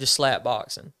 just slap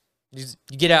boxing. You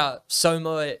get out so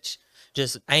much,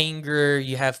 just anger.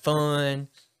 You have fun.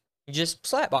 You just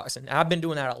slap boxing. I've been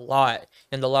doing that a lot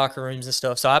in the locker rooms and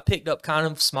stuff. So I picked up kind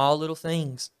of small little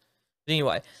things. But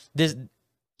anyway,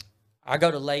 I go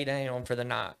to lay down for the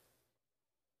night.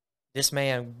 This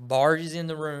man barges in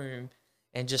the room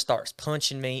and just starts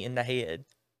punching me in the head.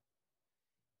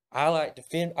 I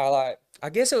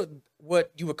guess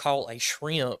what you would call a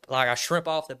shrimp. Like I shrimp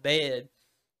off the bed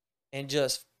and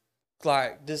just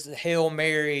like this Hail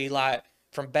Mary, like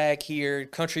from back here,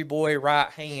 country boy right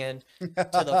hand to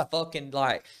the fucking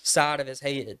like side of his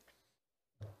head.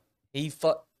 He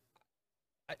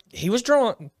was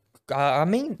drunk. I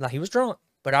mean, like he was drunk,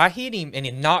 but I hit him and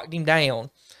it knocked him down.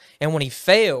 And when he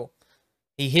fell,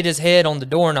 he hit his head on the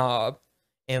doorknob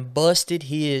and busted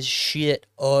his shit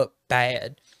up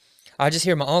bad. I just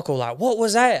hear my uncle like, "What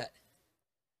was that?"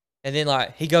 And then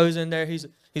like he goes in there, he's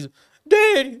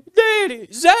Daddy,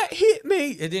 Zach hit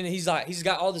me. And then he's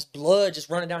got all this blood just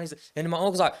running down. And then my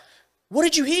uncle's like, "What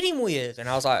did you hit him with?" And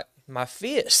I was like, "My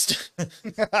fist."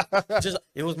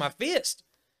 It was my fist.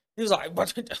 He was like,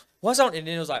 "What's on?" And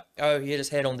then it was like, "Oh, he hit his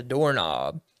head on the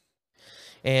doorknob."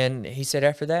 And he said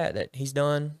after that he's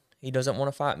done. He doesn't want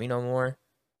to fight me no more.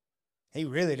 He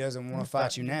really doesn't want to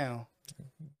fight you now.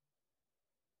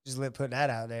 Just put that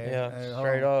out there. Yeah,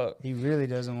 straight up. He really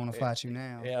doesn't want to fight you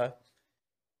now. Yeah.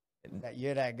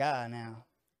 You're that guy now.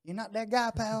 You're not that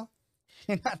guy, pal.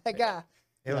 You're not that guy.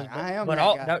 Like, I am But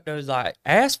that guy. those like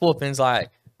ass whoopings, like,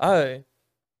 oh,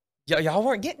 y'all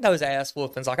weren't getting those ass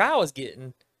whoopings like I was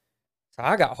getting. So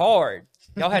I got hard.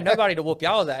 Y'all had nobody to whoop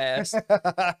y'all's ass.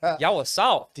 Y'all was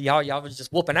soft. Y'all was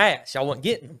just whooping ass. Y'all wasn't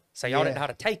getting them. So y'all didn't know how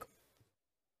to take them.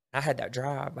 I had that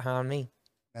drive behind me.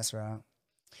 That's right.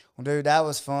 Well, dude, that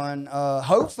was fun.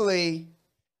 Hopefully,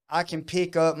 I can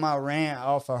pick up my rant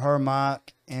off of her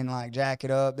mic and like jack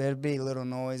it up. It'll be a little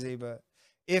noisy, but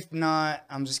if not,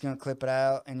 I'm just gonna clip it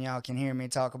out and y'all can hear me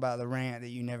talk about the rant that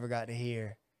you never got to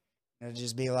hear. It'll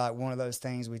just be like one of those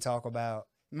things we talk about.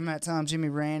 Remember that time Jimmy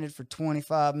ranted for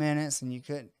 25 minutes and you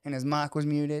couldn't, and his mic was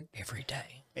muted? Every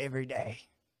day. Every day.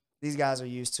 These guys are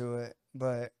used to it,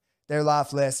 but they're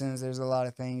life lessons. There's a lot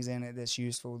of things in it that's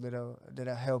useful that'll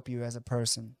help you as a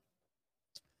person.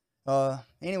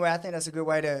 Anyway, I think that's a good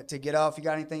way to get off. You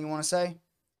got anything you want to say,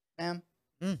 Sam?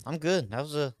 I'm good. I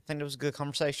think that was a good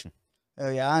conversation. Oh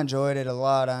yeah, I enjoyed it a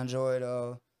lot. I enjoyed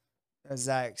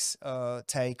Zach's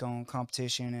take on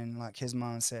competition and like his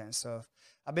mindset and stuff.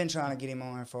 I've been trying to get him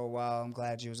on here for a while. I'm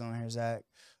glad you was on here, Zach.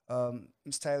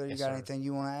 Ms. Taylor, you Yes, got sir. anything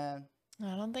you want to add?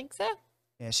 I don't think so.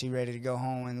 Yeah, she ready to go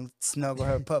home and snuggle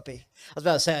her puppy. I was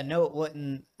about to say, I know it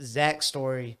wasn't Zach's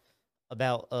story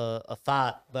about a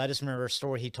fight, but I just remember a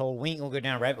story he told. We ain't gonna go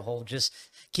down a rabbit hole. Just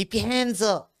keep your hands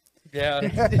up. Yeah,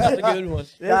 that's a good one.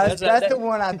 That's the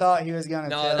one I thought he was gonna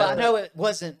No, tell. But I us. know it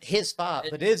wasn't his fight,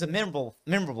 but it is a memorable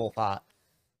fight.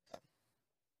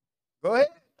 Go ahead.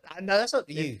 No, that's up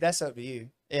to you. That's up to you.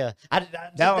 Yeah,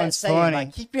 That one's funny.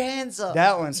 Like, keep your hands up.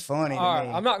 That one's funny to All right,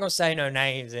 me. I'm not gonna say no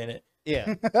names in it.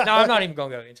 yeah. No, I'm not even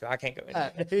gonna go into it. I can't go into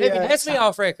it. Yeah. Maybe that's me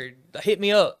off record. Hit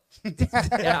me up.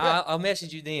 Yeah, I'll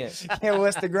message you then. Yeah,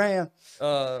 what's the gram?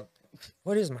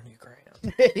 What is my new gram?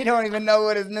 You don't even know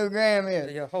what his new gram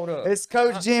is. Yeah, hold up. It's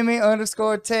Coach Jimmy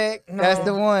 _Tech. That's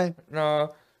the No. one.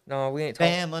 No, we ain't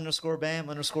talking.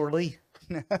 Bam_Lee.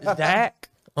 Zach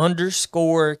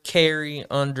 _Carey_.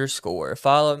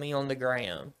 Follow me on the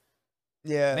gram.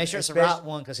 Yeah. Make sure it's the especially- right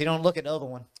one because he don't look at the other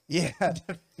one. Yeah.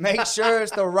 Make sure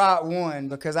it's the right one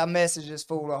because I messaged this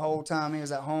fool the whole time he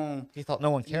was at home. He thought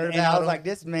no one cared And about I was him. like,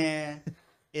 this man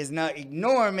is not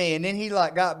ignoring me. And then he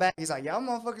like got back. He's like, y'all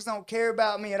motherfuckers don't care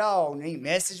about me at all. And he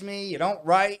messaged me. You don't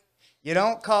write. You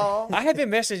don't call. I have been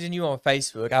messaging you on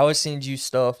Facebook. I would send you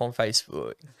stuff on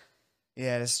Facebook.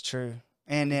 Yeah, that's true.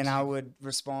 And then I would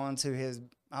respond to his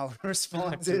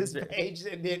page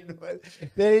that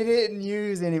he didn't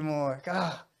use anymore.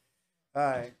 God. All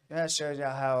right. That shows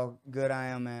y'all how good I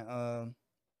am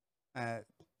at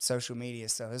social media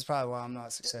stuff. That's probably why I'm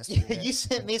not successful. Yeah, yet. you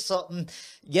sent me something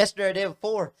yesterday or the day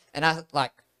before, and I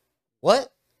like,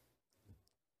 what?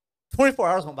 24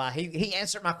 hours went by. He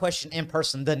answered my question in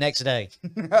person the next day. Do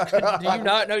you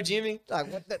not know Jimmy? Like,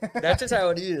 what the? That's just how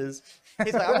it is.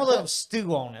 He's like, I'm gonna let him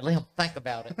stew on it. Let him think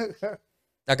about it.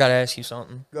 I gotta ask you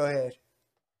something. Go ahead.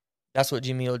 That's what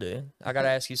Jimmy will do. I gotta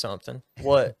ask you something.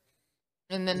 What?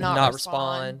 And then not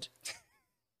respond.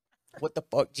 What the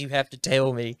fuck do you have to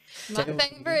tell me? My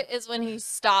favorite is when he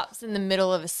stops in the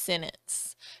middle of a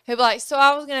sentence. He'll be like, so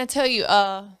I was going to tell you,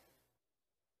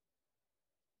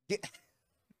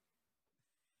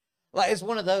 Like, it's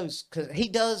one of those because he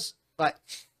does like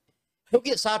he'll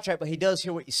get sidetracked, but he does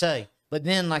hear what you say. But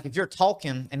then, like, if you're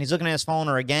talking and he's looking at his phone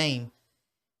or a game,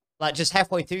 like just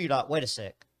halfway through, you're like, wait a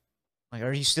sec. Like,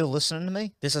 are you still listening to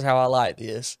me? This is how I like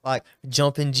this. Like,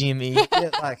 Jumping Jimmy. yeah,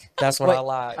 like, That's what Wait, I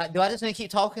like. do I just need to keep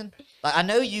talking? Like, I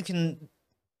know you can,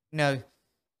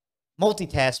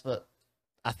 multitask, but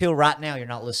I feel right now you're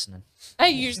not listening. I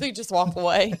usually just walk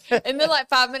away. And then like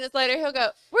 5 minutes later, he'll go,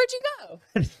 where'd you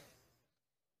go?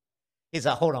 He's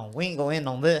like, hold on, we ain't gonna end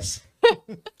on this.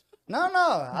 No.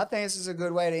 I think this is a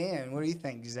good way to end. What do you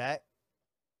think, Zach?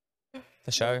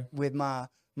 The show. With my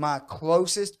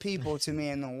closest people to me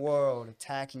in the world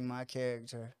attacking my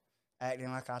character,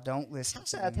 acting like I don't listen I'm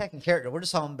to not them. attacking character. We're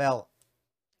just talking about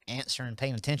answering,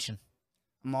 paying attention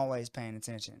I'm always paying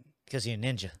attention because you're a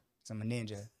ninja. 'cause I'm a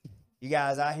ninja. You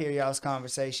guys, I hear y'all's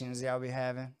conversations y'all be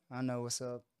having. I know what's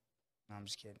up. No, I'm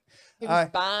just kidding. He All was right.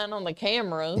 spying on the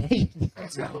camera.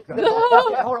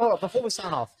 Hold on. Before we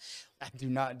sign off, Do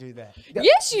not do that.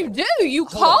 Yes, you do. You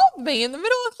Hold on. called me in the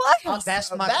middle of class.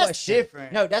 that's Oh, my that's question.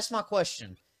 different. No, that's my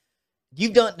question.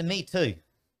 You've done it to me too.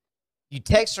 You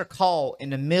text or call in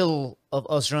the middle of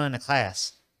us running a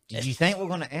class. Did you think we're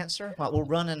going to answer while we're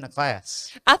running the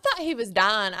class? I thought he was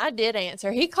dying. I did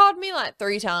answer. He called me like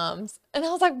 3 times. And I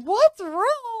was like, what's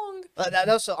wrong?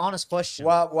 That's an honest question.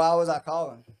 Why was I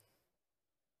calling?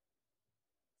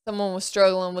 Someone was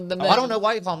struggling with the Oh, I don't know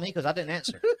why you called me because I didn't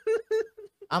answer.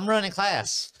 I'm running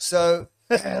class. So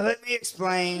let me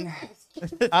explain.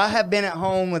 I have been at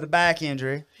home with a back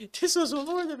injury. This was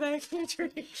before the back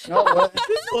injury. No, it wasn't.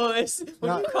 This was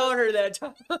when No. you called her that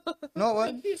time. No, it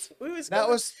wasn't. We was That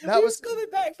coming- was- we that was was- coming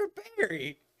back for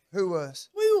Barry. Who was?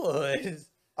 We was.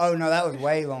 Oh no, that was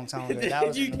way long time ago. That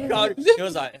was You called. It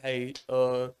was like, hey,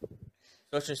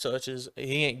 such and such is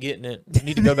he ain't getting it. You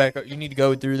need to go back. You need to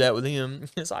go through that with him.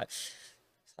 It's like,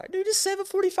 dude, it's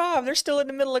 7:45. They're still in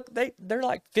the middle of they're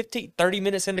like 30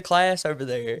 minutes into class over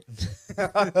there.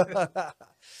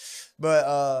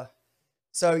 But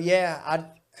so yeah, I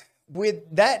with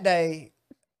that day,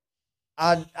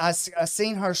 I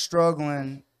seen her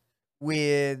struggling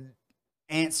with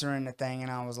answering the thing,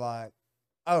 and I was like,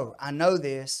 oh, I know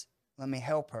this. Let me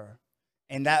help her.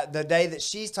 And that the day that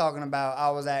she's talking about, I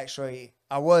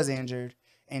was injured,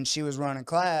 and she was running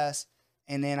class,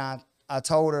 and then I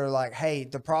told her like, hey,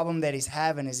 the problem that he's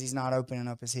having is he's not opening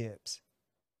up his hips.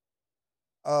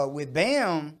 With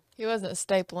Bam, He wasn't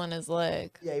stapling his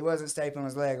leg. yeah, he wasn't stapling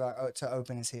his leg like to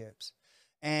open his hips.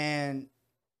 And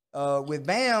with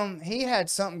Bam, he had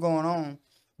something going on,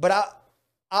 but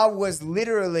I was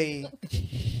literally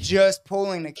just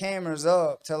pulling the cameras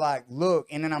up to like look,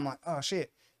 and then I'm like, oh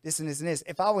shit, this and this and this.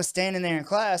 If I was standing there in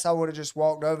class, I would have just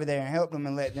walked over there and helped them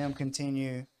and let them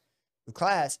continue the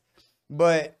class.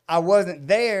 But I wasn't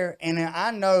there, and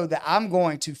I know that I'm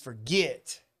going to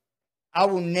forget. I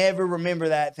will never remember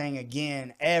that thing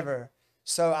again, ever.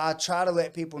 So I try to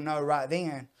let people know right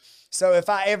then. So if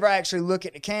I ever actually look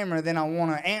at the camera, then I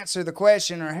want to answer the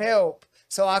question or help,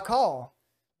 so I call.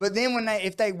 But then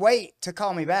if they wait to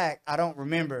call me back, I don't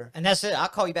remember. And that's it. I'll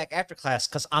call you back after class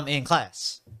because I'm in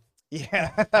class.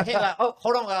 Yeah. I can't like, oh,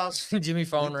 hold on, guys. Jimmy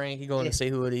phone ring. He going to see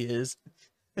who it is.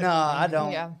 No, I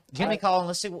don't. Yeah. Jimmy calling.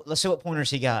 Let's see what pointers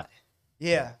he got.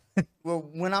 Yeah. Well,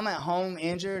 when I'm at home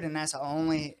injured, and that's the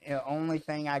only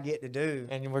thing I get to do.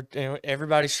 And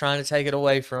everybody's trying to take it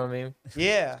away from him.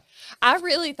 Yeah. I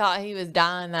really thought he was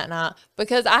dying that night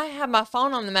because I had my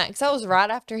phone on the max. That was right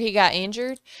after he got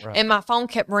injured, Right. and my phone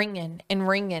kept ringing and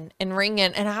ringing and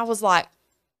ringing, and I was like,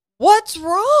 "What's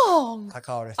wrong?" I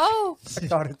called it. Oh, I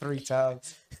called it 3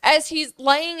 times. as he's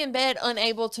laying in bed,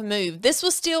 unable to move. This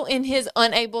was still in his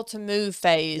unable to move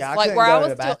phase, Yeah, I like couldn't where go I to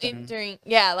was the still bathroom. entering.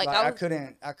 Yeah, like I was.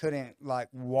 I couldn't like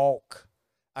walk.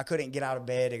 I couldn't get out of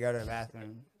bed to go to the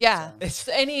bathroom. Yeah.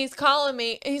 So- And he's calling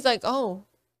me. He's like, "Oh,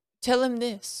 tell him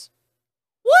this."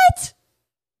 What?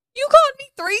 You called me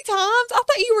 3 times? I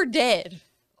thought you were dead.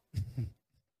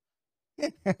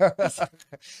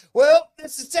 Well,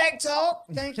 this is Tech Talk.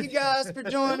 Thank you guys for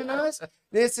joining us.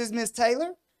 This is Miss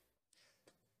Taylor,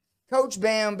 Coach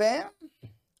Bam Bam,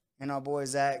 and our boy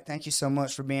Zach. Thank you so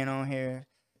much for being on here.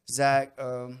 Zach,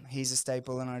 he's a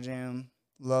staple in our gym.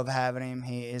 Love having him.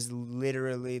 He is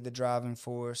literally the driving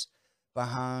force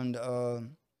behind a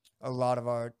lot of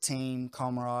our team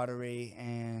camaraderie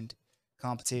and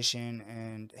competition,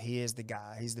 and he is the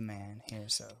guy. He's the man here.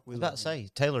 So we I was love about to him.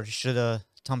 say, Taylor, you should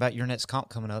talking about your next comp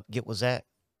coming up. Get with Zach.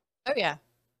 Oh, yeah.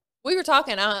 We were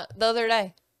talking the other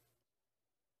day.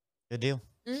 Good deal.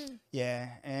 Mm. Yeah,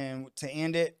 and to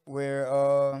end it,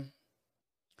 I'm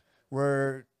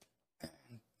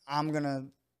gonna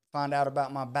find out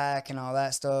about my back and all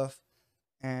that stuff,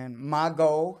 and my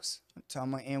goals. So I'm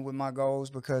gonna end with my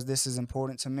goals because this is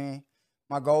important to me.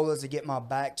 My goal is to get my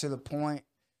back to the point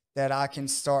that I can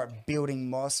start building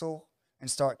muscle and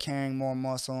start carrying more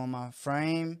muscle on my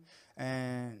frame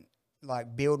and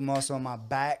like build muscle on my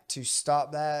back to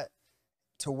stop that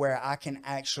to where I can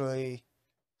actually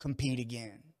compete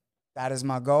again. That is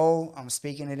my goal. I'm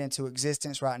speaking it into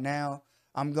existence right now.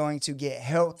 I'm going to get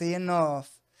healthy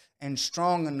enough and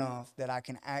strong enough that I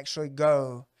can actually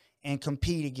go and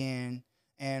compete again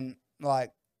and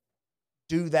like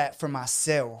do that for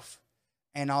myself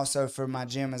and also for my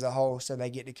gym as a whole, so they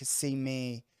get to see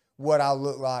me, what I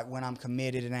look like when I'm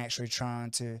committed and actually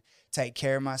trying to take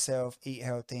care of myself, eat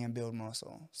healthy, and build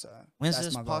muscle. So When's that's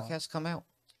this my goal. podcast come out?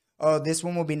 This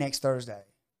one will be next Thursday.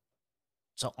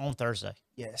 So on Thursday.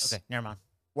 Yes. Okay, never mind.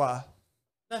 Why?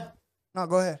 No,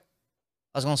 go ahead.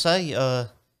 I was gonna say,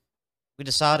 we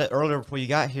decided earlier before you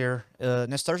got here,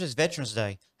 next Thursday's Veterans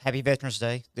Day. Happy Veterans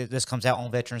Day. This comes out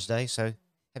on Veterans Day, so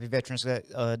happy Veterans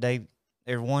Day,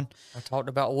 everyone. I talked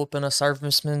about whooping a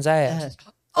serviceman's ass.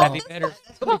 Oh,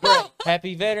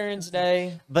 Happy Veterans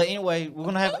Day. But anyway, we're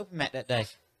going to have open mat that day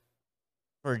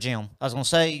for a gym. I was going to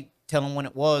say, tell them when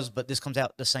it was, but this comes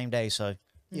out the same day, so.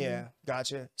 Yeah,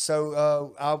 gotcha.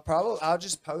 So I'll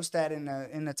just post that in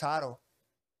the title.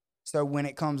 So when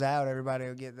it comes out, everybody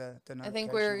will get the I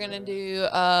think notification we or were gonna whatever.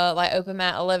 do like open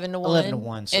mat 11 to 1. 11 to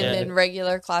 1, so- And Yeah. then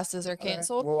regular classes are Okay.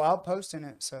 canceled Well, I'll post in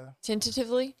it. So Oh.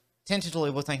 tentatively. Tentatively,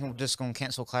 we're thinking we're just going to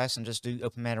cancel class and just do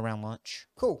open mat around lunch.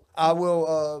 cool.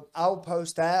 I'll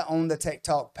post that on the Tech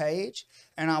Talk page,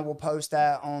 and I will post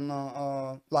that on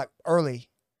the like early,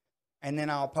 and then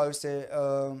I'll post it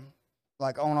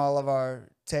like on all of our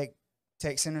Tech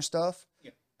Center stuff.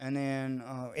 Yeah. And then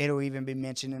it'll even be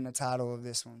mentioned in the title of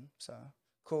this one. So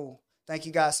cool. Thank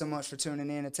you guys so much for tuning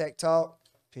in to Tech Talk.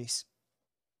 Peace.